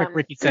 but like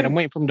Ricky said, I'm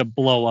waiting for him to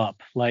blow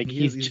up. Like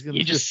you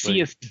just see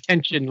his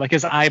tension, like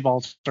his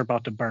eyeballs are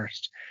about to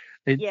burst.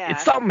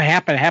 It's something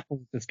happened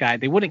with this guy.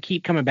 They wouldn't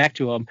keep coming back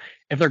to him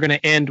if they're going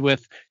to end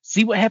with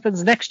see what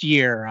happens next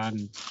year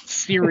on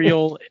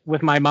Serial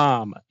with my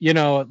mom.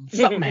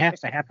 Something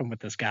has to happen with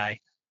this guy.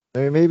 I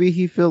mean, maybe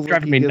he feels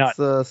like he gets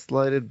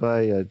slighted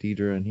by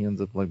Deidre and he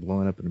ends up like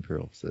blowing up an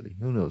Imperial City.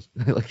 Who knows?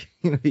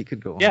 He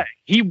could go on. Yeah,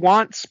 he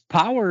wants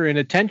power and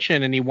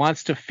attention, and he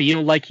wants to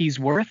feel like he's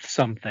worth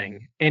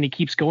something, and he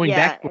keeps going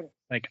back to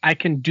like, I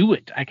can do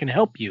it. I can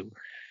help you.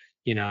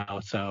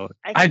 So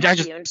I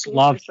just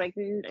love. Like,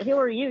 who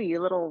are you,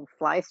 you little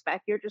fly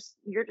speck? You're just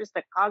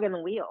a cog in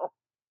the wheel.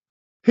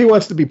 He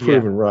wants to be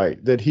proven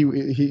right. That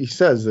he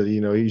says that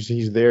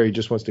he's there. He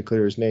just wants to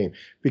clear his name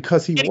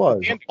because he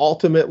was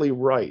ultimately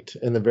right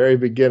in the very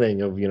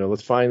beginning of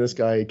let's find this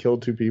guy. He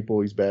killed 2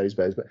 people. He's bad.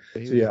 So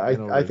yeah,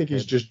 I think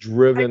he's just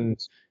driven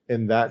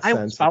in that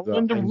sense. I was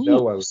following the rules.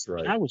 I was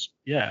right.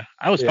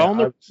 I was following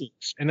the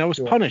rules, and I was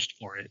punished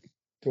for it.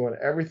 Doing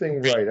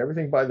everything right,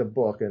 everything by the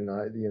book, and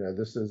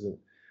this isn't.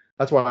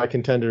 That's why I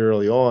contended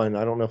early on.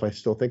 I don't know if I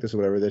still think this or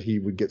whatever, that he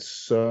would get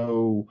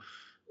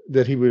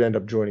that he would end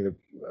up joining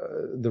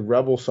the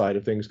rebel side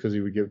of things because he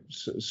would get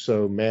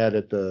so mad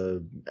at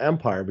the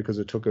Empire because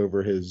it took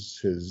over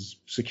his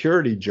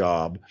security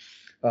job,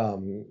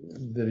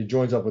 that he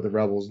joins up with the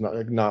rebels,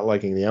 not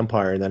liking the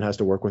Empire, and then has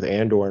to work with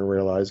Andor and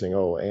realizing,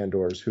 oh,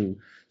 Andor's who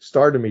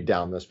started me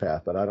down this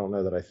path, but I don't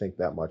know that I think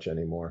that much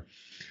anymore.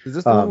 Is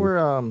this the one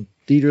where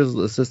Deidre's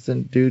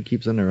assistant dude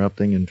keeps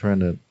interrupting and trying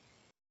to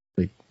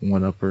like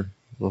one up her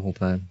the whole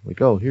time?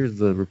 Like, oh, here's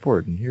the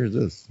report and here's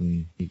this,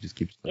 and he just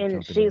keeps.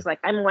 And she's like,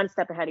 "I'm one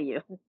step ahead of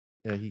you."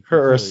 Yeah,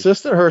 her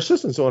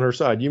assistant's on her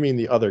side. You mean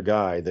the other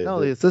guy?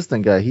 The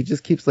assistant guy. He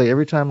just keeps like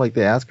every time like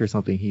they ask her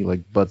something, he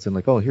like butts in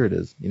like, oh, here it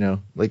is. You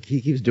know, like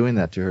he keeps doing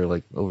that to her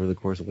like over the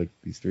course of like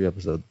these 3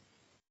 episodes.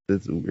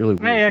 It's really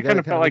weird. Yeah, I kind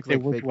of felt like they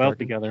worked well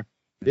together.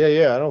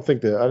 Yeah. I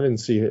didn't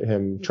see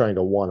him trying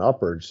to one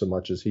up her so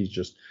much as he's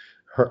just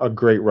a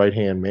great right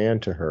hand man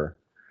to her.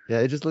 Yeah,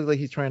 it just looks like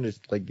he's trying to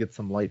like get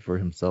some light for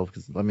himself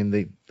because I mean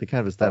they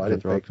kind of established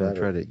that they're all trying to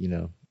try to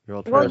they're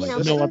all trying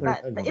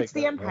it's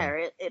the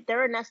Empire.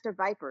 They're a nest of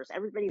vipers.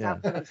 Everybody's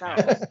out for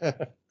themselves.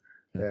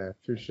 Yeah,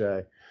 touche.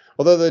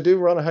 Although they do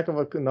run a heck of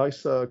a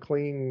nice,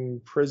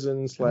 clean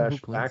prison /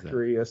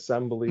 factory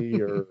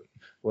assembly or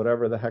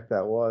whatever the heck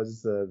that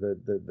was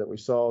that we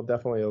saw.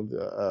 Definitely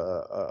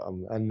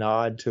a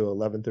nod to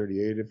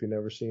 1138 if you've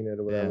never seen it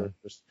or whatever.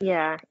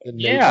 Yeah. And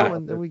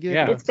then we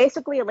get it's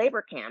basically a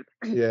labor camp.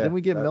 Yeah. Then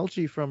we get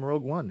Melchi from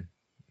Rogue One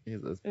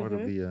as part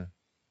of the.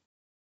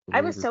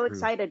 I was so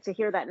excited to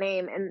hear that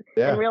name and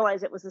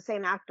realize it was the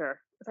same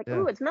actor. It's like,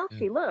 ooh, it's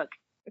Melchi. Look.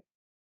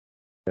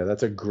 Yeah,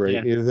 that's a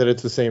great. That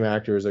it's the same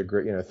actor is a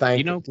great.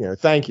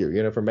 Thank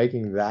you for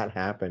making that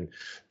happen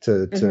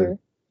to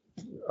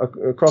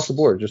across the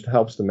board. It just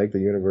helps to make the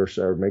universe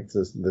or make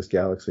this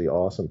galaxy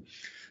awesome.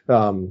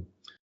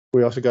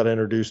 We also got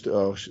introduced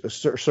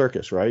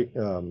Circus, right?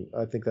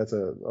 I think that's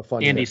a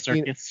fun. Andy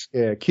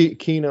Serkis.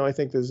 Kino, I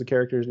think is the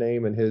character's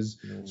name, and his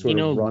sort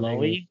of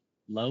running.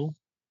 Low.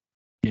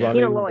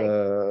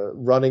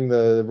 Running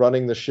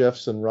the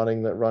shifts and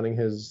running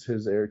his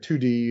air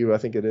 2D, I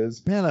think it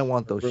is. Man, I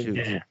want those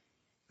shoes.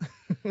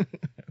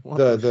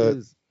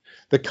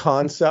 The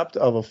concept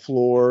of a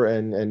floor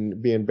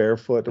and being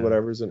barefoot or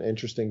whatever is an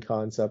interesting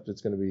concept.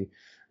 It's going to be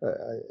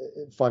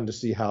fun to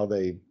see how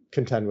they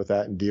contend with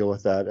that and deal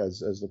with that as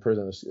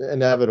the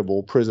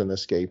inevitable prison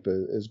escape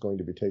is going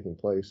to be taking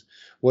place.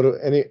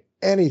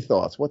 Any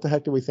thoughts? What the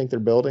heck do we think they're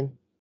building?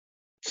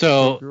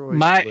 So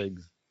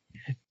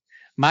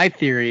my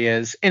theory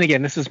is, and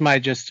again, this is my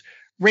just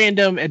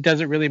random, it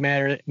doesn't really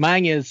matter.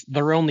 Mine is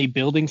they're only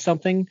building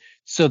something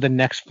so the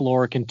next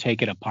floor can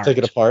take it apart.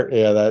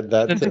 Yeah, that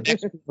the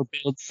next floor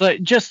builds. So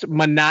just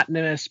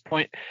monotonous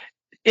point.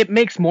 It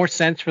makes more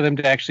sense for them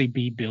to actually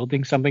be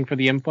building something for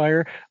the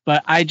Empire,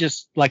 but I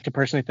just like to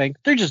personally think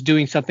they're just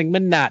doing something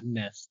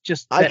monotonous.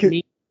 Just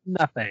means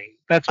nothing.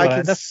 That's what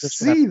I can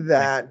see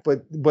that,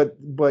 but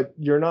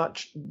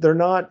they're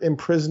not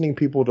imprisoning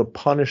people to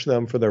punish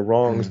them for their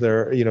wrongs.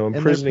 They're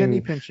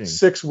imprisoning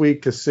 6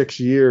 weeks to 6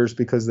 years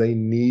because they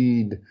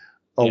need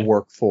a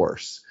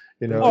workforce.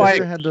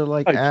 I had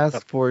to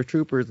ask for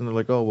troopers, and they're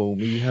like, oh well,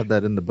 we have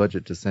that in the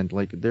budget to send.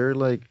 Like they're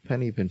like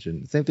penny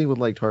pinching. Same thing with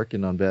like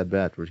Tarkin on Bad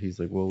Batch, where he's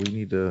like, well, we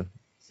need to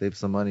save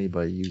some money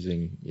by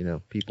using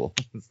people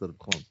instead of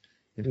clones.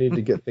 You need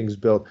to get things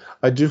built.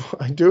 I do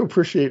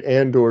appreciate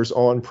Andor's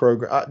on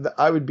program.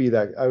 I would be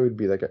that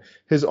guy.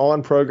 His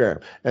on program,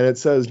 and it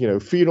says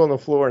feet on the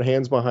floor and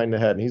hands behind the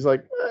head, and he's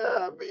like,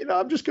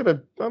 I'm just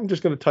gonna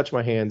touch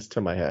my hands to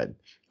my head.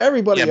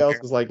 Everybody else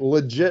is like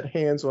legit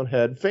hands on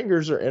head,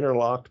 fingers are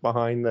interlocked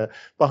behind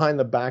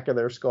the back of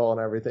their skull and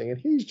everything, and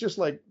he's just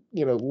like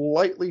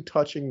lightly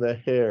touching the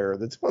hair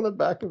that's on the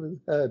back of his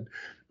head.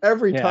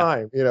 Every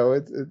time,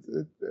 it's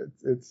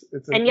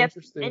an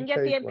interesting. And yet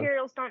the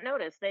Imperials don't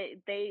notice.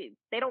 They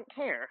don't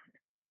care.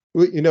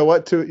 Well, you know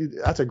what?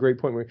 That's a great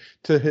point.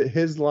 To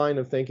his line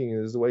of thinking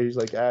is the way he's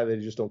like, they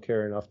just don't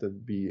care enough to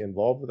be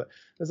involved with it.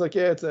 It's like,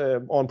 it's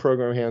on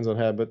program, hands on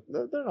head, but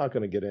they're not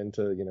going to get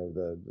into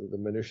the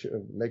minutiae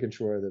of making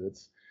sure that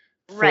it's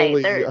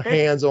fully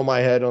hands on my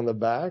head on the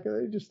back.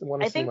 They just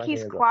want to. I think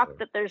he's clocked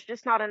that there's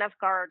just not enough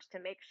guards to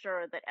make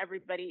sure that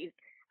everybody.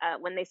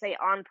 When they say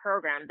on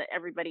program, that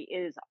everybody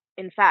is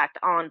in fact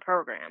on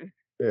program.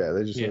 Yeah,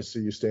 they just want to see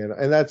you stand.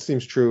 And that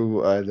seems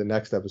true the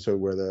next episode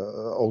where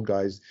the old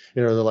guys,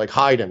 they're like,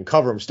 hide him,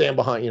 cover him, stand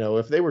behind.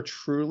 If they were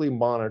truly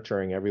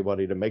monitoring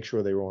everybody to make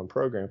sure they were on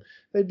program,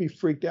 they'd be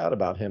freaked out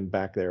about him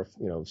back there,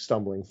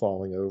 stumbling,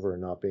 falling over,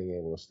 and not being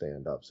able to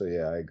stand up. So,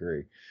 yeah, I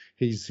agree.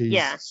 He's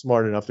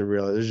smart enough to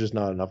realize there's just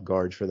not enough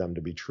guards for them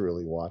to be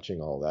truly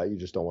watching all that. You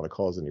just don't want to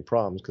cause any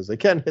problems because they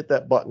can hit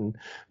that button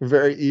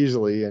very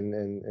easily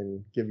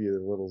and give you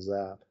a little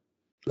zap.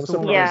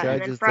 Guy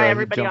just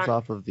he jumps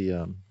off of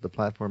the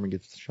platform and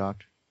gets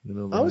shocked.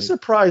 I was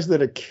surprised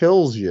that it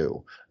kills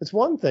you. It's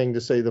one thing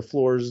to say the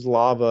floor is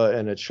lava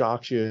and it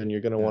shocks you and you're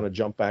going to want to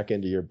jump back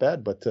into your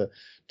bed, but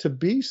to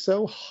be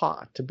so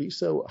hot, to be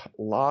so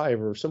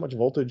live or so much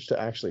voltage to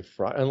actually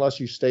fry, unless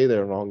you stay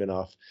there long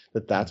enough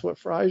that's what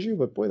fries you.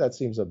 But boy, that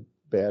seems a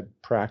bad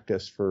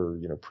practice for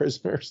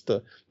prisoners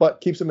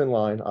but keeps them in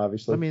line,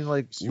 obviously. I mean,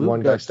 like Luke one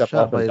guy got step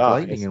shot up by and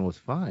lightning and was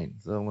fine.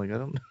 So I'm like, I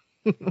don't.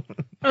 Well,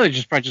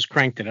 they probably just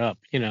cranked it up.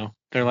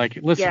 They're like,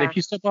 listen, if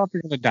you step off,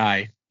 you're gonna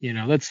die.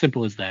 That's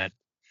simple as that.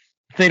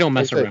 They don't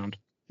mess around.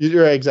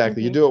 You're right,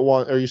 exactly. You do it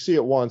once, or you see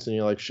it once, and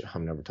you're like,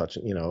 I'm never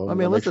touching. I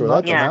mean, listen,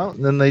 knock them out,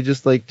 and then they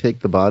just like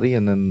take the body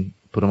and then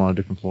put them on a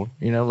different floor.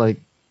 Like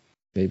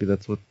maybe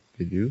that's what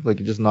they do. Like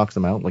it just knocks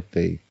them out. Like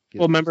they.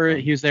 Well, remember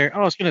he was there.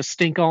 Oh, it's gonna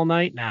stink all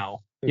night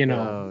now. Oh yeah.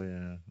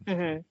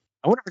 Mm-hmm.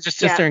 I wonder if it just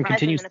sits there and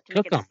continues to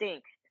cook them.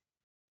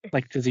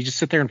 Like, does he just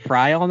sit there and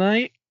fry all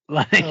night?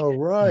 Like, oh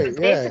right, yeah.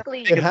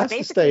 Basically, it has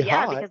to stay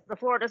hot because the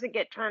floor doesn't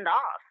get turned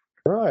off.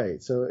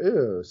 Right. So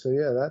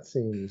yeah, that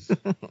seems.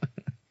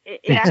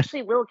 It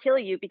actually will kill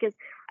you because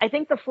I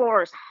think the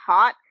floor is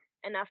hot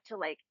enough to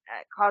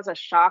cause a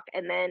shock,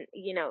 and then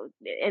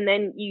and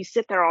then you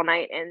sit there all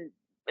night, and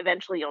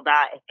eventually you'll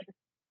die.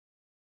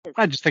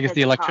 I just think it's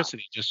the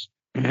electricity, just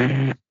bug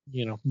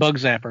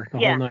zapper the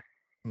whole night.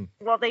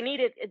 Well, they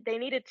needed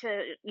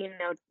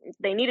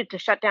to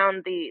shut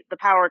down the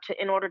power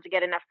in order to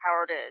get enough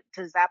power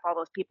to zap all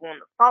those people in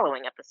the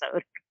following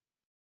episode.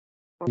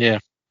 Yeah.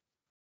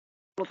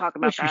 We'll talk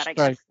about that, I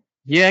guess.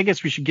 Yeah, I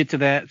guess we should get to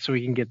that so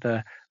we can get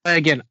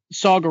again,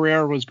 Saul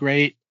Guerrero was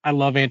great. I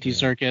love Andy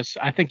Serkis.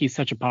 I think he's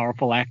such a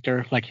powerful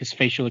actor, like his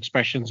facial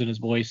expressions and his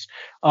voice.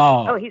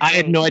 I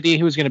had no idea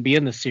he was going to be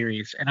in the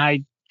series, and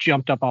I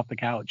jumped up off the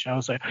couch. I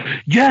was like,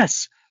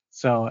 yes!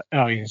 So,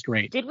 he's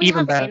great. Did we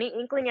have any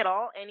inkling at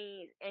all?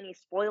 Any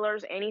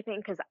spoilers? Anything?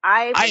 Because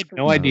I had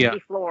no idea.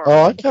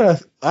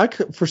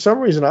 For some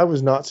reason, I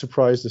was not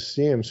surprised to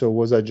see him. So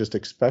was I just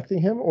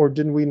expecting him, or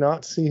did we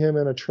not see him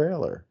in a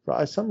trailer?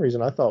 For some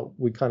reason, I thought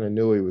we kind of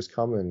knew he was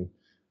coming.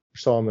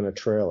 Saw him in a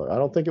trailer. I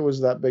don't think it was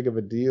that big of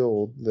a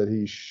deal that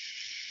he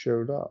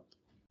showed up.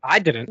 I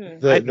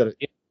didn't. I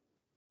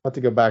have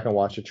to go back and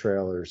watch the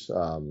trailers.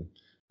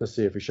 Let's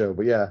see if he showed.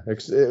 But yeah,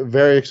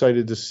 very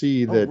excited to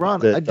see that. Ron,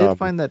 that, I did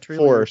find that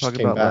trailer Forrest you were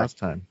talking about last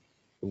time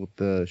with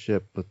the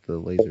ship with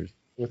the lasers.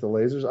 With the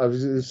lasers, I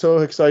was so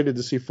excited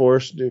to see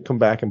Forrest come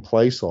back and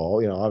play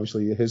Saul.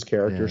 Obviously his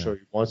character, so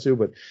he wants to,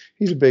 but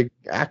he's a big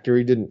actor.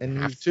 He didn't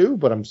have to,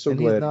 but I'm so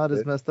glad. He's not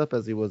as messed up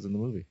as he was in the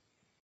movie.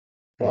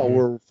 Well,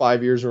 we're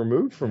 5 years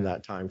removed from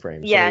that time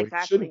frame. Yeah, so exactly.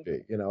 It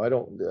shouldn't be. I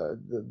don't.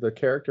 The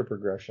character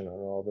progression on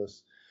all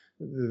this,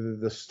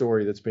 the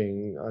story that's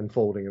being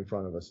unfolding in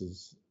front of us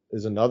is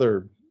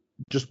another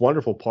just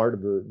wonderful part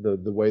of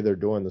the way they're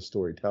doing the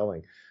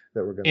storytelling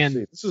that we're going to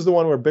see. This is the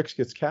one where Bix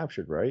gets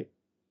captured, right?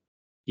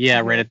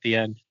 Yeah, right at the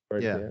end.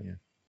 Right at the end. Yeah.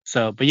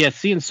 So, but yeah,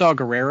 seeing Saw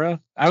Gerrera,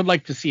 I would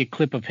like to see a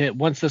clip of him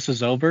once this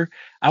is over.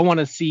 I want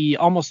to see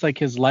almost like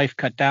his life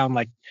cut down,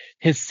 like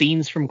his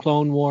scenes from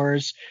Clone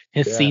Wars,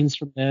 his scenes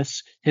from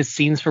this, his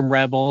scenes from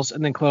Rebels,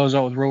 and then close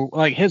out with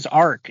like his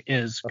arc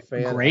is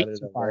great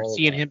so far.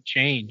 Seeing him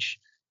change,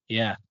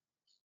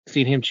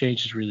 seeing him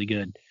change is really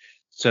good.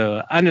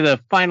 So, under the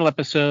final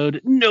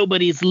episode,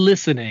 nobody's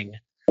listening.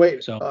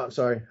 Wait,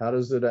 sorry, how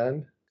does it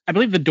end? I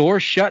believe the door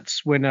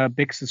shuts when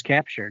Bix is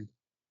captured,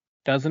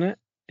 doesn't it?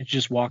 It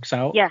just walks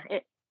out. Yeah,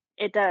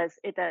 it does.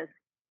 It does.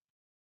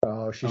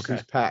 Oh, she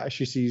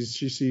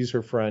sees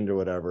her friend or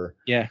whatever.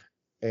 Yeah.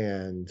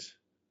 And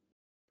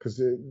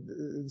because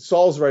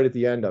Saul's right at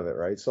the end of it,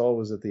 right? Saul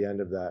was at the end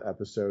of that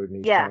episode, and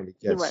he's trying to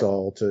get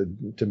Saul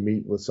to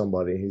meet with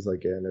somebody. He's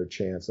like, yeah, no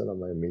chance, and I'm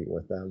going to meet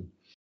with them.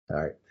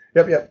 All right.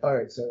 Yep. All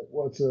right. So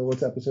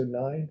what's episode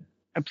 9?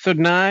 Episode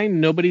 9,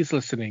 nobody's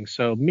listening.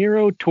 So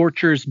Miro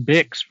tortures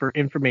Bix for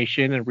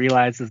information and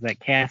realizes that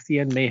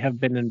Cassian may have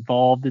been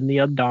involved in the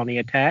Aldhani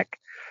attack,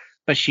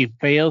 but she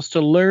fails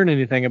to learn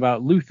anything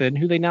about Luthen,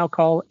 who they now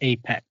call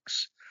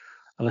Apex.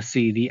 Let's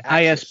see, the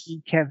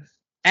ISB...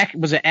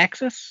 was it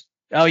Axis?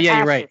 Oh, yeah,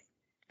 you're right.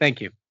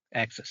 Thank you.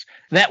 Axis.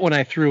 That one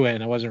I threw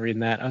in. I wasn't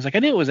reading that. I was like, I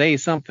knew it was A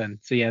something.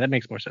 So yeah, that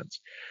makes more sense.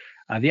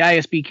 The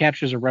ISB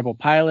captures a rebel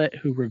pilot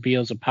who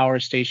reveals a power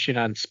station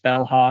on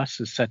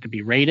Spellhaus is set to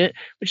be raided,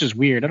 which is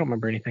weird. I don't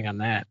remember anything on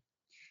that.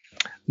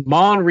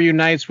 Mon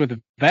reunites with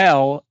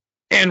Vel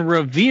and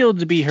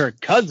revealed to be her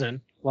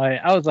cousin. Like,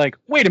 I was like,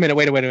 wait a minute.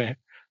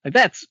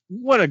 Like,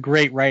 what a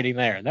great writing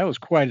there. That was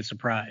quite a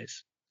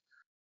surprise.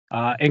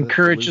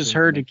 Encourages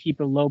her to keep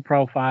a low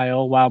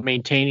profile while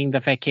maintaining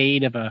the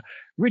facade of a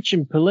rich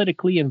and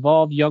politically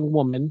involved young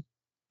woman.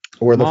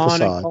 Or the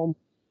facade.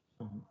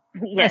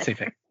 Yes. I say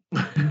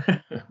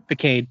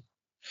facade.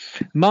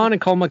 Mon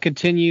and Kolma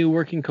continue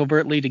working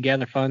covertly to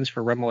gather funds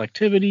for rebel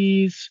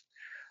activities.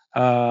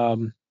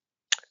 Ulaf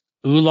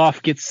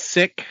gets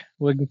sick.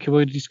 Can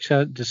we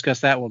discuss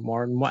that one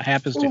more and what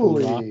happens to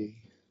Ulaf?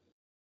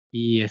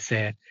 Yes,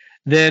 sad.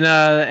 Then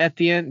at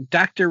the end,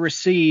 Dr.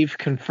 Receive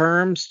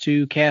confirms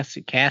to Dr.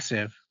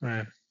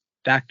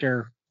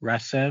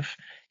 Rasev,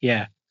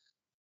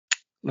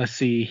 let's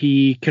see.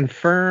 He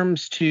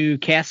confirms to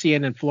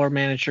Cassian and floor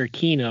manager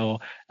Kino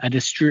a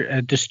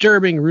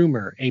disturbing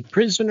rumor. A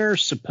prisoner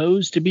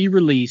supposed to be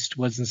released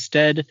was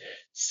instead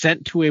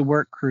sent to a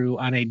work crew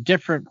on a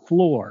different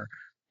floor,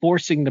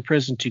 forcing the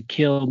prison to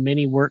kill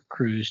many work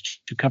crews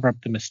to cover up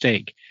the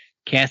mistake.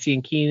 Cassie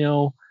and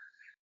Kino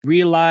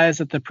realize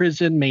that the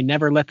prison may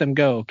never let them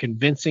go,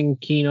 convincing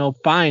Kino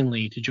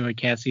finally to join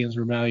Cassian's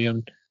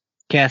rebellion.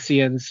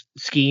 Cassian's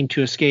scheme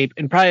to escape,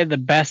 and probably the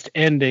best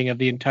ending of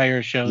the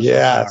entire show.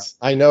 Yes, so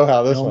far. I know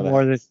how this one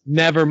ends.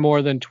 Never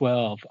more than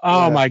 12.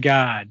 Oh my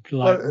God!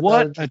 Like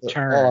what a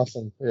turn!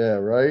 Awesome. Yeah.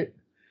 Right.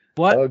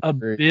 What a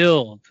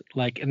build!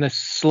 Like in the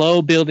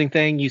slow building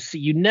thing,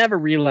 you never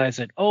realize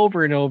it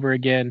over and over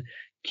again.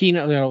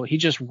 Kino, he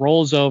just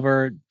rolls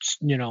over.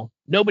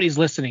 Nobody's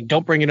listening.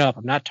 Don't bring it up.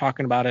 I'm not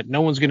talking about it.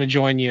 No one's going to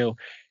join you.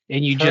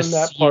 And you turn just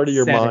that part of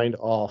your mind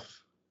off.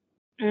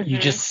 Mm-hmm. You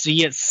just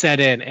see it set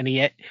in, and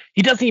he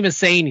doesn't even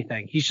say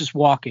anything. He's just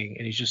walking,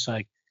 and he's just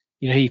like,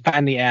 he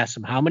finally asks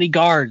him, how many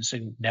guards?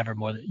 And never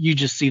more than, you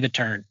just see the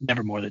turn,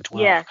 never more than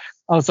 12. Yeah.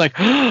 I was like,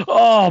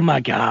 oh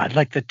my God,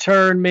 like the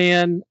turn,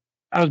 man.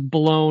 I was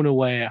blown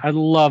away. I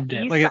loved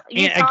it. You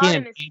saw it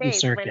in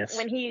his face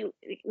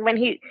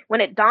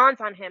when it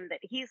dawns on him that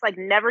he's like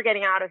never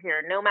getting out of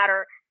here, no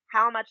matter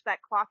how much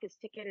that clock is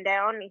ticking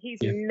down. He's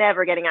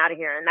never getting out of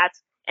here,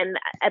 and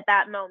at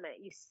that moment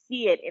you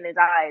see it in his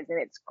eyes, and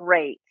it's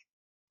great.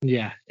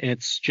 Yeah,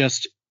 it's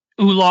just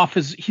Olaf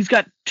he's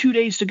got 2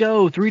 days to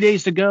go, 3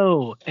 days to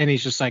go, and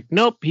he's just like,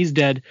 nope, he's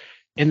dead.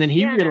 And then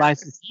he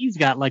realizes he's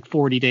got like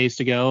 40 days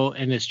to go,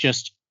 and it's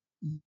just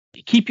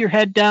keep your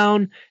head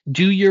down,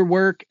 do your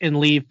work, and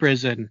leave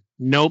prison.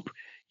 Nope,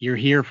 you're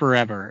here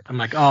forever. I'm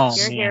like, oh,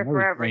 you're man, here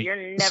forever.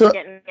 You're never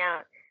getting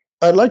out.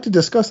 I'd like to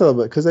discuss that a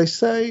little bit because they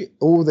say,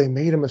 they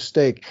made a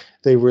mistake.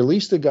 They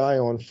released the guy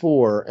on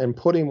 4 and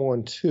put him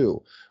on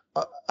 2.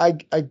 I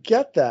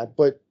get that,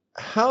 but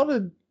how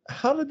did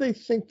they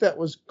think that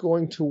was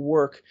going to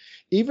work?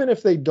 Even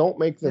if they don't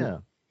make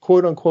the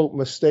quote unquote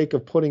mistake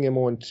of putting him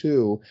on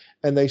 2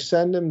 and they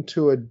send him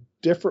to a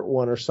different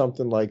one or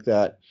something like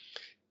that,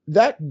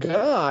 that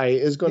guy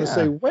is going to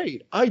say,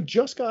 wait, I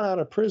just got out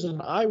of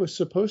prison. I was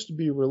supposed to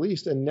be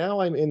released, and now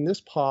I'm in this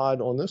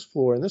pod on this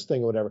floor and this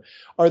thing or whatever.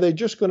 Are they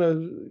just going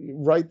to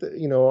write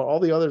all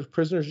the other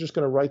prisoners just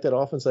going to write that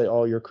off and say,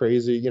 oh, you're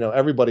crazy?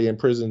 Everybody in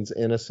prison's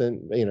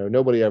innocent.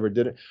 Nobody ever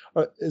did it.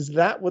 Is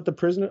that what the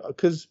prisoner?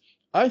 Because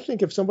I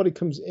think if somebody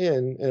comes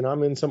in and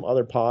I'm in some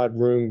other pod,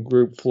 room,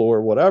 group,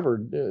 floor, whatever,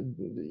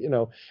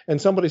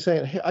 and somebody's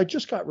saying, hey, I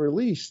just got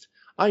released.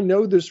 I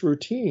know this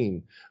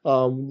routine.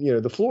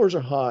 The floors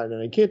are hot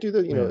and I can't do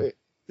that.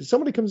 If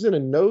somebody comes in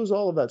and knows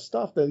all of that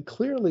stuff, they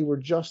clearly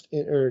were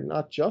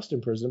not just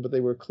in prison, but they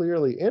were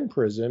clearly in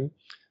prison,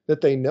 that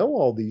they know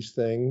all these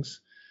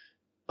things.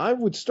 I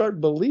would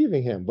start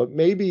believing him, but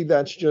maybe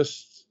that's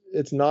just,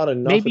 it's not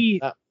enough at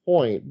that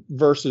point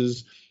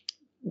versus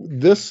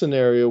this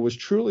scenario was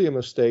truly a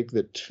mistake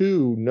that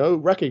 2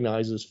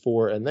 recognizes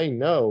for, and they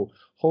know,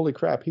 holy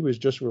crap, he was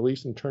just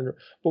released and turned.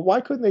 But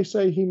why couldn't they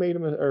say he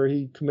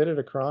he committed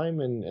a crime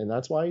and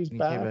that's why he's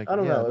back? I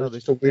don't know. No,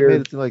 it's weird. They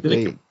made it seem like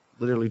they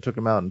literally took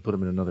him out and put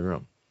him in another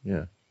room.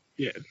 Yeah.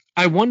 Yeah.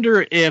 I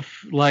wonder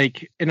if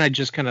and I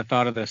just kind of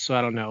thought of this, so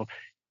I don't know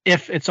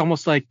if it's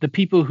almost like the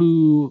people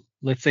who,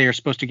 let's say, are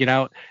supposed to get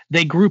out,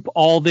 they group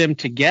all them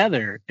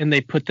together and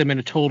they put them in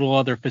a total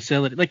other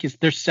facility. Like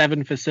there's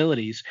 7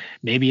 facilities.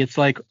 Maybe it's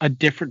like a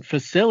different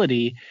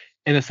facility.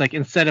 And it's like,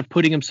 instead of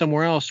putting them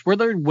somewhere else where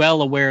they're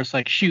well aware, it's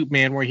like, shoot,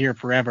 man, we're here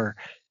forever.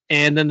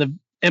 And then the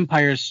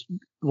Empire's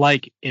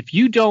like, if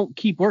you don't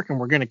keep working,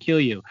 we're going to kill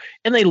you.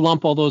 And they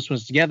lump all those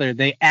ones together.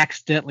 They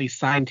accidentally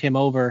signed him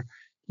over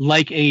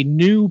like a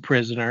new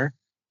prisoner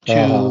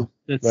to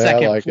the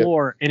second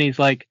floor. And he's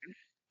like,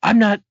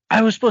 I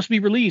was supposed to be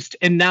released.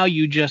 And now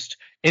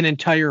an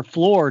entire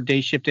floor, day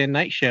shift and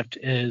night shift,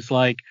 is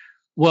like,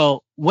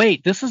 well,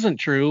 wait, this isn't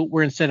true.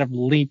 We're instead of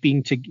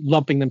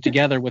lumping them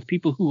together with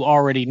people who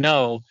already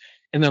know,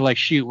 and they're like,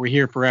 shoot, we're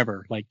here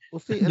forever. Like the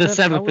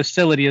 7th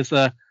facility is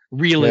a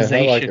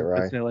realization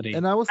facility.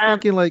 And I was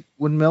thinking, like,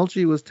 when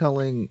Melchi was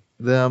telling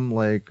them,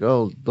 like,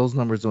 oh, those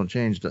numbers don't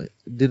change,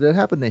 did it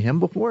happen to him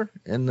before?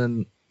 And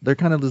then they're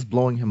kind of just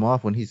blowing him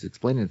off when he's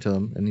explaining it to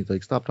him, and he's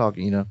like, stop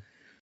talking,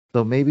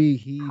 So maybe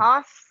he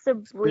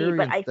possibly,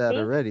 but I think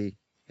already,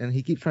 and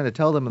he keeps trying to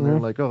tell them, and they're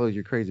like, oh,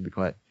 you're crazy, be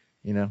quiet.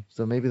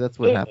 So maybe that's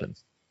what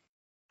happens.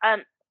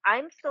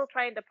 I'm still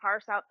trying to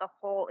parse out the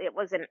whole, it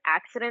was an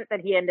accident that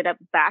he ended up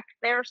back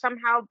there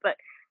somehow, but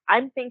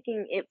I'm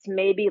thinking it's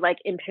maybe like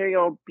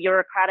imperial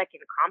bureaucratic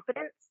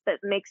incompetence that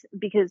makes,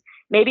 because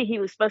maybe he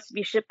was supposed to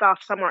be shipped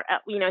off somewhere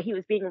else, he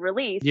was being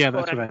released,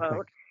 quote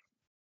unquote,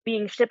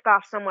 being shipped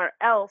off somewhere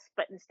else,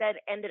 but instead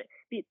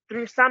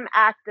through some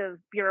act of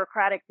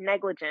bureaucratic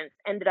negligence,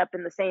 ended up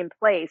in the same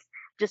place,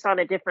 just on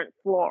a different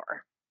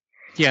floor.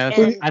 Yeah,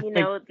 and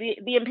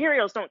the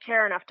Imperials don't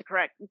care enough to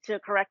correct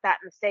that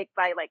mistake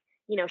by like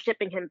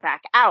shipping him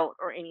back out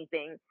or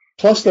anything.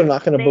 Plus, they're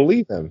not going to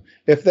believe him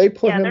if they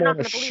put him on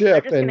a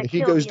ship him. and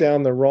he goes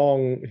down the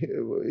wrong,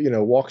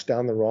 walks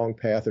down the wrong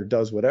path or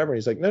does whatever. And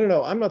he's like,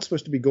 no, I'm not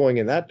supposed to be going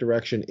in that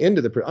direction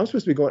into the. I'm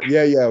supposed to be going.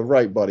 Yeah,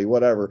 right, buddy,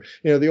 whatever.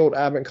 The old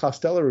Abbott and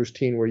Costello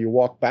routine where you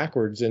walk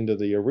backwards into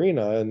the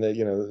arena and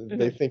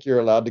they think you're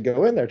allowed to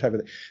go in there type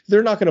of thing.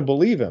 They're not going to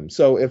believe him.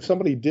 So if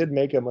somebody did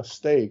make a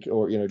mistake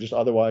or just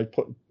otherwise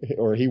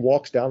or he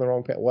walks down the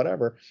wrong path,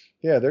 whatever.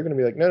 Yeah, they're going to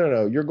be like,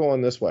 no, you're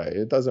going this way.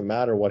 It doesn't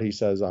matter what he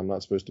says. I'm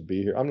not supposed to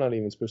be here. I'm not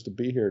even supposed to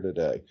be here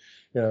today.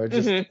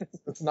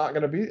 It's not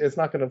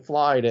going to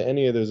fly to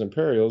any of those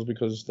Imperials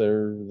because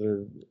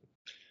their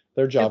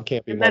job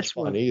can't be much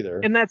fun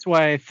either. And that's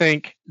why I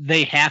think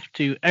they have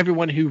to.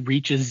 Everyone who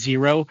reaches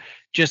 0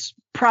 just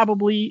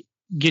probably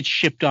gets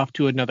shipped off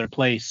to another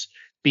place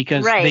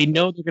because they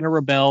know they're going to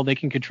rebel. They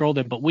can control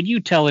them. But when you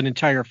tell an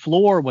entire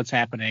floor what's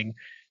happening,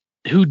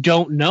 who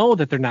don't know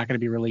that they're not going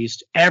to be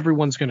released,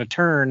 everyone's going to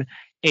turn,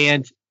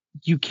 and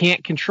you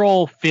can't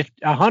control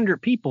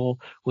 100 people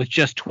with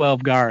just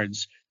 12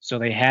 guards. So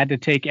they had to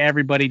take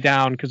everybody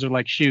down because they're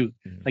like, shoot,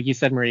 like you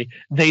said, Marie,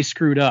 they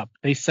screwed up.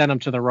 They sent him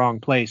to the wrong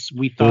place.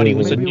 We thought he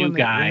was a new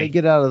guy. When they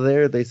get out of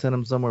there, they send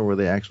them somewhere where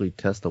they actually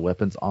test the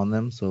weapons on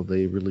them, so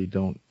they really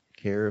don't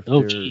care if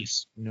they're,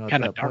 geez.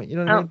 Kind of dark. Point.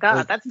 What I mean?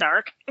 God, that's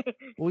dark.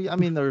 Well, I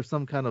mean, there's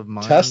some kind of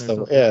mine. There's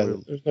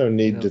no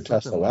need to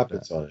test the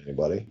weapons on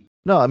anybody.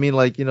 No, I mean,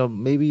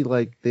 maybe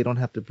they don't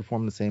have to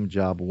perform the same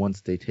job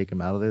once they take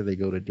them out of there. They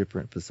go to a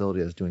different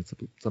facility that's doing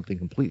something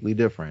completely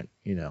different,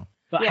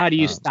 But how do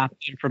you stop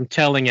them from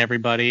telling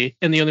everybody?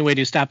 And the only way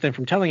to stop them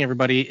from telling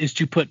everybody is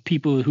to put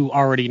people who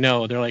already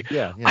know. They're like,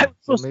 I'm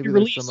supposed to be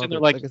released. And they're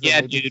like,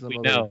 dude, we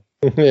know.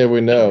 Yeah,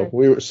 we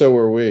know. So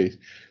were we.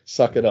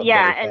 Suck it up.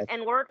 Yeah,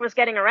 and word was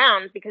getting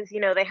around because,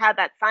 they had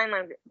that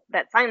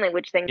sign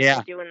language thing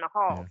to do in the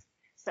halls.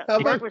 So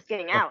word was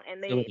getting out,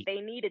 and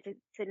they needed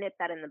to nip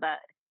that in the bud.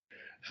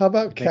 How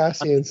about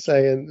Cassian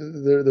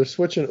saying they're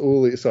switching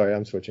Uli? Sorry,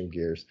 I'm switching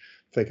gears.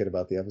 Thinking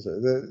about the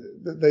episode.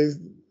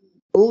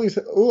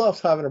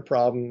 Olaf's having a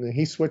problem, and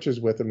he switches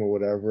with him or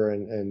whatever,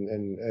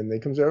 and they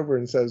comes over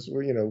and says,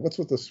 well, what's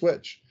with the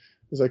switch?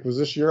 He's like, was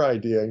this your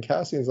idea? And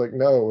Cassian's like,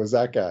 no, it was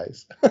that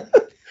guy's.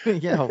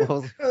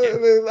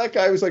 That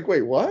guy was like,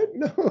 wait, what?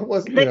 No, it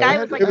wasn't. The guy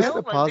was like, I had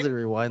to pause and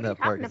rewind that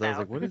part because I was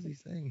like, what is he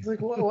saying? He's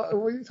like, what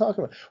are you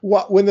talking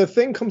about? When the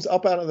thing comes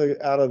up out of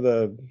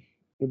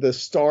the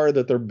star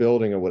that they're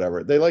building or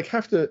whatever, they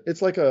have to,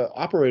 it's like a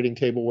operating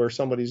table where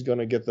somebody's going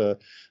to get the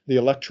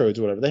electrodes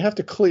or whatever. They have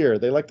to clear.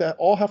 They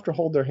all have to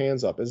hold their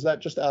hands up. Is that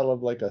just out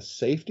of a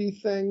safety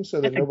thing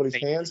so that nobody's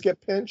hands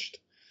get pinched?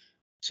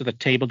 So the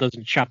table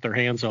doesn't chop their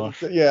hands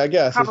off. Yeah, I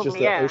guess probably,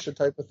 it's just an OSHA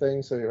type of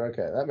thing. So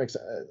okay, that makes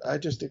sense. I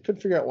couldn't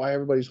figure out why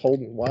everybody's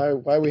holding, why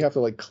we have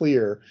to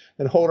clear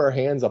and hold our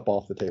hands up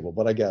off the table.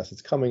 But I guess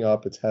it's coming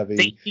up. It's heavy.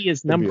 Safety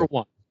is number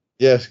one.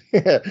 Yes,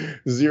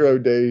 0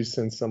 days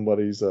since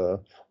somebody's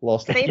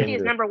lost a finger. Safety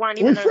is number one.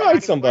 We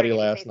fried somebody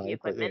last night.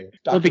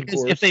 Well,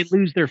 because if they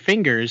lose their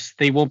fingers,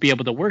 they won't be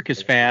able to work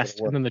as fast,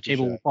 and then the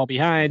table will fall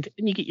behind,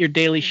 and you get your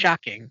daily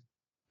shocking.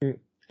 And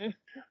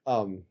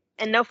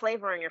no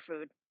flavor in your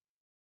food.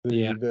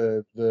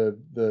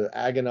 The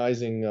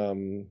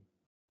agonizing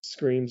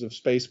screams of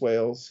space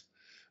whales,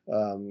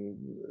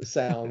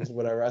 sounds,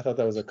 whatever. I thought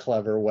that was a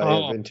clever way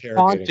of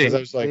interrogating, because I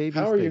was like,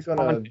 how are you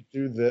going to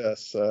do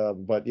this?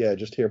 But yeah,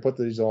 just here, put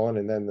these on,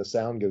 and then the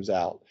sound goes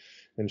out,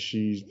 and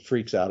she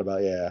freaks out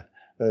about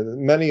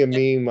many a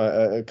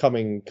meme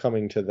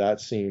coming to that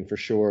scene for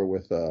sure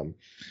with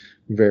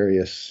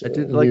various. I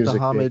did like the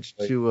homage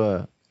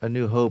to A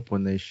New Hope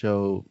when they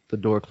show the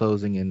door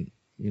closing and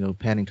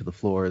panning to the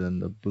floor and then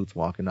the boots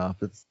walking off.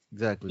 It's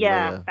exactly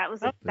that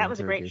was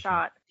a great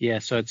shot. Yeah,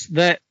 so it's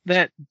that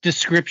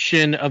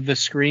description of the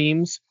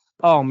screams.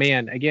 Oh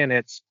man, again,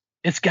 it's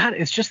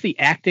just the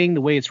acting,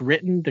 the way it's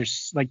written.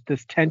 There's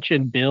this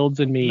tension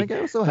builds in me.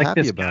 I was so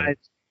happy about it.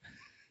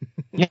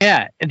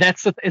 Yeah, and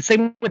that's the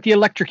same with the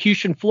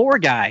electrocution floor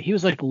guy. He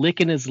was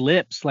licking his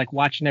lips,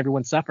 watching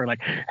everyone suffer,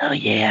 oh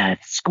yeah,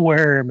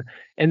 squirm.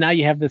 And now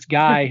you have this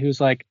guy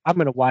who's I'm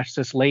gonna watch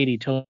this lady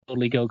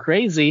totally go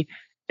crazy,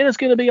 and it's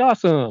gonna be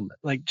awesome.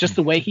 Just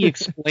the way he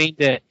explained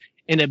it,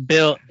 and it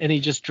built, and he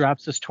just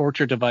drops this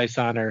torture device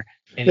on her,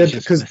 and he's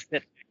just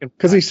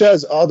because he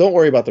says, "Oh, don't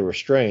worry about the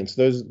restraints.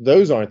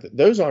 Those aren't the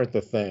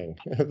thing.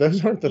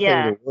 Those aren't the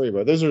thing to worry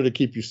about. Those are to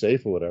keep you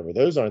safe or whatever.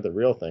 Those aren't the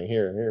real thing.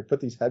 Here,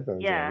 put these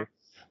headphones on.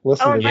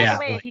 Listen to by the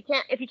way,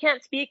 if you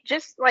can't speak,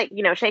 just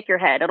shake your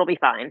head. It'll be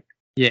fine.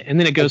 Yeah, and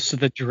then it goes to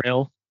the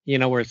drill,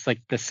 where it's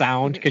the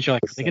sound, because you're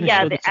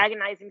the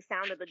agonizing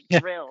sound of the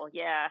drill.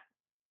 Yeah.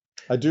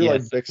 I do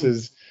like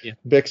Bix's.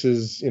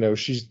 Bix's, it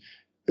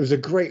was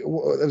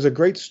a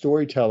great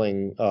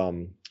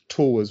storytelling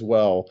tool as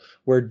well,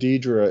 where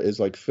Deidre is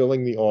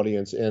filling the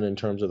audience in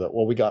terms of that.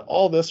 Well, we got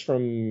all this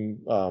from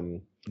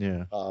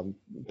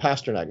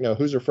Pasternak. No,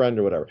 who's her friend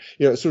or whatever.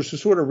 So she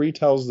sort of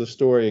retells the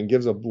story and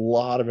gives a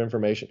lot of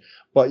information.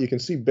 But you can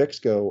see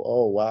Bix go,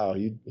 oh wow,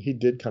 he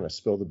did kind of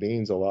spill the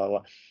beans a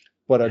lot.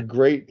 but a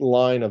great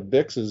line of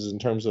Bix's in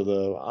terms of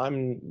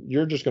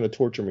you're just going to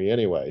torture me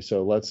anyway.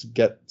 So let's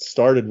get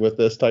started with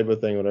this type of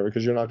thing, whatever,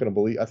 because you're not going to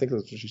believe. I think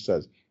that's what she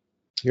says.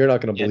 You're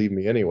not going to believe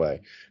me anyway,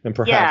 and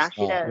perhaps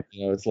not.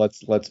 It's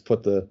let's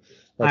put the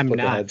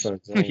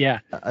headphones on.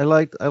 Yeah, I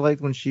liked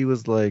when she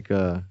was like,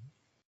 oh,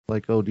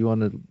 do you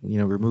want to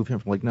remove him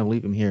from, like, no,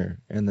 leave him here,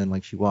 and then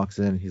like she walks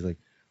in and he's like,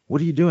 what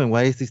are you doing?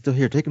 Why is he still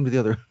here? Take him to the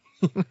other.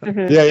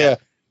 Yeah.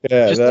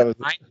 Just that was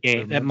mind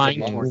game. That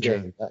mind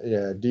game.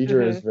 Yeah,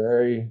 Deidre is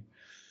very.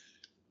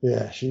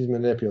 Yeah, she's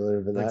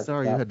manipulative in that.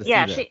 Sorry, you had to.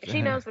 Yeah, see that.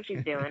 she knows what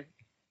she's doing.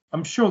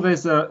 I'm sure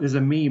there's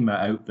a meme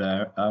out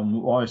there.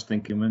 What I was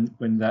thinking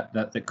when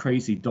that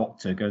crazy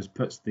doctor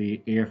puts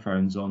the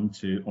earphones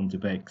onto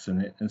Bix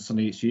and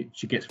suddenly she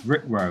gets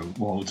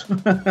Rickrolled.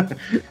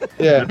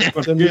 Yeah,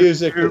 the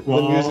music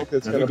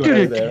that's going to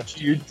play there.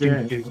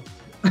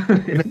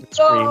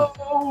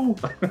 No!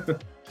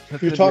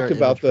 You talked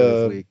about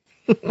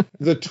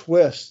the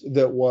twist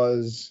that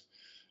was,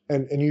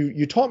 and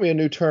you taught me a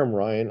new term,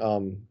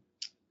 Ryan.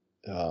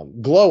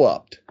 Glow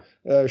upped.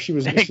 She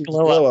was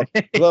glow up.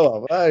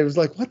 I was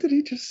like, what did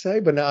he just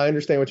say? But now I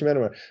understand what you meant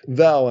about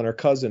Vel and her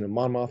cousin and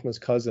Mon Mothma's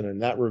cousin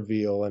and that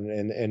reveal.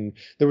 And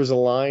there was a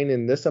line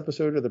in this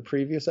episode or the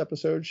previous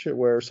episode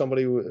where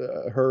somebody,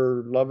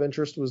 her love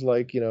interest was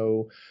like,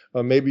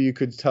 maybe you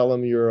could tell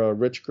him you're a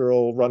rich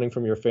girl running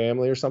from your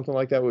family or something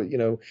like that.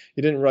 You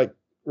didn't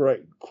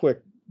right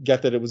quick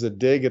get that it was a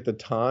dig at the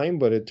time,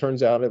 but it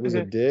turns out it was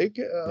a dig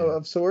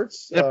of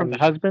sorts. Is that from the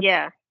husband?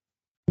 Yeah.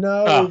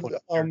 No,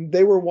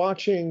 they were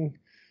watching.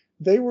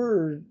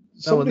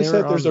 Somebody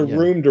said there's a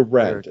room to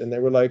rent, and they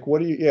were like,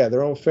 "What do you?" Yeah,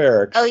 they're on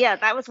Ferrix. Oh yeah,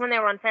 that was when they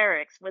were on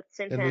Ferrix with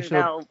Cinta and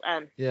Vel.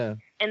 Yeah.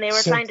 And they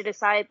were trying to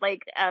decide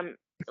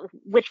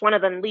which one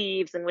of them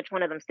leaves and which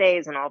one of them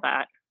stays and all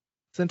that.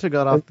 Cinta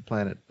got off the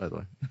planet, by the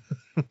way.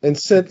 And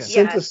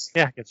Cinta,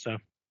 yeah, I guess so.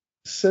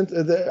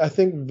 Cinta, I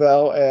think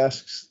Val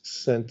asks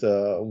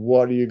Cinta,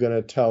 "What are you going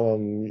to tell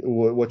him?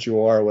 What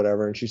you are, or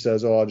whatever?" And she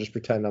says, "Oh, I'll just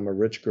pretend I'm a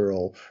rich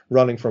girl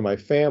running from my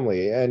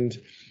family." And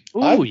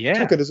I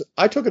took it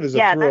as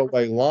a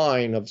throwaway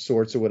line of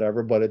sorts or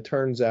whatever, but it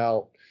turns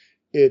out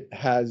it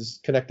has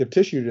connective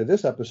tissue to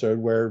this episode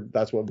where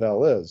that's what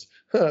Vel is.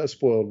 A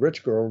spoiled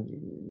rich girl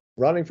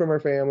running from her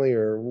family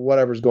or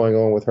whatever's going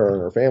on with her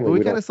and her family. But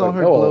we kind of saw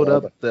her glowed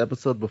up the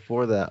episode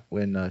before that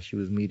when she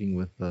was meeting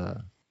with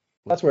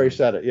that's where he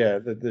said it. Yeah,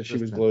 that she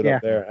was glowed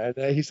up there.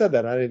 And he said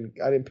that. I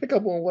didn't pick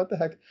up on what the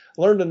heck.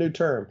 Learned a new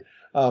term.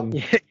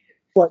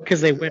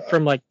 Because they went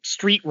from like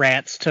street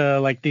rats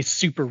to like these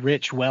super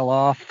rich,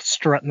 well-off,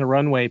 strutting the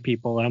runway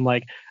people, and I'm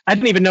like, I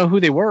didn't even know who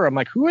they were. I'm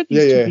like, who are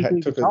these two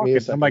people talking?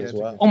 I'm like,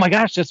 oh my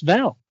gosh, that's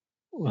Vel.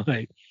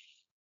 Like,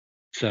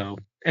 so,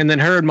 and then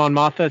her and Mon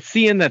Mothma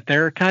seeing that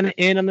they're kind of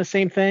in on the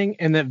same thing,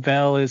 and that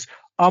Vel is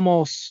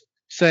almost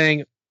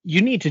saying,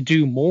 you need to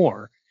do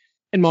more.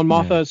 And Mon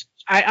Mothma's,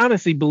 I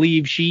honestly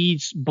believe she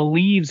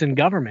believes in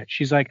government.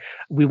 She's like,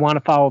 we want to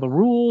follow the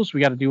rules.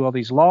 We got to do all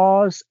these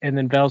laws. And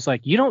then Vel's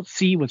like, you don't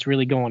see what's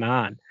really going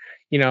on,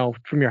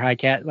 from your high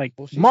cat. Like,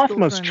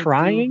 Mothma's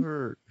trying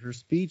her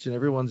speech, and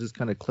everyone's just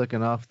kind of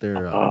clicking off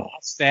their. How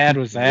sad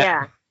was that?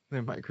 Yeah.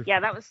 Their microphone.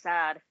 Yeah, that was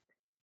sad.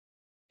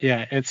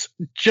 Yeah, it's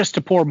just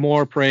to pour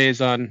more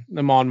praise on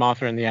the Mon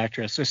Mothma and the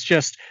actress. It's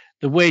just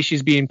the way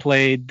she's being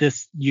played.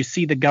 You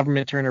see the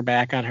government turn her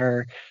back on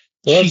her.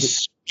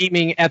 She's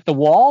screaming at the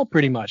wall,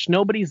 pretty much.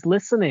 Nobody's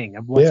listening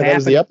of what's happening. Yeah, that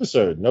was the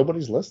episode.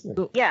 Nobody's listening.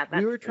 So yeah,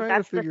 we were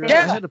trying to figure out.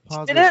 Yeah, I had to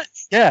pause it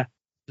is. Yeah,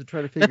 to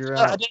try to figure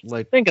out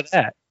think of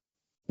that.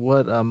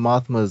 What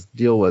Mothma's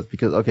deal was,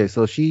 because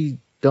so she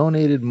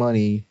donated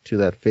money to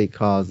that fake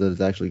cause that is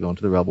actually going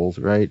to the rebels,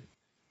 right?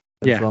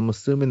 And so I'm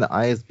assuming the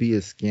ISB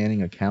is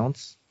scanning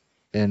accounts,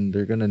 and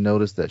they're gonna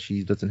notice that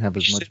she doesn't have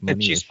as much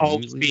money. She's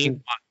always being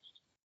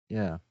watched.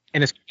 Yeah.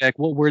 And it's like,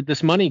 well, where'd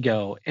this money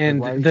go? And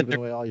why are you giving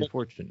away all your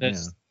fortune?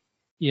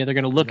 Yeah, they're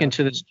going to look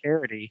into this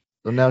charity.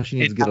 So now she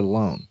needs to get a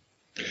loan.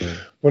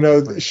 Well,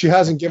 no, she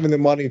hasn't given the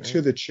money to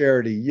the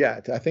charity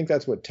yet. I think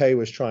that's what Tay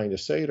was trying to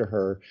say to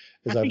her.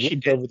 Is I've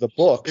looked over the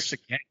books.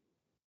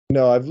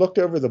 No, I've looked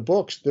over the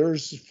books.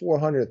 There's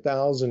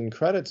 400,000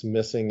 credits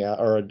missing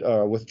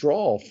or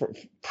withdrawal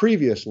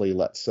previously,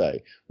 let's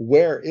say.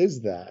 Where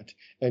is that?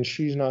 And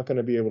she's not going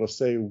to be able to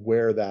say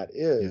where that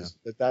is.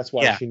 Yeah. That's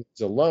why she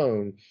needs a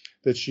loan,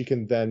 that she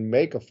can then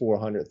make a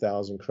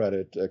 400,000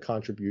 credit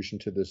contribution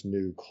to this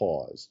new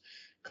cause.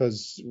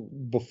 Because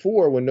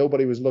before, when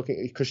nobody was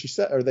looking, because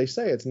they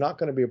say it's not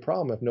going to be a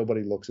problem if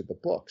nobody looks at the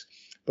books.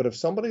 But if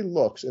somebody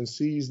looks and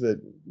sees that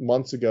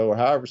months ago or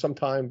however, some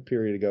time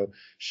period ago,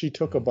 she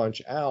took a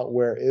bunch out,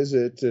 where is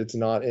it? It's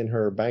not in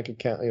her bank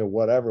account,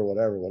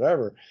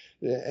 whatever.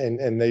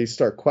 And they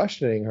start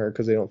questioning her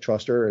because they don't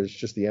trust her. It's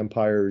just the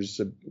empire's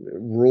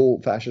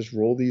fascist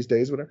rule these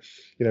days, whatever.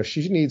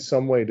 She needs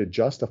some way to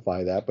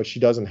justify that, but she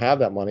doesn't have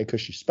that money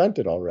because she spent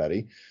it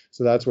already.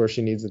 So that's where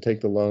she needs to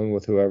take the loan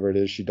with whoever it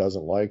is she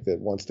doesn't like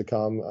that wants to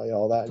come,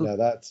 all that. So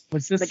that's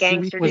the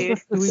gangster dude. Was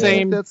this the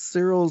same? That's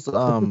Cyril's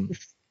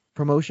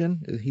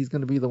promotion. He's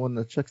going to be the one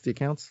that checks the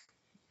accounts,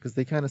 because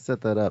they kind of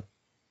set that up,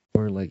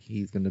 or like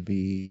he's going to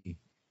be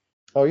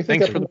Oh, you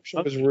think Thanks that for the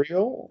promotion was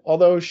real?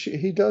 Although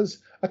he does,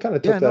 I kind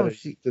of took that as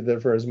she did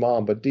that for his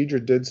mom, but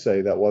Deidre did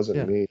say that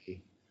wasn't me.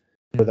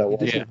 Or that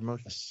wasn't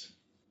us.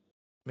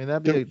 I mean,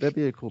 that'd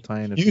be a cool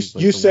tie-in.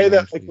 You say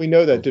that like we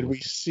know that. Did we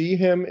see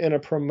him in a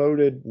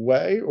promoted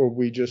way, or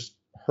we just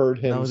heard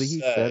him say? He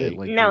said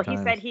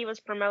he was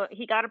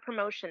he got a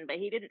promotion, but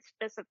he didn't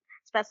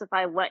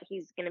specify what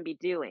he's going to be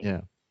doing.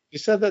 Yeah. He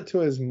said that to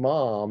his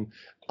mom.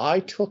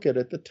 I took it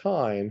at the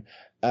time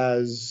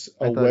as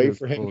a way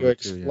for him to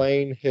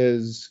explain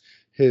his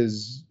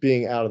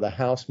being out of the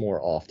house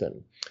more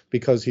often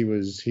because he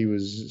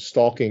was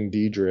stalking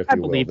Deidre, if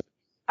you will.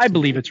 I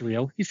believe it's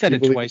real. He said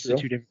it twice to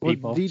two different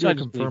people. Deidre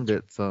confirmed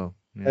it, so.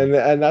 Yeah.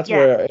 And that's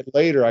where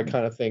later I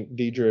kind of think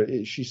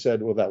Deidre, she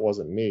said, well, that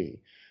wasn't me,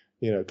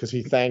 because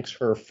he thanks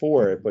her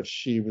for it, but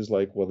she was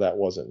like, well, that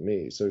wasn't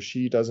me. So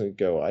she doesn't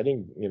go, I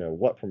didn't,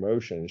 what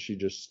promotion? She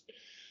just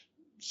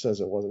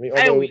says it wasn't me.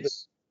 Although,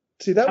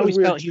 that was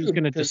weird. Felt he was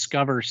going to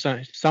discover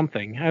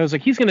something. I was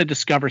like, he's going to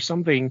discover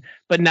something,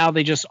 but now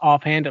they just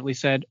offhandedly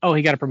said, oh,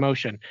 he got a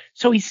promotion.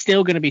 So he's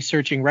still going to be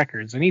searching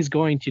records, and he's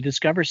going to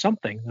discover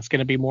something that's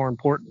going to be more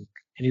important,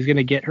 and he's going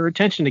to get her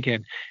attention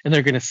again, and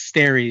they're going to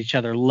stare at each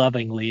other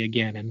lovingly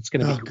again, and it's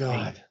going to be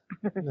God.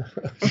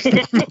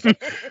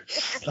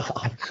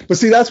 Stop. But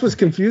see, that's what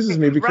confuses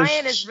me because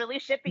Ryan is really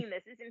shipping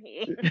this, isn't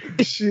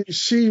he?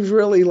 she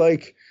really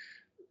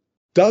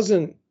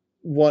doesn't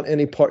want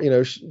any part,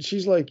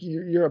 she's like,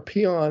 you're a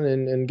peon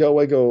and go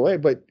away,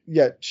 but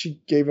yet she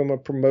gave him a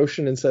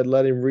promotion and said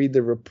let him read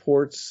the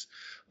reports,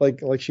 like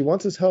she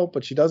wants his help,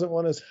 but she doesn't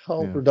want his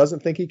help or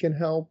doesn't think he can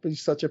help.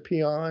 He's such a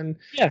peon.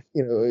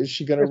 Is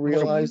she going to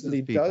realize that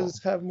he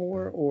does have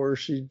more, or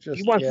she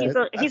just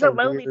he's a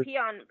lowly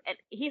peon, and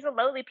he's a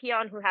lowly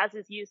peon who has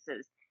his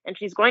uses, and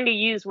she's going to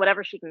use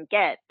whatever she can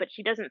get, but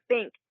she doesn't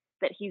think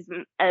that he's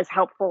as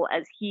helpful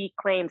as he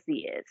claims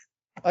he is.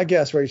 I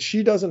guess, right?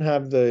 She doesn't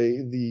have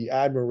the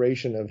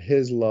admiration of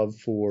his love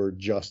for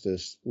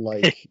justice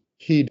like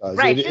he does.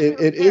 Right,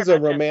 it is a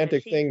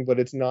romantic thing, but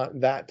it's not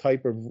that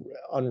type of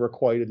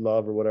unrequited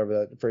love or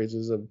whatever that phrase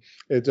is.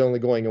 It's only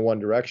going in one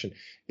direction.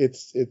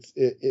 It's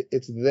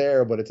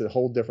there, but it's a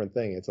whole different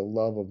thing. It's a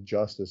love of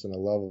justice and a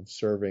love of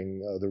serving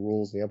the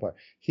rules of the empire.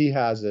 He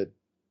has it.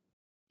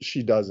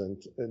 She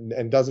doesn't,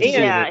 and doesn't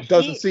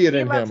see it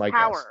in him. I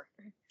guess.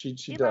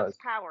 She loves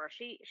power.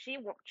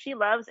 She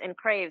loves and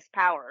craves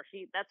power.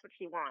 That's what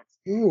she wants.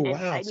 Ooh, and,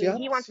 wow!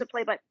 He wants to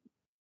play, but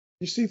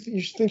you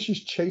think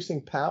she's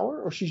chasing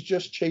power, or she's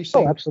just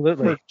chasing? Oh,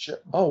 absolutely.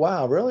 Oh,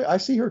 wow, really? I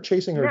see her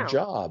chasing her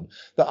job.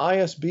 The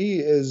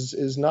ISB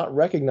is not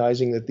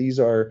recognizing that these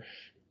are,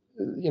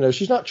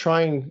 she's not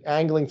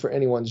angling for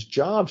anyone's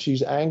job.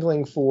 She's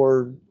angling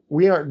for,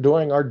 we aren't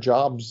doing our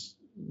jobs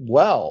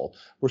well.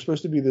 We're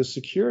supposed to be the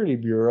security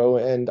bureau,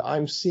 and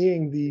I'm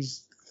seeing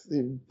these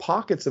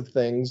pockets of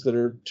things that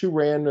are too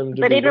random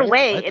to but in a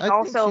way it's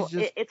also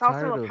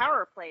a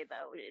power play,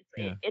 though.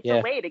 It's a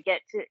way to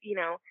get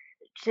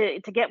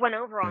to get one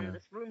over on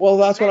this room. Well,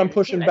 that's what I'm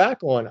pushing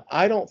back on.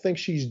 I don't think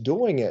she's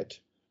doing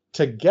it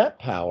to get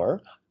power.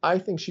 I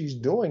think she's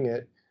doing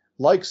it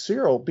like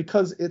Cyril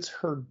because it's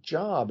her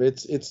job.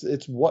 It's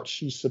what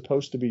she's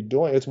supposed to be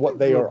doing. It's what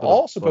they are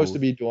all supposed to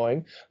be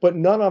doing, but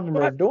none of them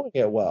are doing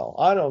it well.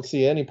 I don't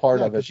see any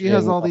part of it. She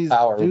has all these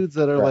dudes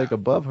that are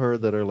above her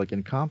that are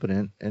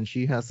incompetent, and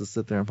she has to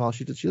sit there and follow.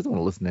 She doesn't want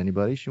to listen to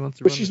anybody. She wants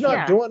to. But she's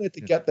not doing it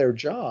to get their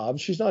job.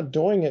 She's not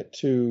doing it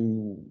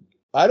to.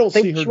 I don't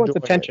see her she wants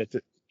doing attention.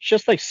 It.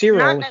 Just like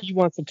Cyril, he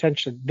wants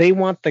attention. They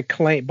want the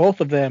claim. Both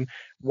of them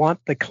want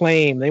the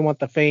claim. They want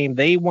the fame.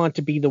 They want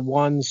to be the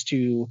ones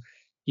to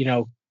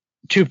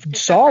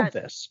solve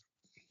this.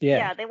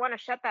 Yeah, they want to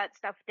shut that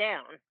stuff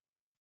down.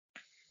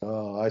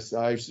 I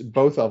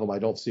both of them. I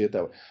don't see it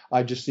that way.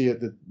 I just see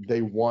it that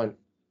they want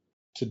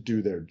to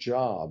do their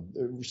job.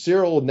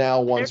 Cyril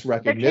now wants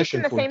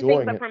recognition for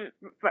doing it,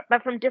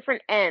 but from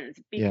different ends,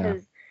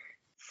 because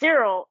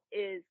Cyril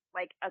is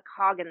like a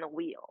cog in the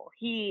wheel.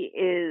 He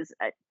is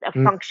a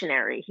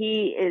functionary.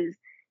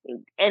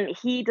 And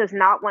he does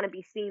not want to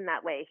be seen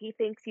that way. He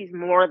thinks he's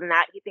more than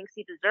that. He thinks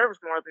he deserves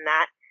more than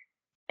that.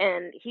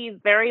 And he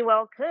very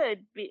well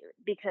could be,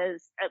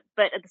 because,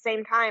 but at the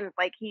same time,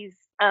 he's,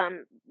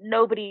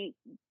 nobody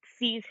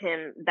sees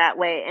him that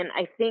way. And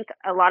I think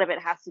a lot of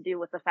it has to do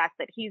with the fact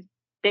that he's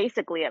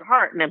basically at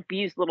heart an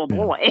abused little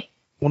boy.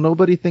 Well,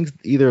 nobody thinks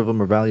either of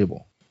them are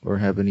valuable or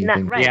have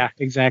anything. Right. Yeah,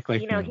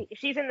 exactly.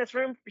 She's in this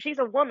room. She's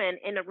a woman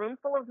in a room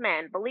full of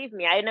men. Believe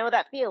me, I know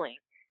that feeling.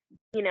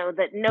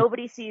 That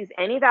nobody sees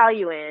any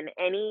value in,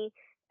 any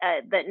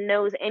that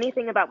knows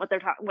anything about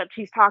what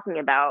she's talking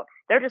about.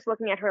 They're just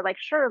looking at her like,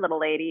 sure, little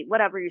lady,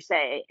 whatever you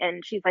say.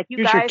 And she's like,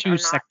 you guys are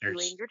not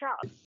doing your job.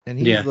 And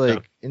he's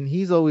and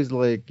he's always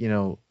like,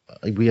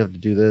 we have to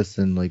do this,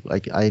 and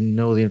I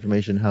know the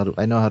information,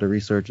 I know how to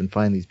research and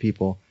find these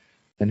people.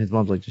 And his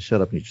mom's like, just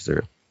shut up and eat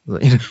your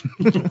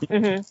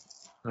cereal.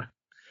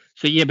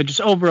 So yeah, but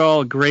just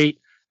overall a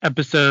great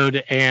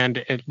episode, and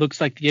it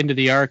looks like the end of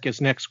the arc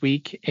is next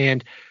week.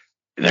 And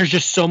there's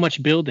just so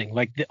much building,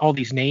 like all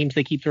these names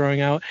they keep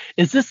throwing out.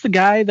 Is this the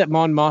guy that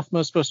Mon Mothma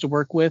is supposed to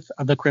work with,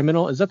 the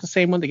criminal? Is that the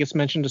same one that gets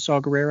mentioned to Saw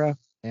Gerrera?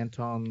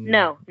 Anton?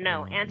 No.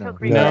 Anton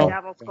Krieger No. and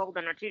Davos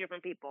Golden are two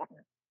different people.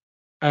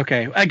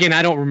 Okay. Again,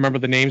 I don't remember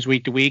the names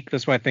week to week.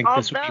 That's why I think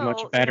this would be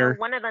much better.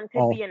 One of them could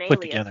all be an put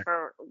alias, together.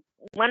 or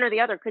one or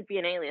the other could be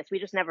an alias. We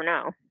just never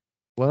know.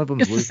 One of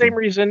them. It's the same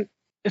reason.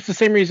 It's the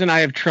same reason I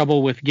have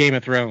trouble with Game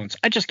of Thrones.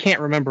 I just can't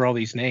remember all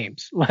these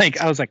names.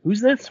 Like I was like,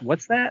 who's this?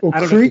 What's that? Well,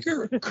 I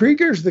don't know.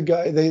 Krieger's the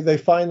guy. They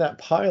find that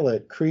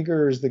pilot.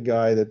 Krieger is the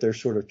guy that they're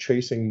sort of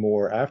chasing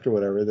more after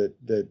whatever.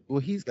 That well,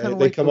 he's they, kind of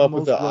they like come the up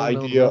with the most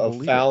well-known idea rebel of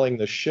leader. fouling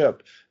the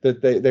ship.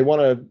 That they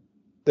want to.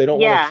 They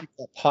don't want to keep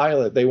that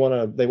pilot. They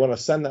want to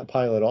send that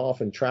pilot off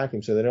and track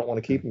him, so they don't want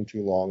to keep him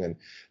too long. And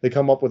they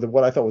come up with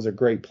what I thought was a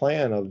great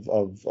plan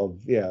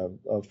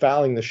of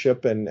fouling the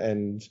ship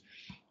and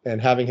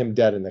having him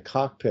dead in the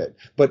cockpit.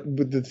 But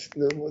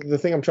the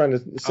thing I'm trying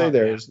to say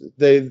is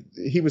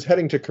he was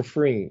heading to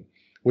Kafrene,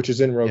 which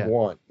is in Rogue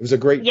One. It was a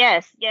great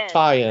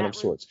tie-in of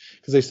sorts,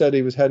 because they said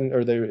he was heading,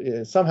 or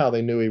they somehow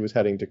they knew he was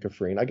heading to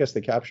Kafrene. I guess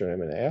they captured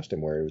him and asked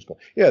him where he was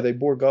going. Yeah, they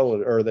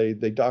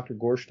they Dr.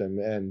 Gorshed him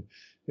and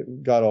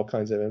got all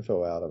kinds of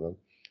info out of him.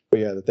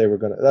 But yeah, that they were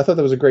gonna. I thought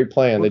that was a great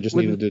plan. They just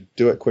needed to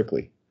do it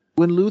quickly.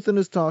 When Luthen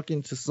is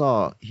talking to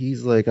Saw,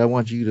 he's like, "I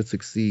want you to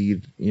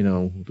succeed."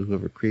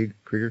 Whoever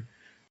Krieger.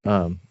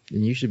 And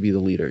you should be the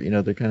leader.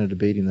 They're kind of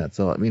debating that.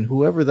 So, I mean,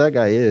 whoever that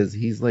guy is,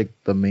 he's like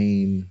the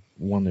main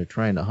one they're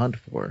trying to hunt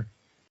for.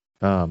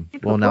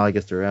 Well, now I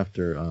guess they're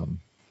after,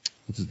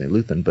 what's his name,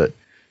 Luthen. But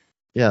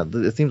yeah,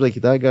 it seems like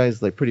that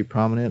guy's like pretty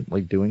prominent,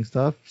 like doing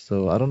stuff.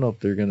 So I don't know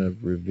if they're gonna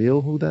reveal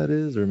who that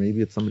is, or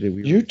maybe it's somebody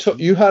we. You took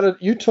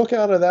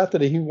out of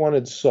that he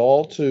wanted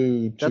Saul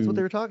to. That's what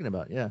they were talking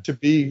about. Yeah.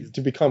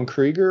 To become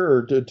Krieger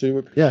or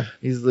to. Yeah,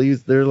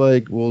 they're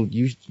like, well,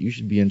 you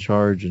should be in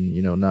charge, and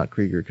not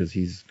Krieger because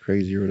he's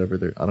crazy or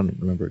whatever. I don't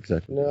remember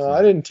exactly. No,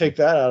 I didn't take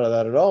that out of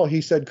that at all.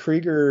 He said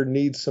Krieger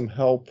needs some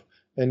help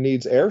and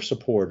needs air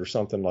support or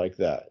something like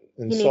that.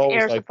 And he Saul needs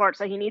air was like, support,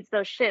 so he needs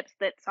those ships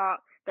that Saw.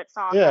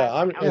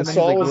 And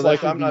Saul was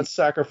like, I'm not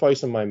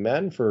sacrificing my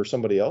men for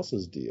somebody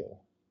else's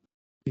deal.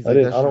 He's like,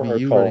 that should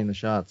be you running the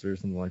shots or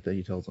something like that.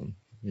 He tells him.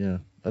 Yeah,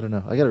 I don't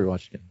know. I gotta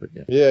rewatch again, but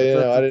yeah.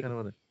 Yeah, I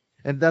didn't.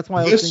 And that's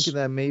why I was thinking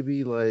that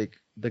maybe like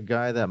the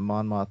guy that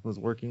Mon Mothma was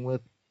working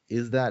with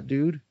is that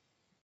dude,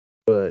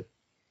 but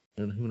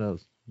and who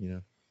knows?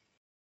 There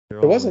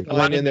wasn't a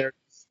line in there.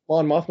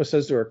 Mon Mothma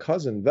says to her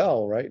cousin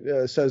Vel, right?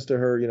 Says to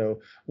her,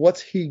 what's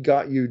he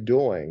got you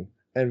doing?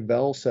 And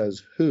Vel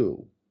says,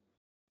 who?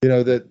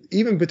 That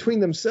even between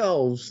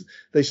themselves,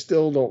 they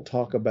still don't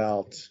talk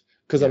about,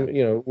 because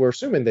we're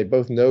assuming they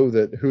both know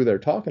that who they're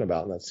talking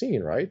about in that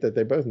scene, right? That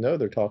they both know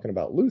they're talking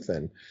about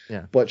Luthen.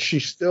 Yeah. But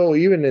she still,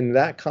 even in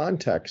that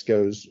context,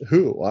 goes,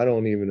 who? I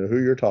don't even know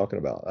who you're talking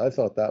about. I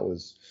thought that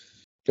was,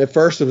 at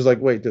first it was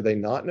like, wait, do they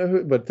not know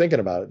who? But thinking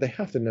about it, they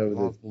have to know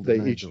that they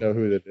each know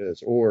who that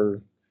is,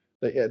 or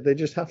they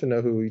just have to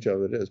know who each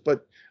other is.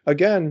 But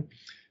again,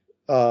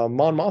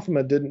 Mon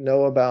Mothma didn't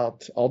know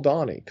about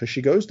Aldhani because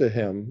she goes to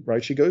him,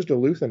 right? She goes to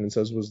Luthen and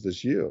says, was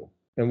this you?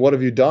 And what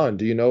have you done?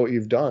 Do you know what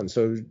you've done?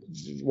 So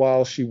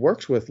while she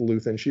works with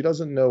Luthen, she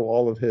doesn't know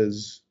all of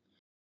his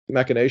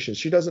machinations.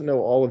 She doesn't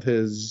know all of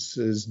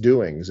his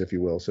doings, if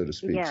you will, so to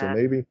speak. Yeah.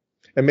 So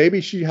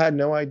maybe she had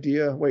no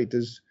idea. Wait,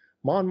 does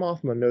Mon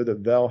Mothma know that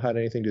Vel had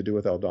anything to do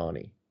with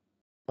Aldhani?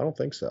 I don't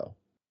think so.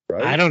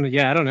 Right? I don't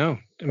know.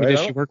 I mean,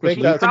 does she work with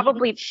Luthen?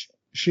 Probably.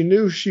 She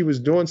knew she was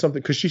doing something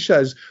because she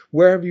says,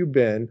 where have you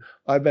been?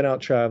 I've been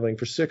out traveling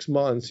for 6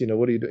 months.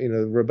 What do you do?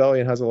 The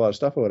rebellion has a lot of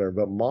stuff or whatever.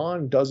 But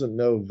Mon doesn't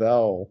know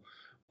Vel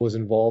was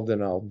involved in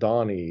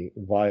Aldhani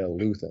via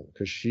Luthen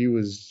because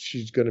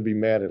she's going to be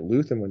mad at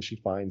Luthen when she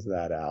finds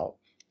that out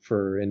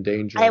for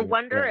endangering. I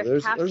wonder if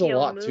there's a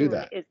lot to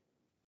that.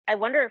 I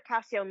wonder if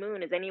Cassio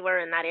Moon is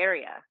anywhere in that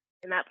area,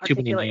 in that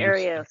particular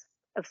area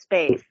of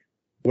space.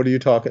 What are you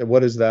talking?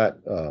 What is that?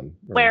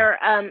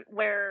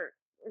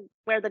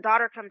 Where the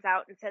daughter comes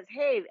out and says,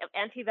 hey,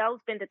 Auntie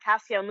Vel's been to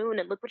Cassio Moon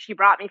and look what she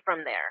brought me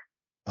from there.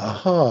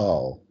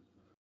 Oh.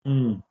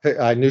 Hey,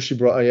 I knew she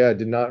brought. I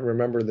did not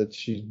remember that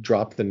she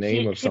dropped the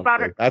name of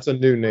something. That's a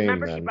new name.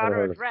 Remember, she brought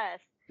her address.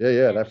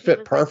 Yeah, that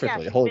fit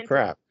perfectly. Holy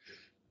crap!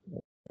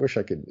 Wish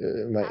I could.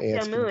 My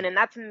Cassio Moon, and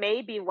that's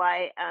maybe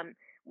why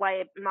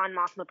Mon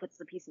Mothma puts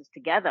the pieces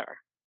together.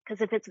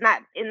 Because if it's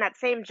not in that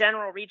same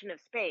general region of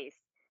space,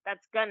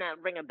 that's gonna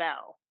ring a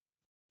bell.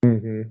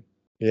 Mm-hmm.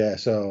 Yeah.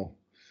 So.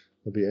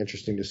 It'll be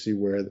interesting to see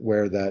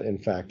where that in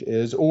fact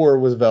is, or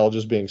was Vel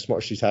just being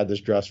smart? She's had this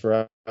dress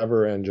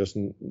forever and just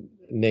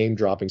name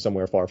dropping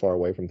somewhere far, far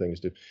away from things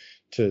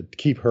to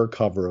keep her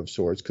cover of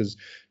sorts.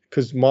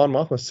 Because Mon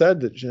Mothma said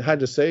that she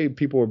had to say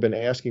people have been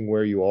asking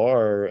where you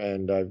are,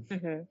 and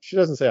she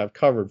doesn't say I've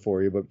covered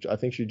for you, but I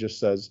think she just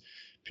says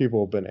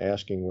people have been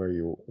asking where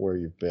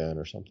you've been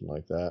or something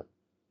like that.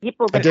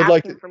 People have been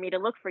asking for me to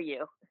look for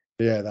you.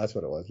 Yeah, that's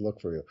what it was. Look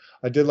for you.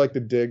 I did like the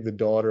dig. The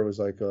daughter was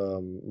like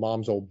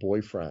mom's old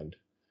boyfriend,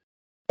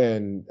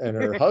 and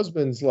her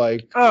husband's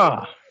like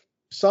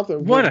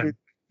something. What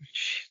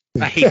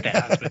I hate that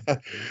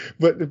husband.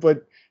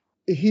 but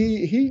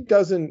he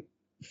doesn't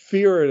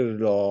fear it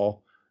at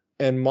all,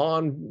 and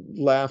Mon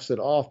laughs it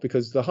off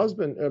because the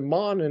husband,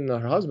 Mon and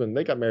her husband,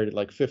 they got married at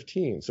like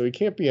 15, so he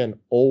can't be an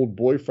old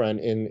boyfriend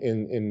in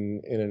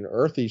an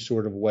earthy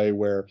sort of way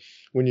where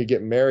when you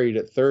get married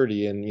at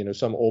 30 and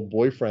some old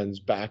boyfriend's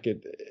back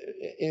in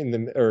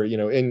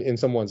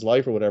someone's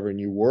life or whatever, and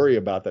you worry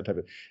about that type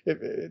of.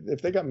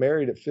 If they got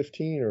married at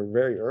 15 or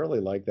very early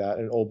like that,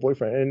 an old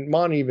boyfriend, and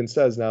Mon even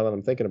says, now that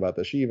I'm thinking about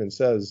this, she even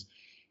says,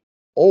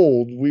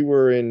 we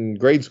were in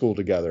grade school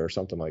together or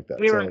something like that.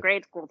 We were in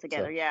grade school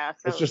together, yeah.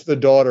 So it's just the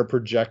daughter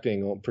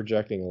projecting a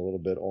little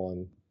bit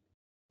on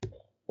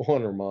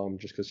her mom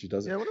just because she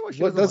doesn't. Yeah,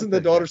 doesn't the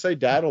daughter say,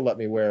 "Dad will let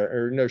me wear it,"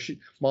 or no?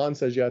 Mom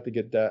says you have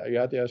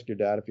to ask your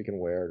dad if you can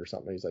wear it or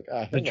something. He's like,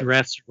 the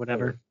dress or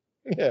whatever.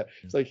 Yeah,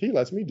 it's like he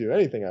lets me do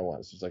anything I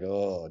want. So it's like,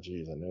 oh,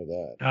 geez, I know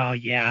that. Oh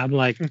yeah, I'm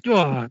like,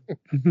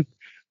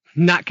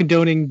 not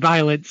condoning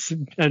violence.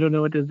 I don't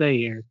know what to say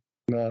here.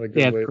 Not a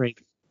good way. Great.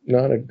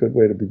 Not a good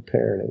way to be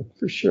parenting,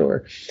 for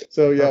sure.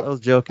 So, yeah. I was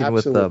joking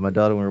with my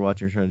daughter when we were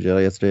watching Return of the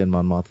Jedi yesterday, and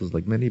Mon Mothma was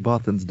like, many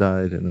Bothans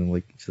died. And then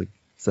she's like,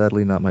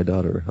 sadly, not my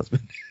daughter or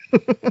husband. I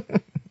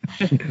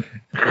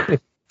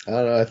don't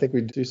know. I think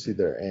we do see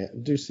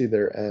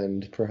their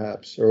end,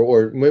 perhaps.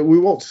 Or we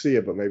won't see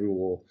it, but maybe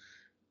we'll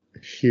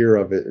hear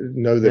of it,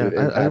 know that it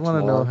impacts I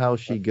want to know how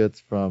she gets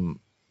from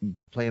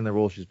playing the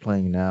role she's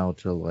playing now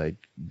to,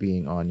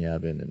 being on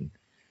Yavin and,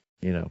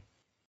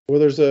 Well,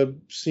 there's a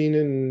scene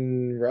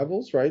in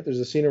Rebels, right? There's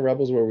a scene in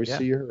Rebels where we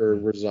see her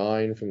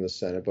resign from the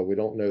Senate, but we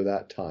don't know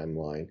that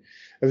timeline.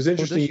 It was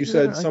interesting. You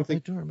said something.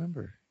 I don't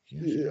remember.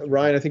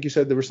 Ryan, I think you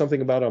said there was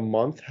something about a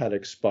month had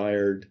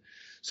expired.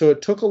 So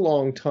it took a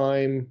long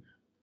time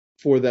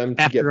for them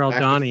to get back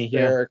to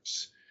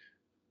Ferrix.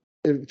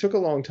 Yeah. It took a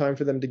long time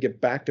for them to get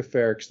back to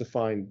Ferrix to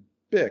find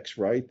Bix,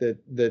 right?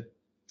 That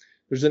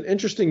there's an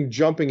interesting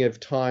jumping of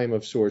time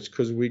of sorts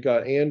because we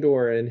got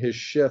Andor and his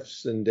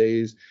shifts and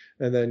days,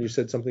 and then you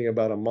said something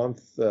about a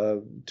month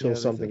till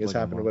something has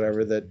happened or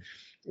whatever. That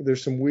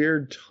there's some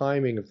weird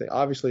timing of things.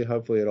 Obviously,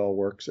 hopefully it all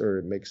works or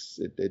it makes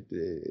it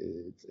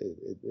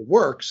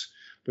works.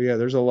 But yeah,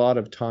 there's a lot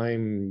of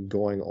time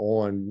going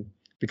on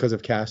because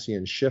of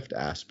Cassian's shift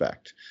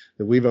aspect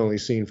that we've only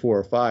seen 4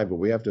 or 5, but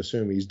we have to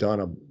assume he's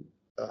done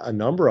a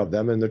number of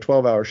them, and they're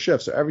 12-hour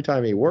shifts. So every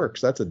time he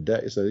works, that's a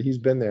day. So he's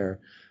been there.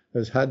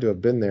 Has had to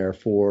have been there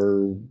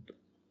for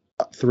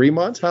 3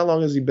 months. How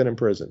long has he been in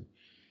prison?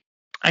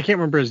 I can't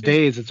remember his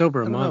days. It's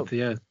over a month.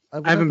 Yeah,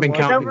 I haven't been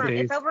counting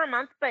days. It's over a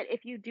month, but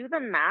if you do the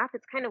math,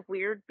 it's kind of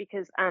weird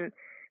because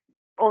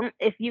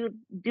if you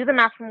do the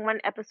math from one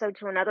episode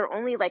to another,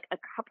 only like a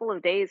couple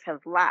of days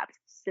have lapsed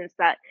since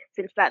that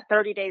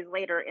 30 days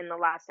later in the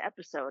last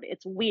episode.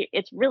 It's weird.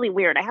 It's really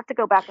weird. I have to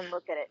go back and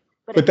look at it.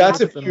 But that's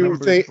if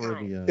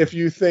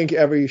you think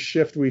every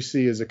shift we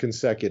see is a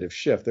consecutive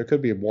shift. There could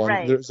be one.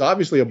 Right. There's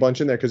obviously a bunch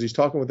in there because he's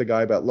talking with the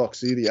guy about, look,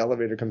 see, the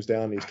elevator comes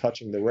down and he's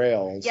touching the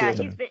rail. And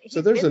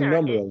so there's a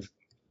number of.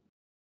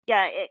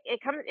 Yeah,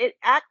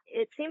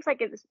 it seems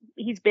like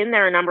he's been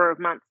there a number of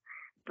months,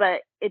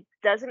 but it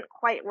doesn't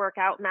quite work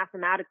out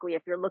mathematically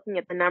if you're looking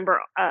at the number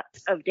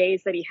of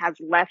days that he has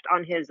left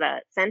on his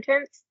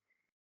sentence.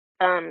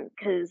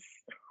 Because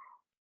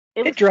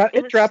it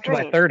dropped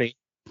by 30.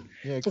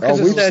 Yeah,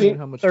 we've seen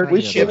how much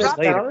 30 shifts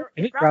later.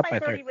 It dropped by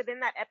 30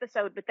 within that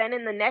episode, but then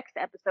in the next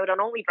episode, it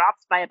only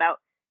drops by about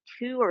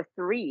 2 or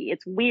 3.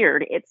 It's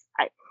weird.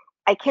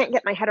 I can't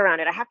get my head around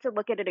it. I have to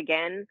look at it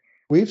again.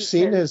 We've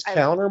seen his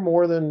counter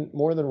more than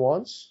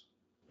once.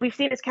 We've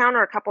seen his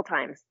counter a couple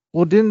times.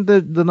 Well, didn't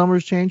the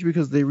numbers change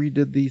because they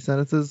redid the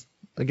sentences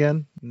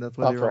again? And that's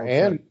why not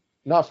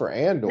for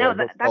Andor. No,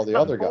 but all the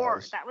other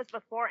guys. That was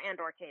before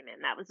Andor came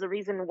in. That was the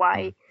reason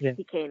why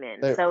he came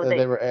in.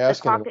 They were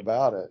asking him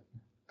about it.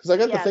 Because I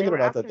got to thinking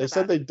about that. They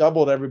said they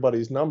doubled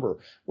everybody's number.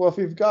 Well, if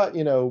you've got,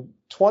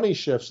 20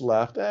 shifts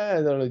left,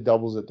 and it only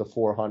doubles it to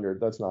 400,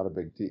 that's not a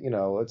big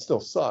deal. It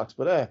still sucks,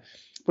 but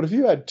But if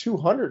you had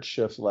 200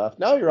 shifts left,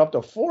 now you're up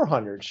to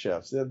 400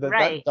 shifts.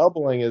 That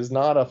doubling is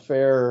not a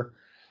fair,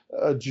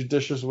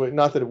 judicious way.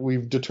 Not that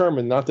we've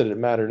determined, not that it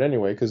mattered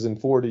anyway, because in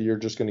 40 you're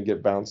just going to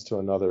get bounced to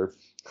another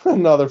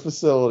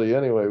facility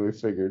anyway. We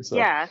figured so.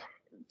 Yeah.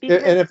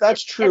 And if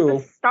that's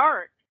true,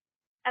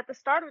 at the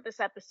start of this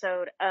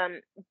episode,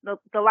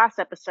 the last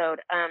episode,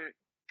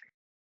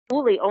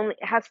 Uli only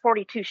has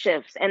 42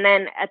 shifts, and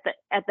then at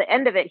the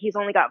end of it, he's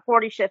only got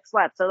 40 shifts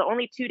left. So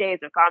only 2 days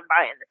have gone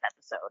by in this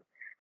episode.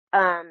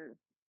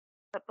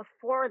 But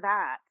before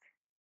that,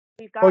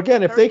 we've got.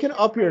 Again, if they can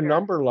up your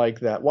number like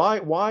that,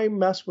 why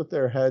mess with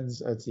their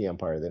heads? It's the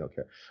Empire; they don't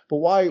care. But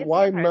why? They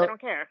don't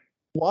care.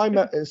 Why?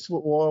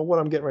 Well, what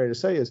I'm getting ready to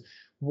say is,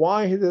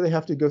 why do they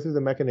have to go through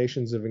the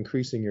machinations of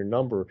increasing your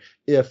number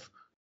if,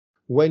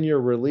 when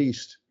you're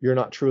released, you're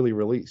not truly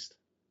released?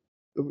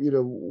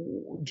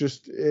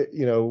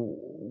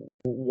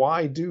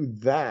 Why do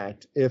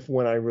that if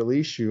when I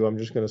release you, I'm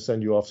just going to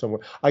send you off somewhere?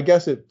 I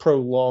guess it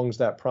prolongs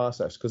that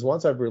process, because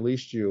once I've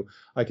released you,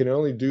 I can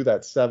only do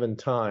that 7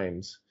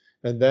 times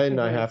and then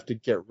I have to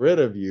get rid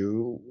of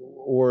you,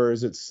 or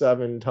is it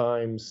 7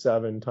 times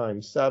 7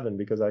 times 7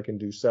 because I can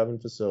do 7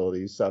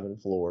 facilities, 7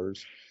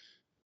 floors,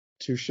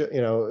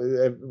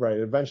 right?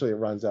 Eventually it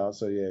runs out,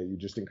 so yeah, you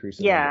just increase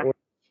the number.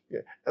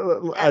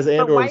 As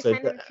Andor but why would say,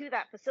 send him to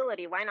that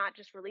facility? Why not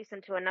just release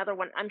him to another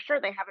one? I'm sure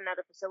they have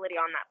another facility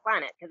on that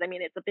planet because I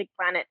mean it's a big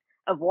planet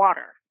of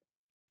water.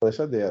 They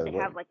said they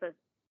have like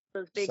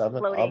those big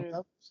floating.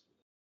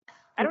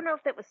 I don't know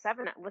if it was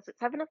 7. Was it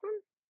 7 of them?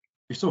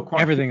 You saw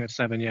quite everything at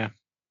 7, yeah.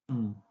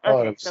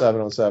 Okay,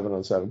 7 on 7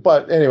 on 7.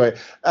 But anyway,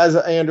 as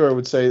Andor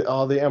would say,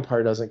 the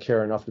Empire doesn't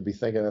care enough to be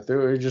thinking that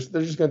they're just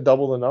going to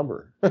double the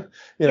number.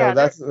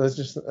 That's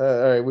just all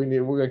right. We're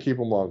going to keep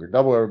them longer,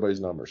 double everybody's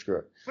number. Screw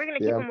it. We're going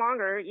to keep them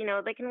longer.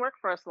 They can work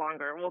for us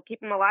longer. We'll keep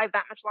them alive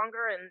that much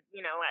longer, and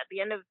at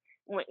the end of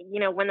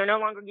when they're no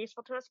longer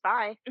useful to us,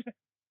 bye.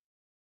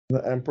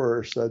 The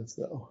Emperor said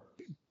so.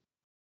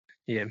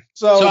 Yeah.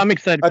 So I'm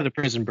excited for the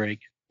Prison Break.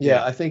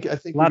 Yeah, I think a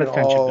lot of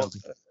friendship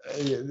building.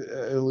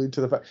 Allude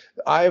to the fact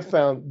I have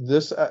found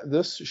this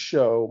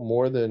show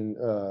more than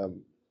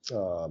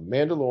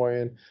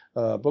Mandalorian,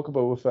 Book of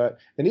Boba Fett,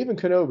 and even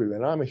Kenobi.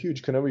 And I'm a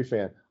huge Kenobi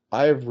fan.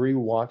 I have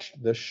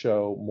rewatched this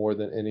show more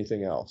than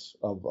anything else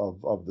of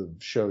the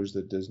shows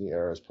that Disney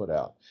Era has put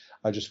out.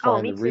 I just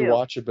find the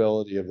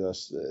rewatchability of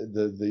this,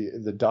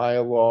 the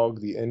dialogue,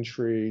 the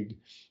intrigue,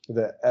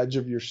 the edge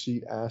of your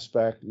seat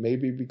aspect,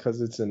 maybe because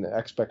it's an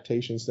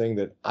expectations thing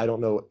that I don't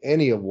know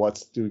any of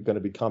what's going to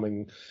be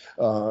coming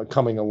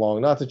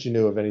along. Not that you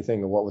knew of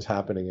anything of what was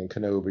happening in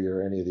Kenobi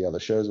or any of the other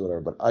shows or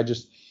whatever, but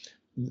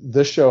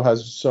this show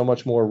has so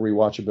much more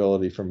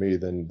rewatchability for me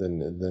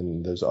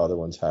than those other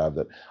ones have,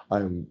 that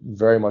I'm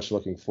very much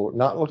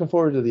not looking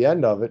forward to the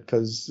end of it,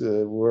 because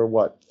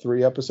we're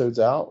 3 episodes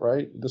out,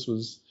 right? This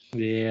was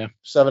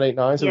 7, 8,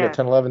 9, so we got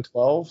 10, 11,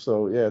 12.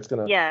 So yeah, it's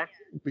gonna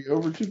be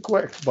over too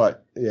quick.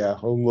 But yeah,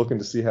 I'm looking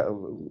to see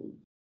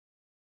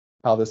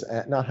how this,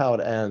 not how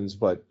it ends,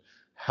 but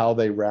how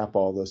they wrap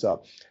all this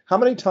up. How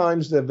many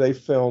times have they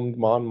filmed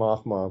Mon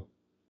Mothma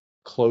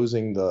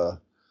closing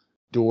the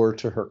door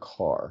to her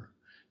car?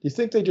 Do you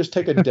think they just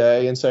take a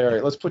day and say, all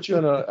right, let's put you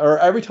in or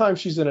every time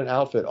she's in an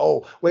outfit,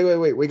 oh, wait,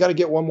 we got to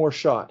get one more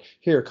shot.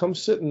 Here, come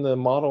sit in the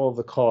model of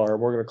the car.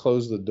 We're going to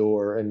close the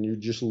door and you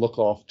just look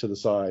off to the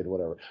side,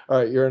 whatever. All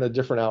right, you're in a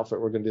different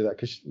outfit. We're going to do that.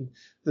 Because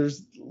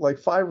there's like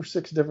 5 or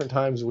 6 different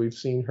times we've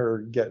sseen her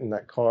get in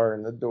that car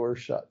and the door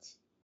shuts.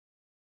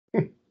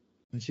 And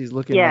she's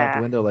looking out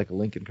the window like a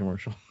Lincoln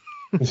commercial.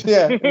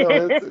 Yeah,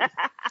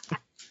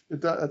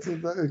 that's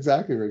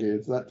exactly, Ricky.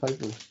 It's that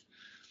type of.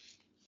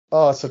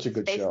 Oh, it's such a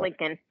good show.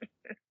 Lincoln.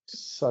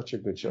 Such a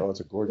good show.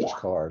 It's a gorgeous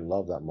car. I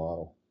love that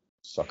model.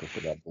 Sucker for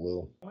that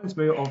blue. Reminds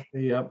me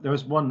of there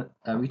was one,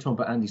 we talked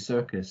about Andy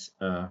Serkis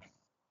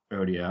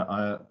earlier.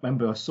 I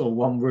remember I saw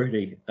one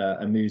really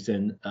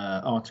amusing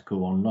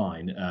article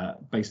online,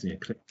 basically a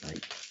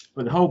clickbait.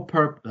 But the whole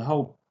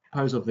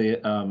purpose of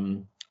the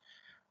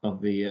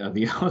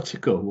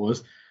article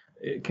was,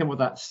 it came with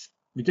that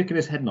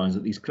ridiculous headlines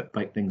that these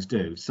clickbait things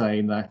do,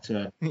 saying that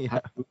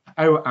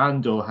how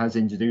Andor has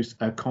introduced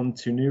a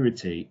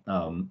continuity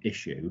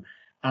issue,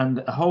 and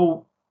the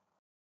whole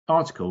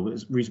article, that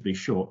was reasonably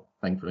short,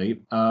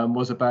 thankfully,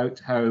 was about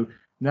how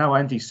now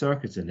Andy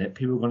Serkis in it,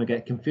 people are going to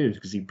get confused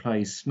because he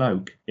plays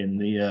Snoke in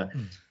the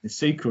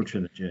sequel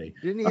trilogy.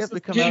 Didn't he have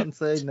to come out and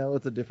say, no,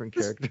 it's a different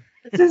character?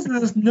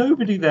 There's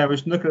nobody there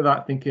who's looking at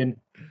that thinking,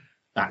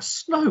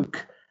 that's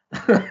Snoke.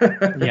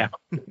 Yeah.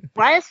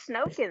 Why is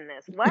Snoke in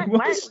this?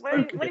 What is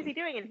he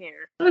doing in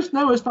here? It's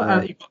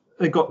not.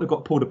 They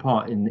got pulled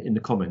apart in the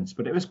comments,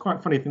 but it was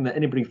quite funny thing that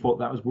anybody thought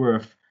that was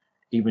worth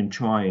even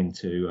trying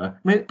to. I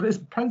mean, there's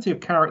plenty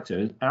of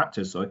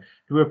actors,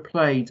 who have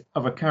played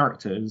other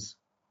characters,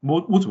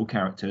 multiple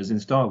characters in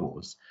Star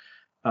Wars,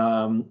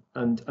 and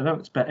I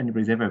don't expect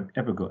anybody's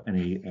ever got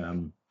any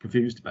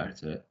confused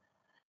about it.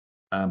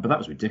 But that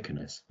was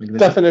ridiculous.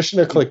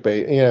 Definition of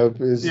clickbait,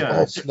 is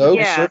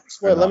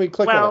Snoke. Let me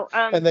click on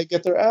it, and they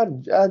get their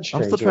ad streams.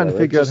 I'm still trying to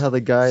figure out how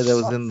the guy that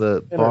was in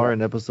the bar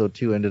in episode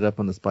 2 ended up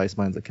on the Spice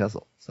Mines at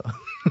Kessel. So.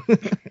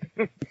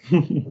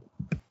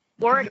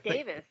 Warwick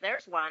Davis,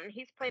 there's one.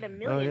 He's played a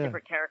million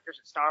different characters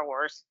in Star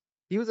Wars.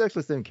 He was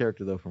actually the same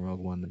character though from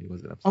Rogue One that he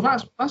was in episode. Oh,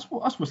 that's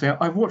what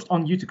I've watched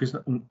on YouTube, because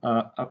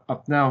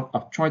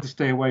I've tried to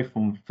stay away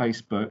from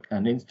Facebook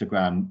and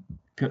Instagram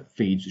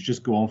feeds, which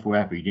just go on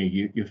forever.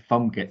 Your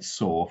thumb gets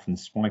sore from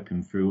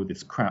swiping through all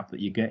this crap that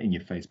you get in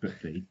your Facebook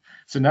feed.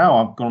 So now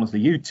I've gone onto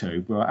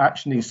YouTube, where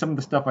actually some of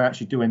the stuff I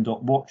actually do end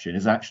up watching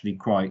is actually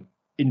quite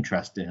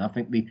interesting. I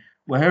think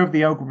wherever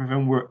the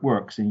algorithm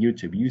works in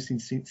YouTube, you seem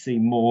to see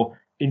more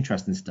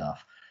interesting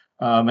stuff.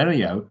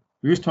 Anyhow,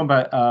 we were talking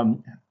about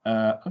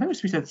I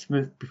think we said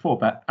before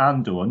about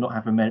Andor not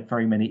having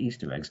very many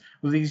Easter eggs.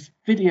 Well, these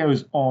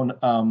videos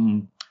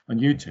on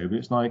YouTube,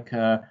 it's like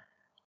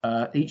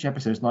each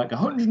episode is like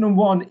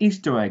 101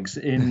 Easter eggs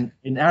in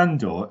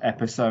Andor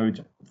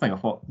episode thing. I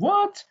thought,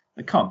 what?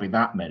 There can't be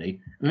that many.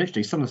 And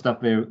literally, some of the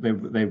stuff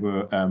they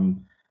were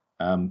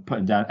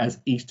putting down as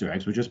Easter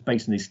eggs were just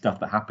basically stuff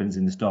that happens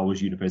in the Star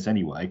Wars universe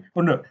anyway.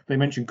 Oh no, they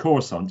mentioned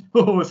Coruscant.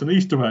 Oh, it's an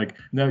Easter egg.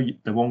 No,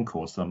 they won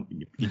Coruscant,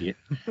 you idiot.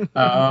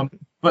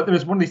 But there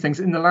was one of these things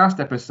in the last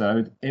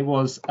episode. It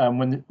was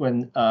when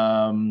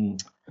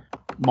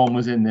Mon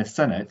was in the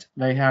Senate.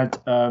 They had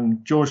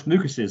George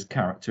Lucas's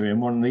character in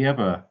one of the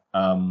other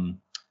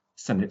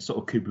Senate sort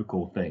of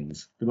cubicle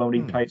things. The one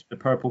he plays with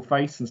the purple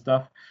face and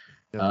stuff.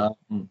 Yeah.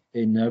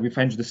 In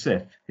Revenge of the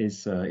Sith,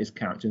 his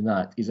character in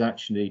that is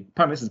actually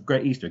apparently this is a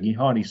great Easter egg. You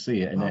hardly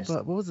see it in this.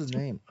 What was his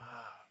name?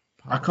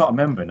 I can't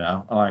remember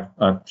now.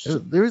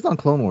 They was on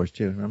Clone Wars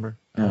too. Remember?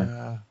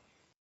 Yeah.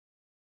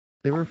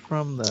 They were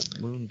from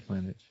that moon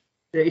planet.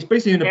 Yeah, he's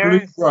basically in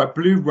a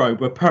blue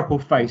robe with a purple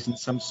face and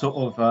some sort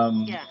of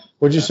Yeah.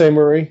 What'd you say,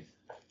 Marie?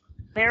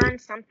 Baron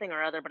something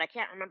or other, but I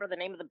can't remember the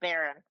name of the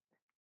Baron.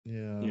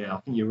 Yeah. I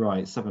think you're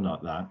right. Something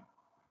like that.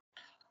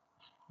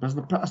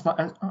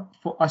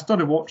 I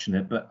started watching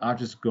it, but I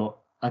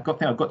got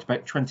to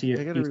about 20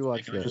 years. I gotta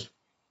rewatch that.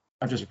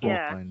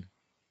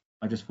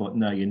 I just thought,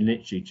 no, you're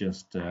literally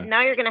just.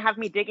 Now you're gonna have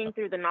me digging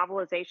through the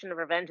novelization of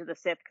Revenge of the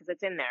Sith because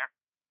it's in there.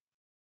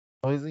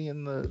 Oh, is he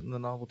in the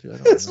novel too?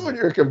 It's on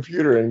your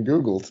computer and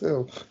Google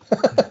too.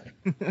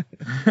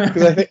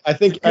 Because I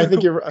think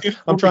you're.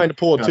 I'm trying to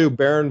pull it too.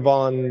 Baron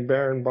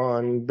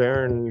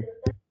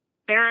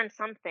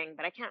something,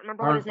 but I can't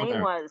remember what his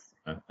name was.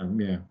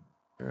 Yeah.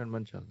 Baron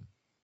Munchausen.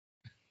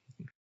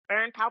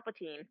 Baron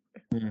Palpatine.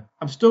 Yeah.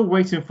 I'm still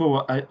waiting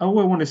for. All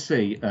I want to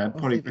see,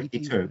 probably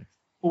 52.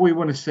 All we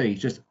want to see is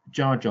just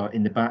Jar Jar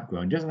in the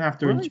background. He doesn't have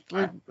to. I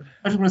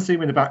just want to see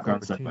him in the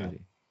background somewhere.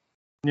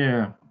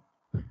 Yeah.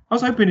 I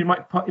was hoping it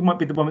might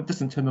be the one that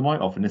doesn't turn the light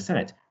off in the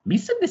Senate.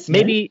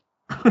 Maybe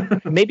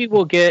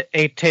we'll get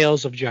a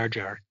Tales of Jar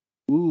Jar.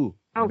 Ooh.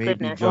 Oh, maybe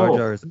goodness. Jar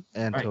Jar's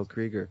Anto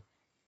Krieger.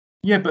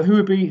 Yeah, but who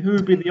would be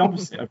the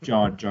opposite of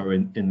Jar Jar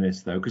in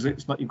this though? Because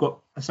it's like you've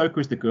got Ahsoka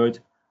is the good,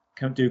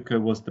 Count Dooku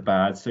was the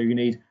bad, so you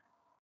need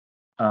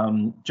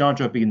Jar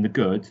Jar being the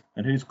good,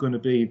 and who's going to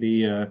be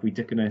the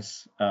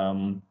ridiculous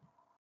bad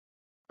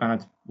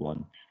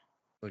one?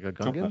 Like a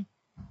Gungan?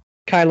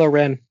 Kylo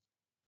Ren.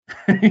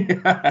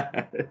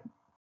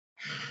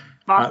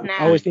 Boss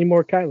Nash. Always need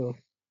more Kylo.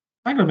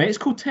 Hang on a minute, it's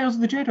called Tales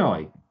of the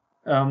Jedi.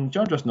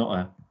 Jar Jar's not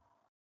a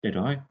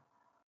Jedi.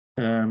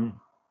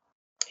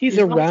 He's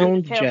a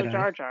round Jedi.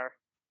 Jar Jar.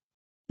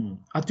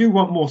 I do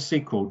want more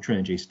sequel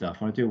trilogy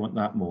stuff. I do want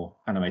that more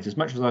animated, as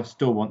much as I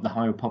still want the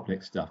High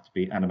Republic stuff to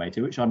be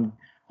animated, which I'm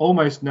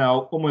almost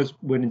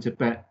willing to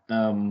bet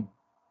a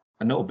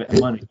little bit of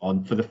money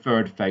on for the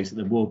third phase that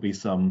there will be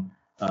some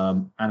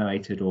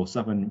animated or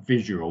something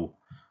visual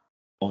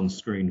on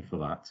screen for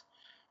that.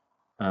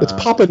 It's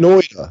Papa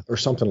Noida or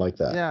something like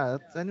that. Yeah,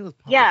 I knew it was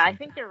Papa. Yeah, I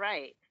think you're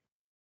right.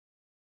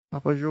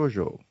 Papa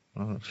Giorgio.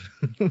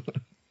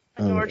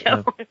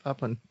 Giorgio.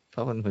 Papa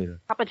Noida.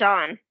 Papa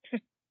John.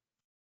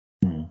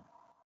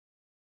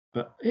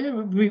 But yeah,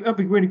 that'd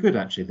be really good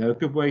actually. They're a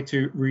good way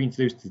to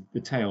reintroduce the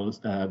Tales,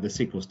 the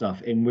sequel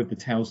stuff in with the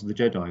Tales of the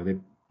Jedi. They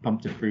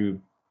pumped it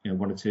through,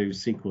 one or two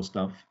sequel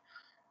stuff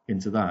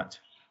into that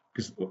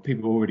because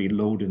people are already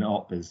loading it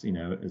up as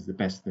as the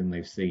best thing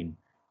they've seen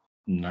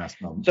in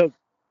last month. So,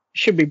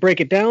 should we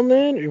break it down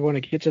then, or you want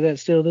to get to that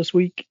still this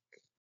week?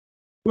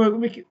 Well,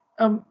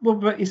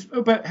 but it's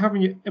about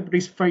having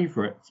everybody's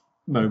favourite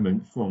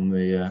moment from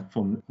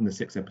the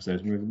 6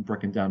 episodes. We're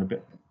breaking down a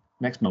bit.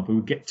 Next month we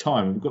would get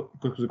time.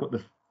 Because we've got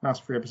the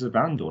last 3 episodes of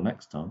Andor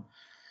next time.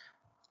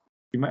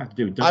 You might have to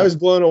do a double. I was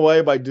blown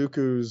away by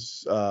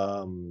Dooku's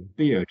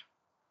beard.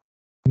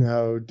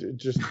 No,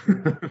 just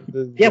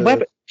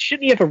but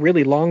shouldn't he have a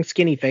really long,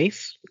 skinny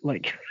face?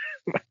 Like,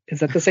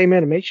 is that the same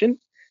animation?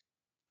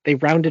 They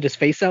rounded his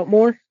face out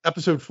more.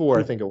 Episode 4,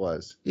 I think it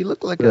was. He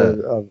looked like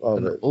an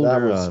older that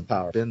was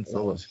powerful. Ben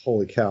Solo. That was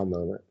holy cow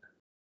moment.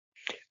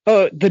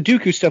 The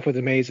Dooku stuff was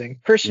amazing.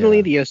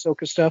 Personally, the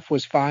Ahsoka stuff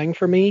was fine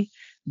for me.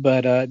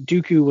 But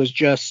Dooku was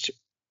just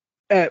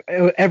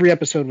every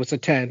episode was a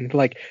 10.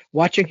 Like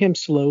watching him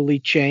slowly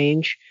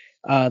change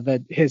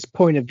his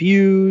point of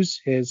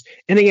views, and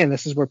again,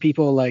 this is where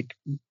people like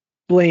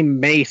blame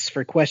Mace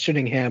for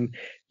questioning him.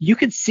 You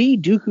could see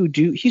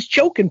Dooku he's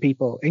choking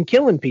people and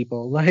killing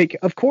people. Like,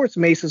 of course,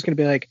 Mace is going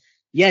to be like,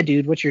 "Yeah,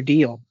 dude, what's your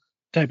deal?"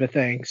 type of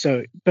thing.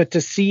 So, but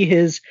to see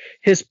his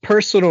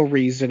personal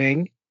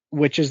reasoning,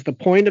 which is the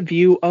point of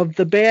view of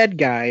the bad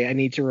guy. I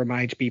need to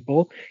remind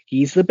people,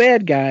 he's the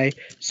bad guy.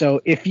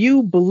 So if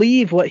you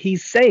believe what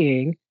he's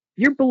saying,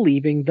 you're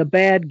believing the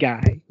bad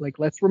guy. Like,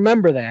 let's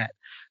remember that.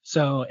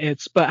 So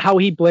but how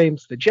he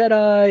blames the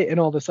Jedi and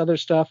all this other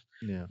stuff,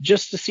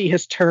 just to see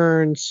his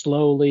turn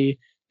slowly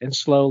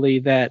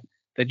that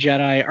the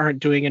Jedi aren't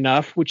doing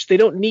enough, which they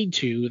don't need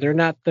to. They're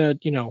not the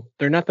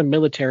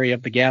military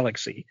of the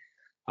galaxy.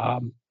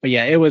 But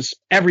yeah,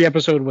 every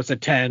episode was a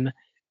 10.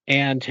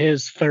 And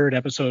his 3rd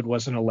episode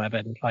was an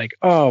 11. Like,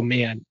 oh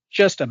man,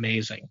 just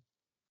amazing.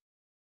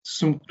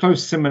 Some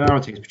close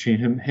similarities between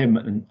him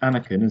and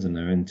Anakin, isn't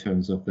there, in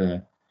terms of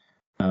their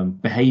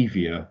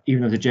behavior?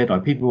 Even as a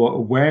Jedi, people are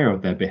aware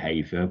of their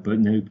behavior, but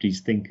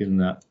nobody's thinking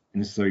that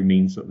necessarily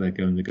means that they're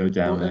going to go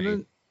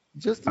down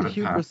just the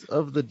hubris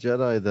of the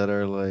Jedi that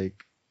are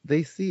like,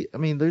 they see. I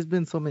mean, there's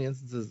been so many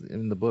instances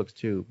in the books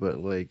too, but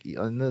like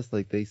on this,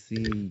 like they see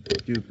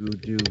Dooku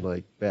do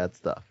like bad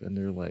stuff, and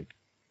they're like,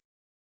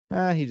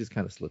 he just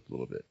kind of slipped a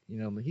little bit.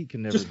 He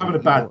can never just having a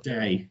bad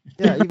day.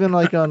 Yeah, even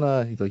like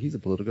on he's a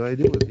political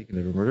idealist. He can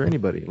never murder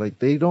anybody. Like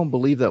they don't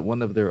believe that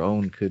one of their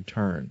own could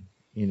turn,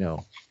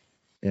 and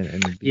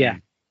be,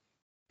 and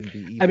be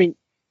evil. I mean,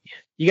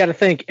 you got to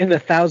think in the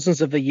thousands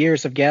of the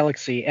years of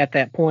galaxy at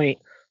that point.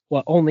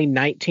 Only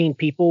 19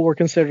 people were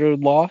considered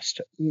lost.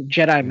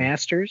 Jedi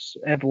Masters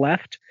have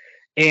left,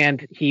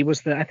 and he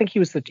was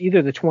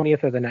either the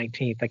 20th or the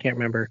 19th. I can't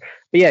remember.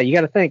 But yeah, you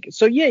got to think.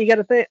 So yeah, you got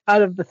to think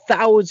out of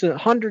the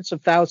hundreds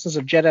of thousands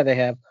of Jedi they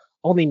have,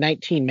 only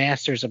 19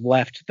 Masters have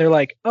left. They're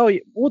like, oh,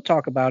 we'll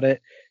talk about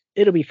it.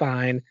 It'll be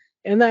fine.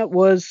 And that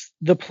was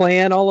the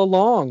plan all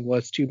along,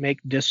 was to make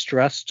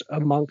distrust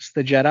amongst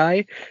the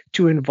Jedi,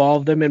 to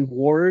involve them in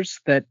wars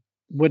that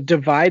would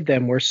divide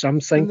them, where some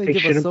think they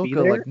shouldn't be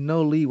there. Like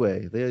no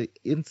leeway. They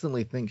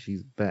instantly think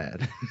she's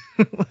bad.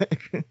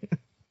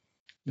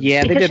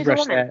 Yeah, they did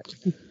rush that.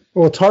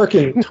 Well,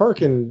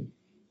 Tarkin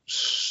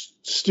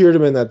steered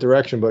him in that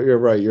direction, but you're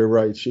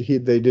right.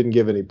 They didn't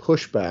give any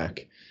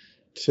pushback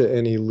to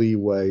any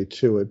leeway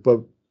to it. But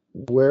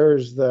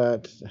where's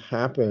that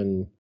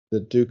happen?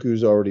 That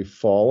Dooku's already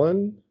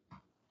fallen.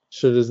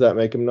 So does that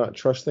make him not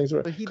trust things?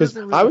 Because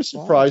really I was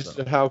surprised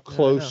at how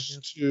close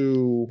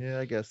to. Yeah,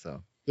 I guess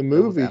so. The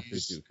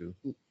movies,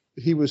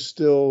 he was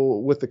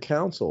still with the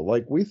council.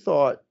 Like we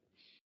thought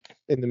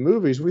in the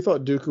movies, we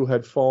thought Dooku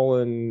had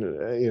fallen,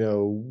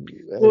 and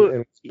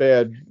was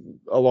bad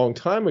a long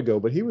time ago,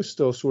 but he was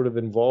still sort of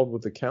involved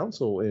with the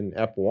council in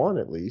Ep 1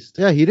 at least.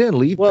 Yeah, he didn't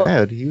leave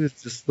bad. He was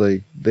just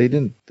like, they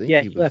didn't think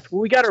he was. Left.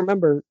 Well, we got to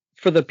remember,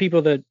 for the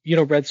people that,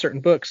 read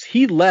certain books,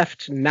 he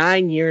left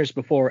 9 years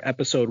before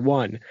Episode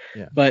 1.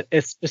 Yeah. But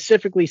it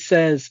specifically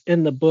says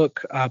in the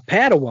book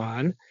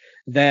Padawan,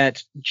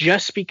 that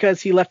just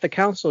because he left the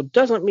council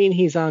doesn't mean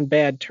he's on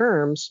bad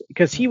terms,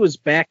 because he was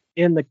back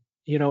in the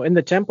in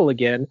the temple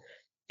again,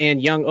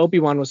 and young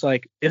Obi-Wan was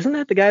like, isn't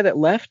that the guy that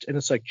left? And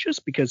it's like,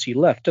 just because he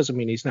left doesn't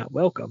mean he's not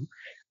welcome.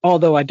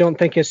 Although I don't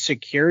think his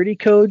security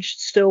codes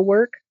still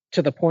work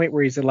to the point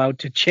where he's allowed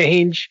to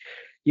change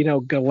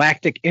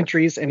galactic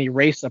entries and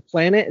erase a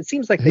planet. It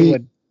seems like they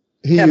would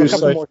He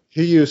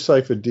used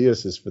Cypher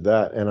Diasis for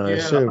that, and I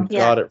assume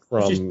got it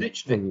from.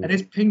 And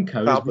his pin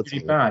code is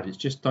really bad. It's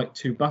just like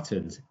 2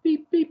 buttons.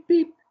 Beep, beep,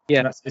 beep.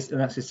 Yeah. And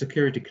that's his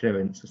security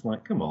clearance. It's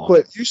like, come on.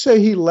 But you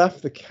say he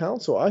left the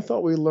council. I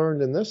thought we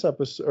learned in this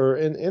episode, or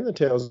in the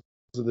Tales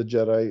of the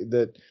Jedi,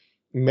 that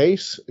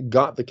Mace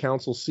got the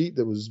council seat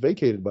that was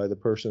vacated by the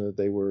person that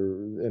they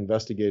were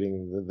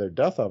investigating their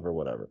death of or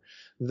whatever.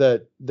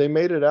 That they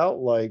made it out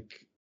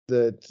like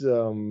that.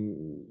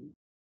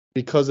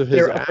 Because of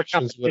his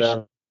actions,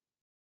 whatever,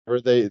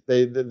 they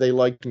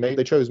liked Mace.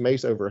 They chose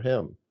Mace over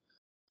him.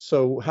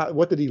 So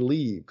what did he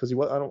leave? Because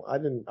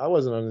I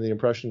wasn't under the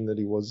impression that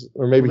he was,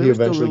 or maybe he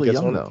eventually really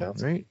gets young, on the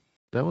council. Right?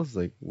 That was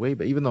like way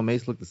back. Even though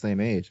Mace looked the same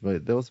age,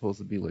 but that was supposed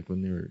to be like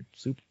when they were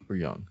super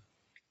young.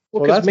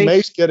 Well, that's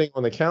Mace getting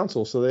on the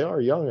council, so they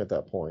are young at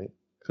that point.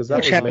 Because that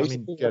was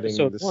Mace getting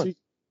the seat.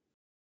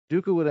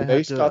 Dooku would have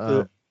had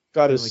to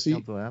got his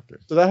seat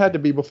after. So that had to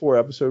be before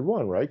Episode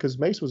 1, right? Because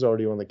Mace was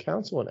already on the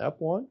council in Ep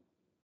 1.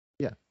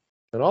 Yeah,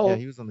 and all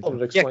he was on the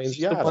council. It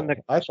explains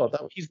I thought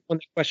that he's the one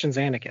that questions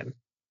Anakin.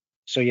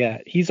 So yeah,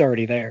 he's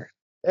already there.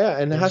 Yeah,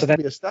 and it has to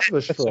be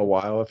established for a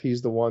while if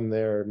he's the one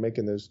there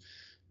making those.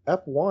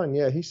 Ep 1,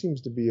 yeah, he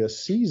seems to be a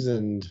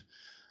seasoned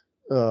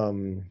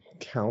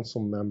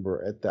council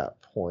member at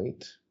that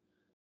point.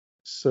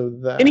 So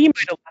that, and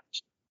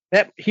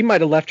he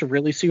might have left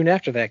really soon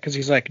after that, because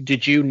he's like,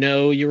 did you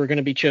know you were going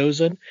to be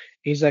chosen?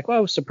 He's like, well,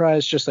 I was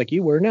surprised just like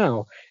you were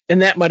now.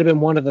 And that might have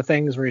been one of the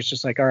things where he's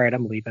just like, all right,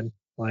 I'm leaving.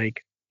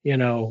 Like,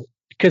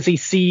 because he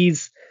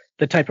sees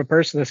the type of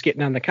person that's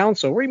getting on the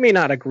council, where he may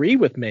not agree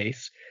with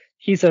Mace.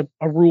 He's a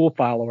rule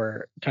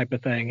follower type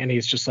of thing. And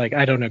he's just like,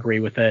 I don't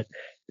agree with it.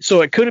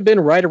 So it could have been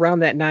right around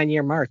that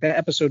 9-year mark. That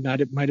episode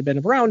might have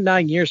been around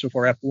 9 years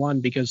before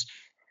F1, because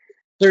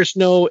there's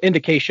no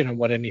indication on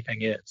what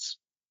anything is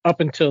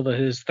up until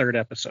his 3rd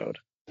episode.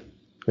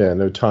 Yeah,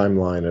 no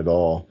timeline at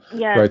all.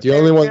 Yeah, right. The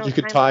only one you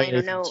could tie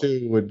anything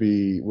to would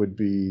be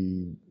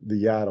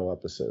the Yaddle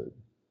episode.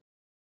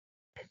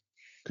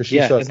 Because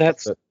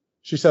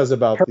she says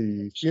about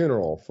the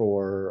funeral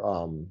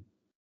for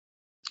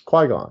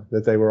Qui-Gon,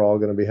 that they were all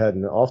going to be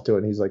heading off to it,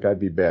 and he's like, I'd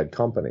be bad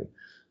company.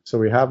 So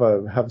we have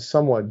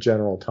somewhat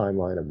general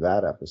timeline of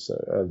that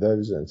episode, of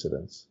those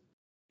incidents.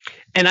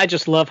 And I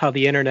just love how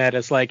the internet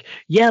is like,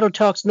 Yaddle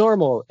talks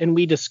normal, and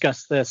we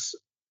discussed this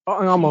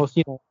almost,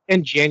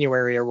 in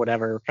January or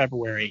whatever,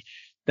 February,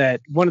 that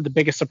one of the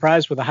biggest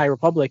surprise with the High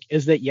Republic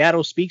is that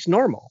Yaddle speaks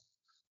normal.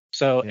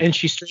 So, and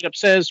she straight up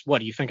says, what,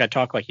 do you think I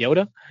talk like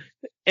Yoda?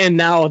 And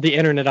now the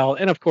internet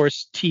and of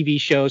course,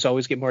 TV shows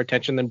always get more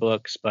attention than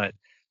books, but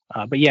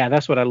yeah,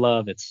 that's what I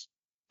love.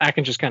 I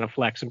can just kind of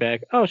flex and be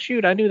like, oh,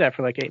 shoot, I knew that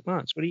for like 8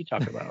 months. What are you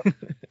talking about?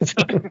 So,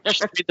 you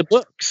should read the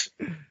books.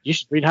 You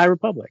should read High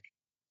Republic.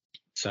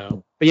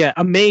 So, But yeah,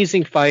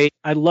 amazing fight.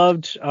 I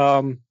loved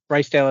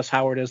Bryce Dallas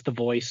Howard as the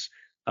voice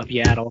of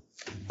Yaddle.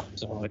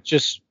 So it's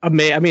just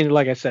amazing. I mean,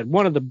 like I said,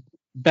 one of the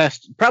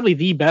best, probably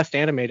the best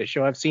animated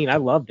show I've seen. I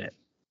loved it.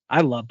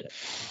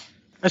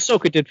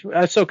 Ahsoka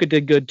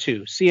did good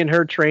too. Seeing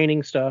her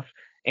training stuff.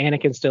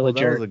 Anakin's still a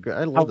jerk.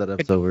 I love that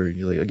episode where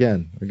you're like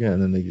again,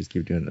 and then they just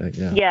keep doing it.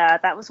 Yeah,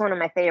 that was one of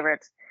my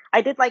favorites.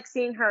 I did like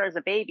seeing her as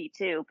a baby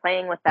too,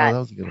 playing with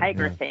that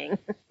tiger thing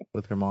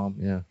with her mom.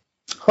 Yeah.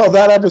 Oh,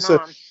 that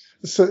episode.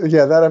 So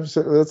yeah, that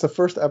episode. That's the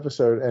first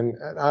episode, and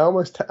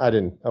I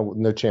didn't.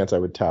 No chance I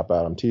would tap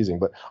out. I'm teasing,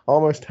 but I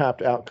almost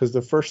tapped out because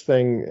the first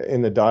thing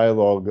in the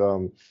dialogue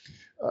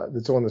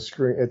that's on the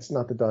screen, it's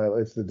not the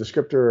dialogue, it's the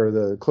descriptor or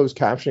the closed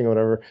captioning or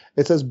whatever.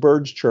 It says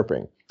birds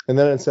chirping. And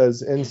then it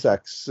says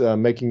insects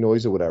making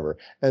noise or whatever.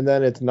 And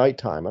then it's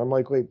nighttime. I'm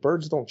like, wait,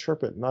 birds don't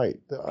chirp at night.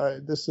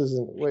 This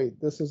isn't going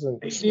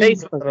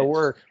to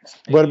work.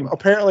 But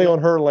apparently on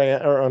her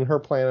land or on her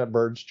planet,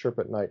 birds chirp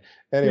at night.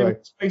 Anyway.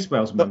 Space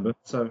whales, remember?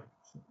 So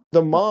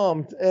the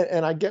mom,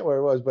 and I get where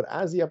it was, but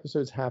as the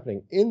episode's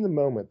happening, in the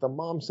moment, the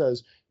mom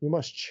says, you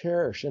must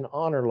cherish and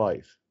honor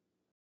life.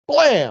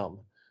 Blam!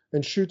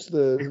 And shoots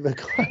the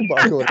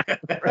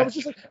Kleinbach. I was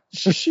just like,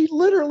 she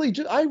literally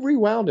I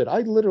rewound it.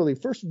 I literally,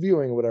 first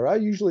viewing, whatever. I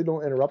usually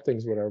don't interrupt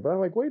things, whatever. But I'm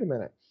like, wait a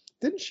minute.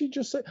 Didn't she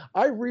just say?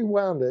 I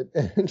rewound it,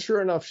 and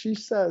sure enough, she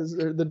says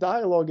the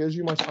dialogue is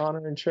you must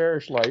honor and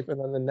cherish life, and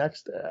then the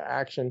next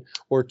action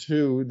or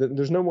two,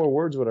 there's no more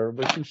words, whatever.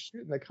 But she's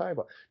shooting the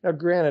Kleinbach. Now,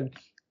 granted,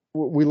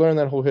 we learn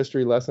that whole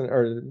history lesson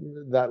or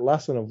that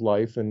lesson of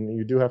life, and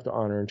you do have to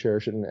honor and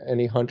cherish it. And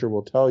any hunter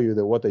will tell you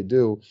that what they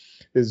do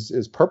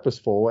is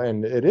purposeful,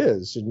 and it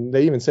is. And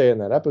they even say in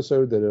that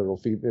episode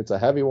that it's a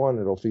heavy one,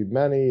 it'll feed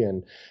many,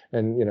 and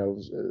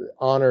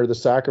honor the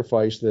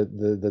sacrifice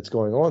that's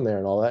going on there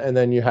and all that. And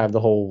then you have the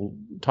whole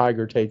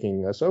tiger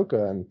taking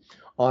Ahsoka and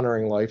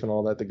honoring life and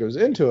all that goes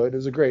into it. It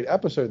was a great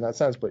episode in that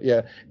sense. But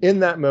yeah,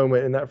 in that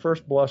moment, in that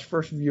first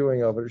first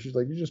viewing of it, she's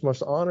like, you just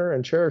must honor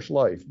and cherish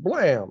life.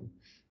 Blam.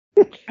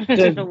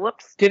 Did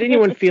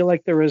anyone feel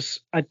like there was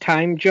a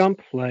time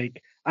jump?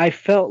 Like I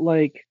felt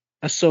like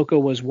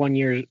Ahsoka was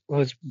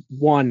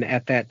 1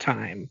 at that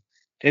time.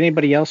 Did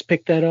anybody else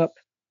pick that up?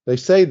 They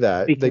say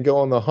that they go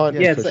on the hunt.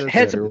 Yeah,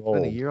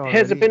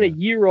 has it been a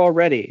year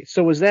already?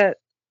 So was that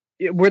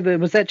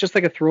just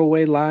like a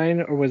throwaway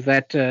line, or was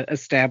that to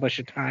establish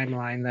a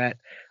timeline that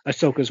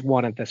Ahsoka's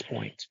 1 at this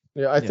point?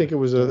 Yeah, I think it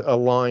was a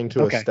line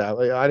to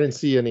establish. I didn't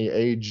see any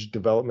age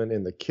development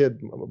in the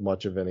kid,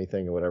 much of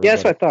anything or whatever. Yeah,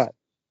 that's what I thought.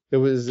 It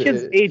was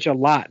kids age a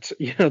lot.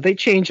 They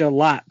change a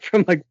lot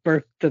from like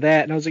birth to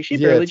that. And I was like, she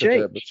barely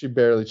changed. But she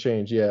barely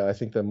changed. Yeah, I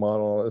think the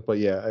model. But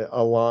yeah,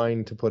 a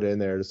line to put in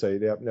there to say,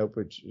 yep, nope.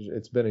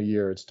 It's been a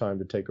year. It's time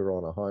to take her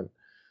on a hunt.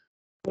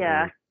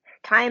 Yeah,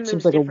 time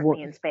moves like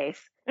differently in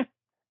space.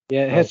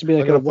 Yeah, it has to be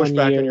like a 1 year.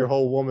 Back in your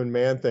whole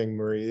woman-man thing,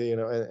 Marie. And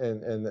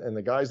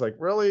the guy's like,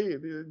 really?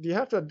 Do you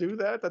have to do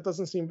that? That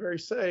doesn't seem very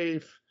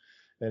safe.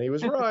 And he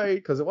was right,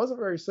 because it wasn't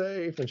very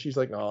safe. And she's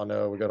like, "Oh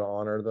no, we got to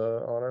honor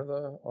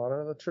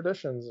the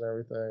traditions and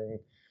everything."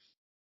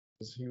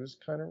 He was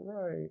kind of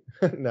right.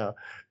 No,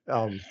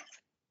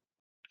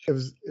 it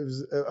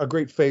was a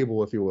great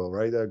fable, if you will,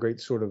 right? A great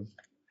sort of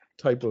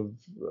type of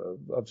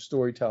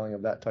storytelling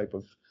of that type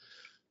of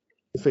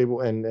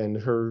fable. And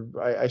her,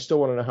 I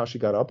still want to know how she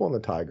got up on the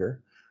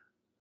tiger.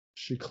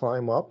 She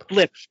climb up,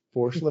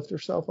 force lift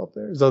herself up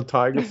there. Does the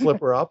tiger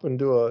flip her up and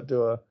do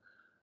a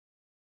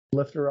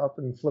lift her up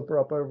and flip her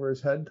up over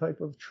his head type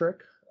of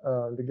trick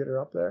to get her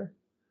up there?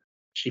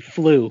 She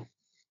flew.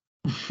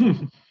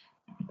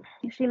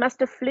 She must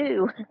have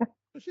flew.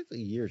 She's a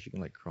year. She can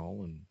like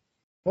crawl and.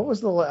 What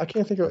was I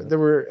can't think of. There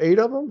were 8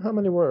 of them. How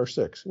many were there?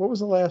 6. What was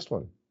the last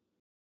one?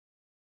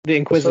 The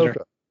Inquisitor.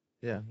 Ahsoka.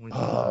 Yeah.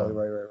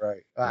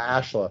 Right.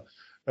 Ashla.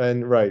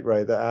 And right,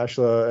 the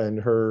Ashla and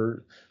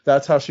her.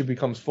 That's how she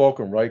becomes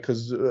Fulcrum, right?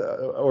 Because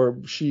or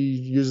she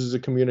uses a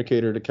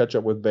communicator to catch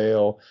up with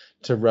Bail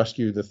to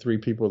rescue the 3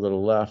 people that are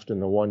left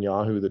and the one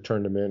Yahoo that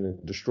turned him in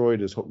and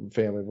destroyed his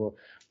family.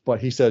 But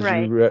he says,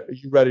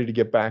 "You ready to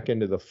get back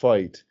into the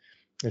fight?"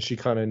 And she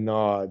kind of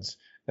nods.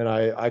 And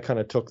I kind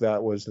of took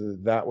that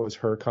was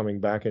her coming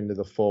back into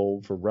the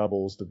fold for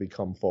Rebels to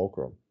become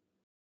Fulcrum.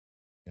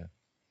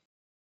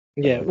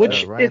 Yeah,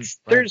 which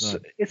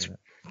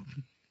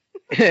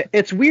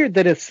it's weird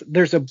that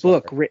there's a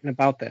book written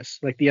about this.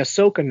 Like the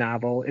Ahsoka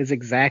novel is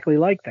exactly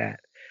like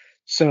that.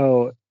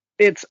 So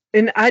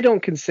and I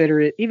don't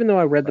consider it, even though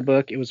I read the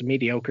book, it was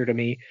mediocre to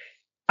me.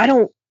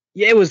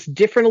 It was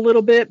different a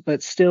little bit,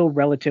 but still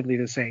relatively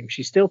the same.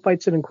 She still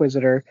fights an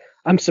Inquisitor.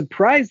 I'm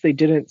surprised they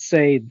didn't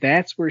say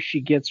that's where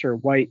she gets her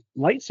white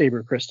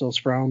lightsaber crystals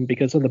from,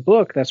 because in the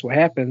book, that's what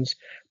happens.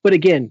 But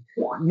again,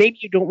 maybe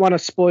you don't want to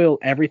spoil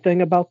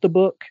everything about the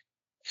book,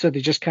 so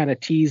they just kind of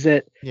tease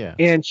it. Yeah.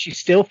 And she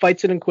still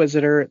fights an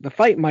Inquisitor. The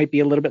fight might be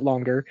a little bit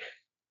longer.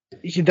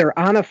 They're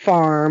on a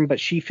farm, but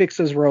she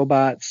fixes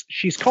robots.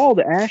 She's called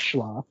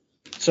Ashla.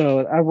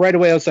 So right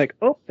away I was like,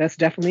 oh, that's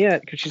definitely it.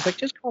 Because she's like,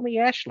 just call me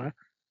Ashla.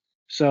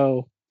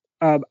 So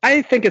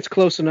I think it's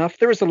close enough.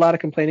 There was a lot of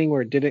complaining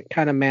where it didn't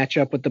kind of match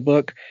up with the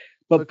book.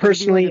 But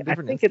personally, a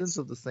different I think instance it's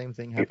of the same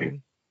thing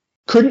happening.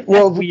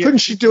 Couldn't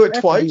she do it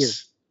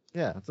twice?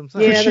 Yeah, that's what I'm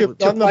saying. Yeah, Could she have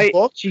done the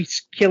book?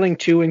 She's killing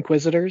 2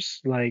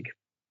 Inquisitors, like,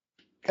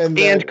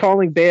 and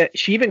calling Bail.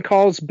 She even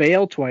calls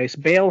Bail twice.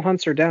 Bail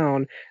hunts her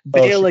down. Oh,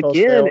 Bail she calls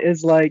again Bail?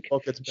 is like,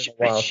 Book, it's been a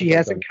while she since I've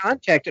hasn't done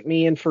contacted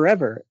me in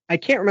forever. I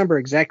can't remember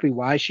exactly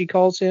why she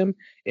calls him.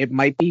 It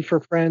might be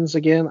for friends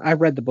again. I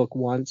read the book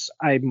once.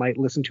 I might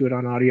listen to it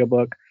on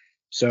audiobook.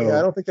 So Yeah,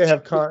 I don't think they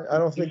have I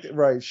don't think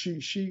right.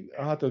 She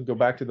I'll have to go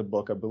back to the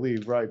book, I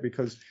believe, right?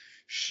 Because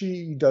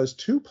she does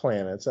 2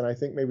 planets, and I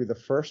think maybe the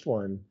first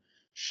one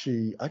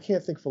I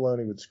can't think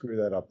Filoni would screw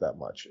that up that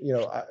much. You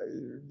know,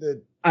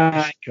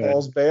 she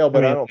calls Bail,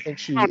 but I don't think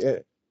she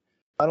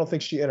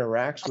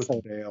interacts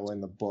with Bail in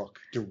the book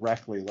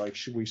directly like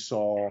we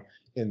saw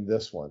in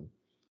this one.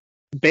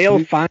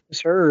 Bail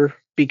finds her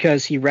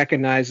because he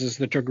recognizes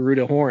the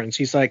Togruta horns.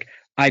 He's like,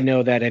 I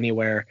know that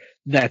anywhere.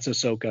 That's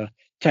Ahsoka,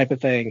 type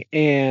of thing.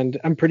 And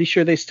I'm pretty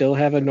sure they still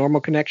have a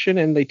normal connection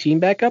and they team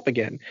back up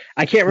again.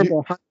 I can't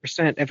remember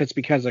 100% if it's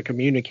because of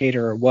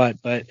communicator or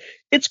what, but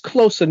it's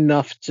close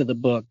enough to the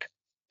book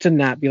to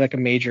not be like a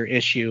major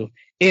issue.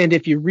 And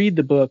if you read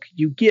the book,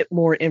 you get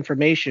more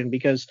information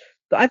because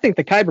I think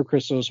the Kyber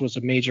crystals was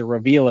a major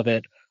reveal of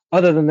it.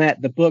 Other than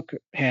that, the book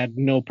had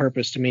no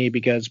purpose to me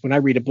because when I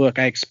read a book,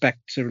 I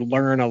expect to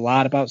learn a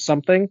lot about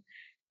something.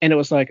 And it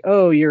was like,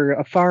 oh, you're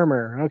a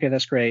farmer. Okay,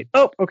 that's great.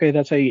 Oh, okay,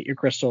 that's how you get your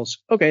crystals.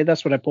 Okay,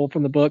 that's what I pulled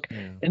from the book.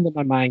 Yeah. And then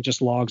my mind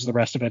just logs the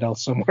rest of it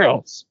else somewhere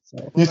else.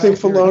 So, you think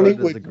Filoni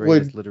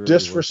would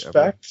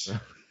disrespect?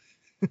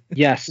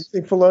 Yes. You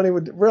think Filoni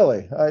would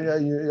really?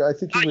 I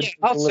think he would. Yeah,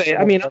 I'll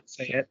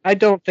say it. I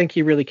don't think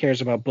he really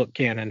cares about book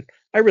canon.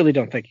 I really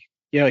don't think.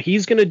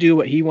 He's going to do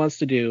what he wants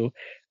to do.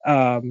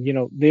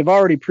 They've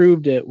already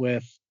proved it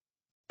with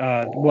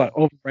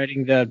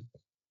overwriting the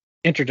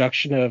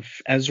introduction of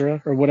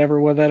Ezra or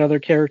whatever was that other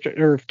character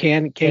or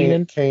Kanan.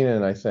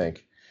 Kanan, I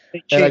think.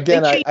 And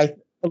again, I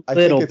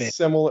think it's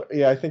similar.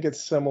 Yeah, I think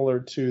it's similar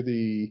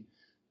to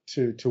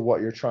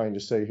what you're trying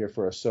to say here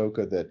for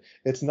Ahsoka, that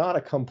it's not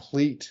a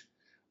complete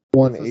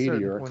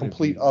 180 or a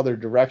complete other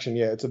direction.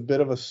 Yeah, it's a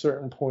bit of a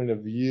certain point of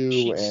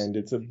view, and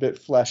it's a bit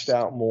fleshed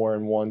out more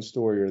in one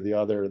story or the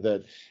other.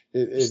 That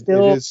it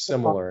is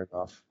similar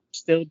enough.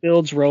 Still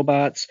builds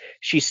robots.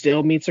 She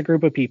still meets a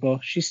group of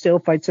people. She still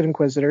fights an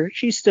Inquisitor.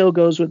 She still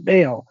goes with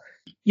Bail.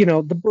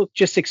 The book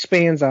just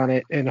expands on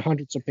it in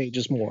hundreds of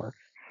pages more.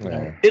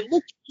 Yeah. It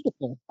looked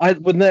beautiful.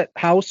 When that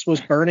house was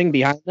burning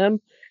behind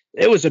them,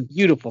 it was a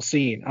beautiful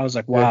scene. I was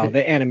like, wow,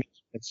 the animation,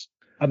 it's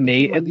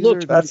amazing.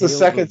 That's the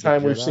second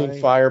time we've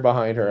seen fire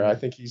behind her. I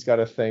think he's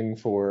got a thing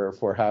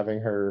for having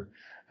her.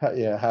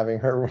 Yeah, having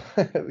her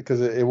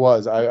because it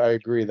was. I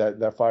agree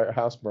that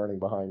firehouse burning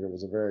behind her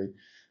was a very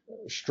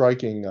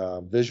striking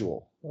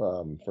visual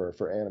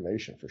for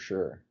animation for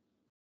sure.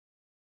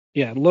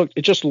 Yeah,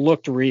 it just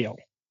looked real.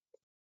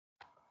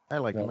 I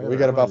like it. We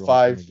got about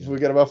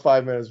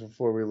 5 minutes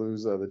before we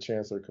lose the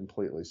Chancellor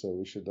completely, so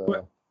we should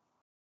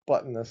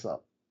button this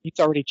up. He's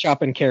already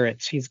chopping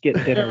carrots. He's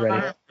getting dinner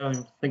ready.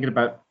 I'm thinking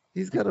about.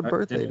 He's got a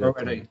birthday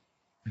already.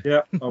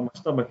 Yeah, my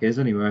stomach is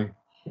anyway.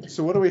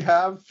 So what do we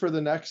have for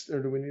the next,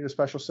 or do we need a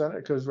special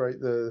Senate? Because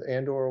the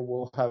Andor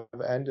will have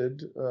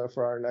ended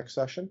for our next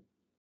session.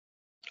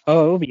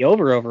 Oh, it'll be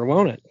over,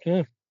 won't it?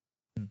 Yeah,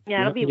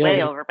 it'll be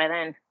way over by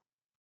then.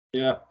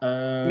 Yeah.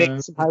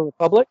 Make some High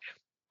Republic.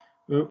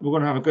 We're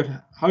going to have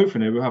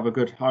hopefully we'll have a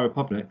good High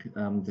Republic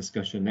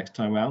discussion next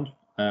time round.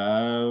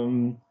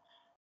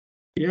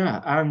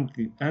 Yeah, and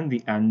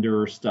the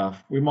Andor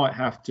stuff. We might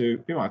have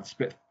to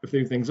split a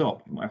few things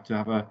up. We might have to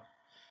have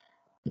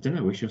I don't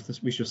know. We shall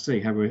see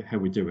how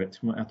we do it.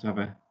 We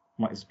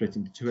might split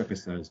into 2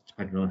 episodes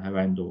depending on how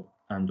Andor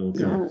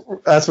goes.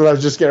 That's what I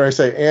was just getting ready to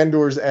say.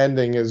 Andor's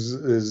ending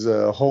is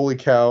holy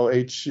cow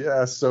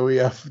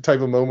HSOEF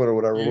type of moment or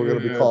whatever we're going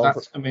to be calling.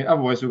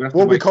 Otherwise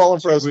we'll be calling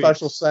for a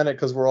special Senate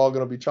because we're all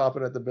going to be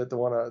chomping at the bit to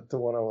want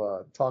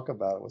to talk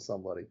about it with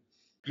somebody.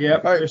 Yeah.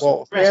 All right.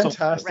 Well,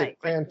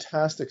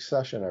 fantastic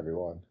session,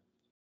 everyone.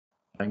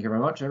 Thank you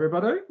very much,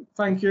 everybody.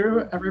 Thank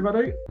you,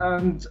 everybody.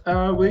 And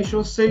we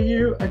shall see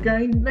you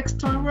again next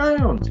time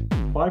round.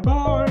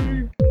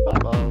 Bye-bye.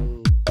 Bye-bye.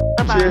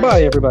 Bye-bye.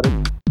 Bye, everybody.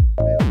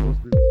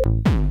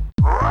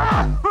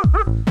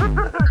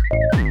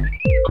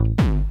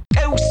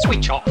 Go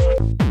switch off.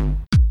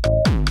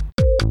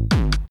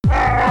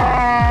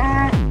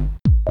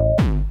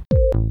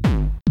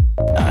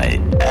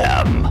 I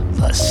am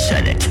the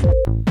Senate.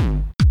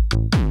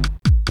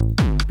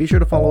 Be sure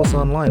to follow us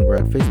online. We're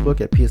at Facebook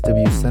at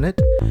PSW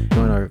Senate.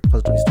 Join our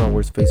Positively Star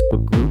Wars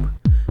Facebook group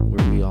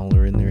where we all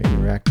are in there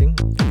interacting.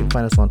 You can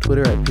find us on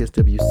Twitter at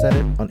PSW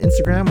Senate. On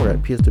Instagram, we're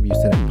at PSW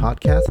Senate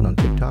Podcast. And on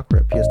TikTok, we're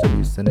at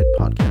PSW Senate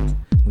Podcast.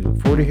 We look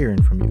forward to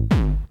hearing from you.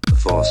 The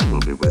Force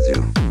will be with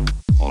you,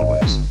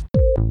 always.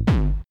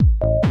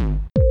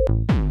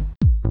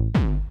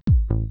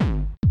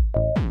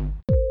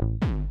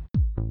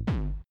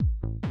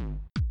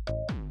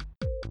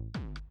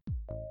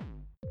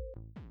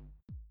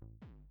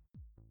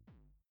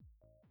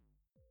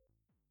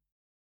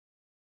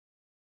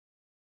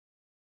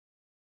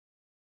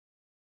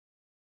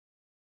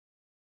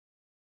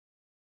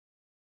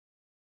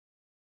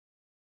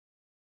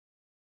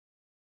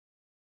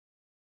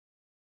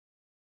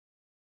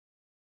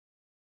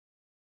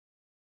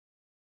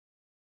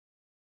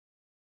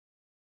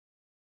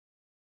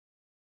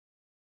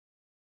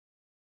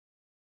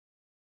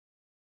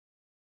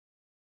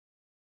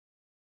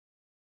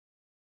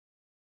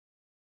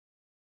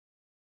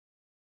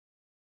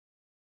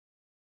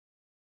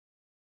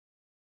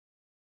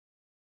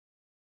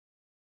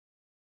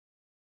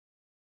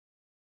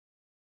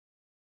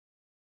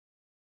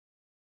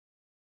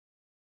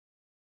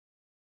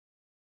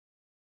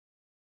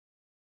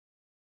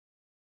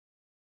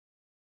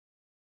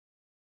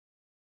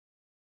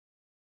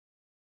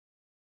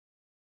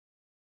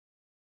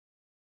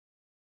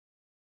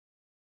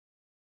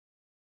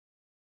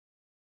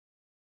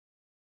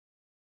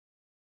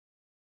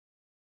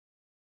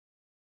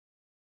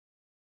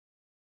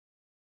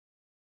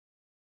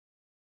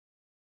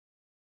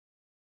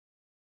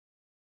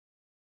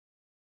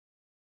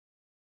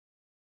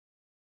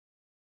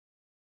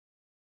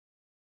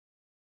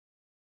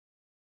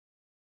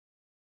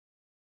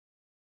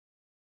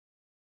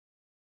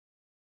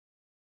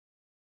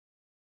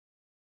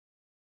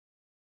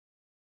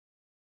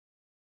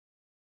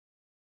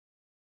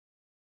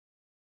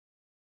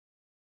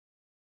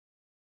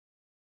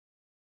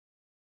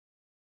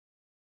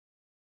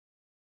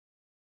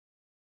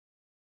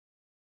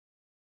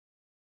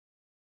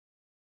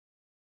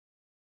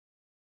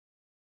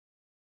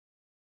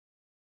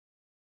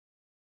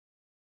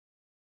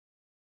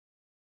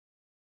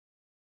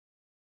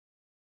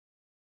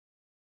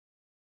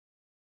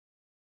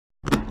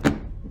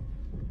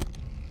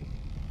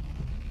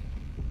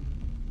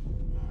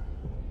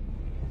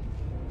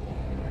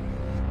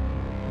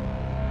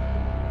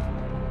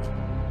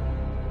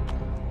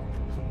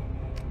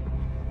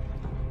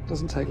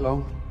 Doesn't take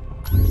long.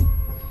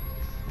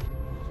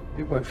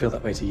 It won't feel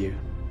that way to you,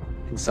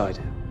 inside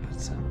it,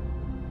 but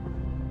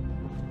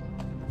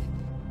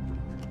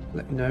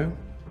let me know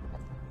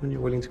when you're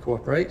willing to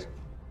cooperate.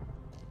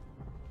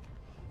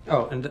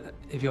 Oh, and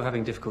if you're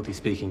having difficulty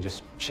speaking,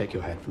 just shake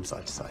your head from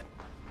side to side.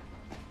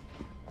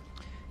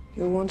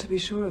 You'll want to be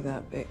sure of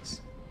that,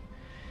 Bix.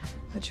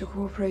 That you're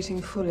cooperating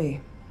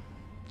fully.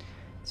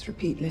 It's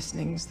repeat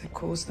listenings that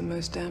cause the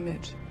most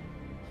damage.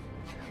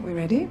 We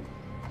ready?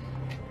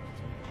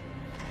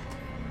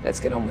 Let's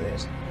get on with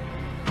it.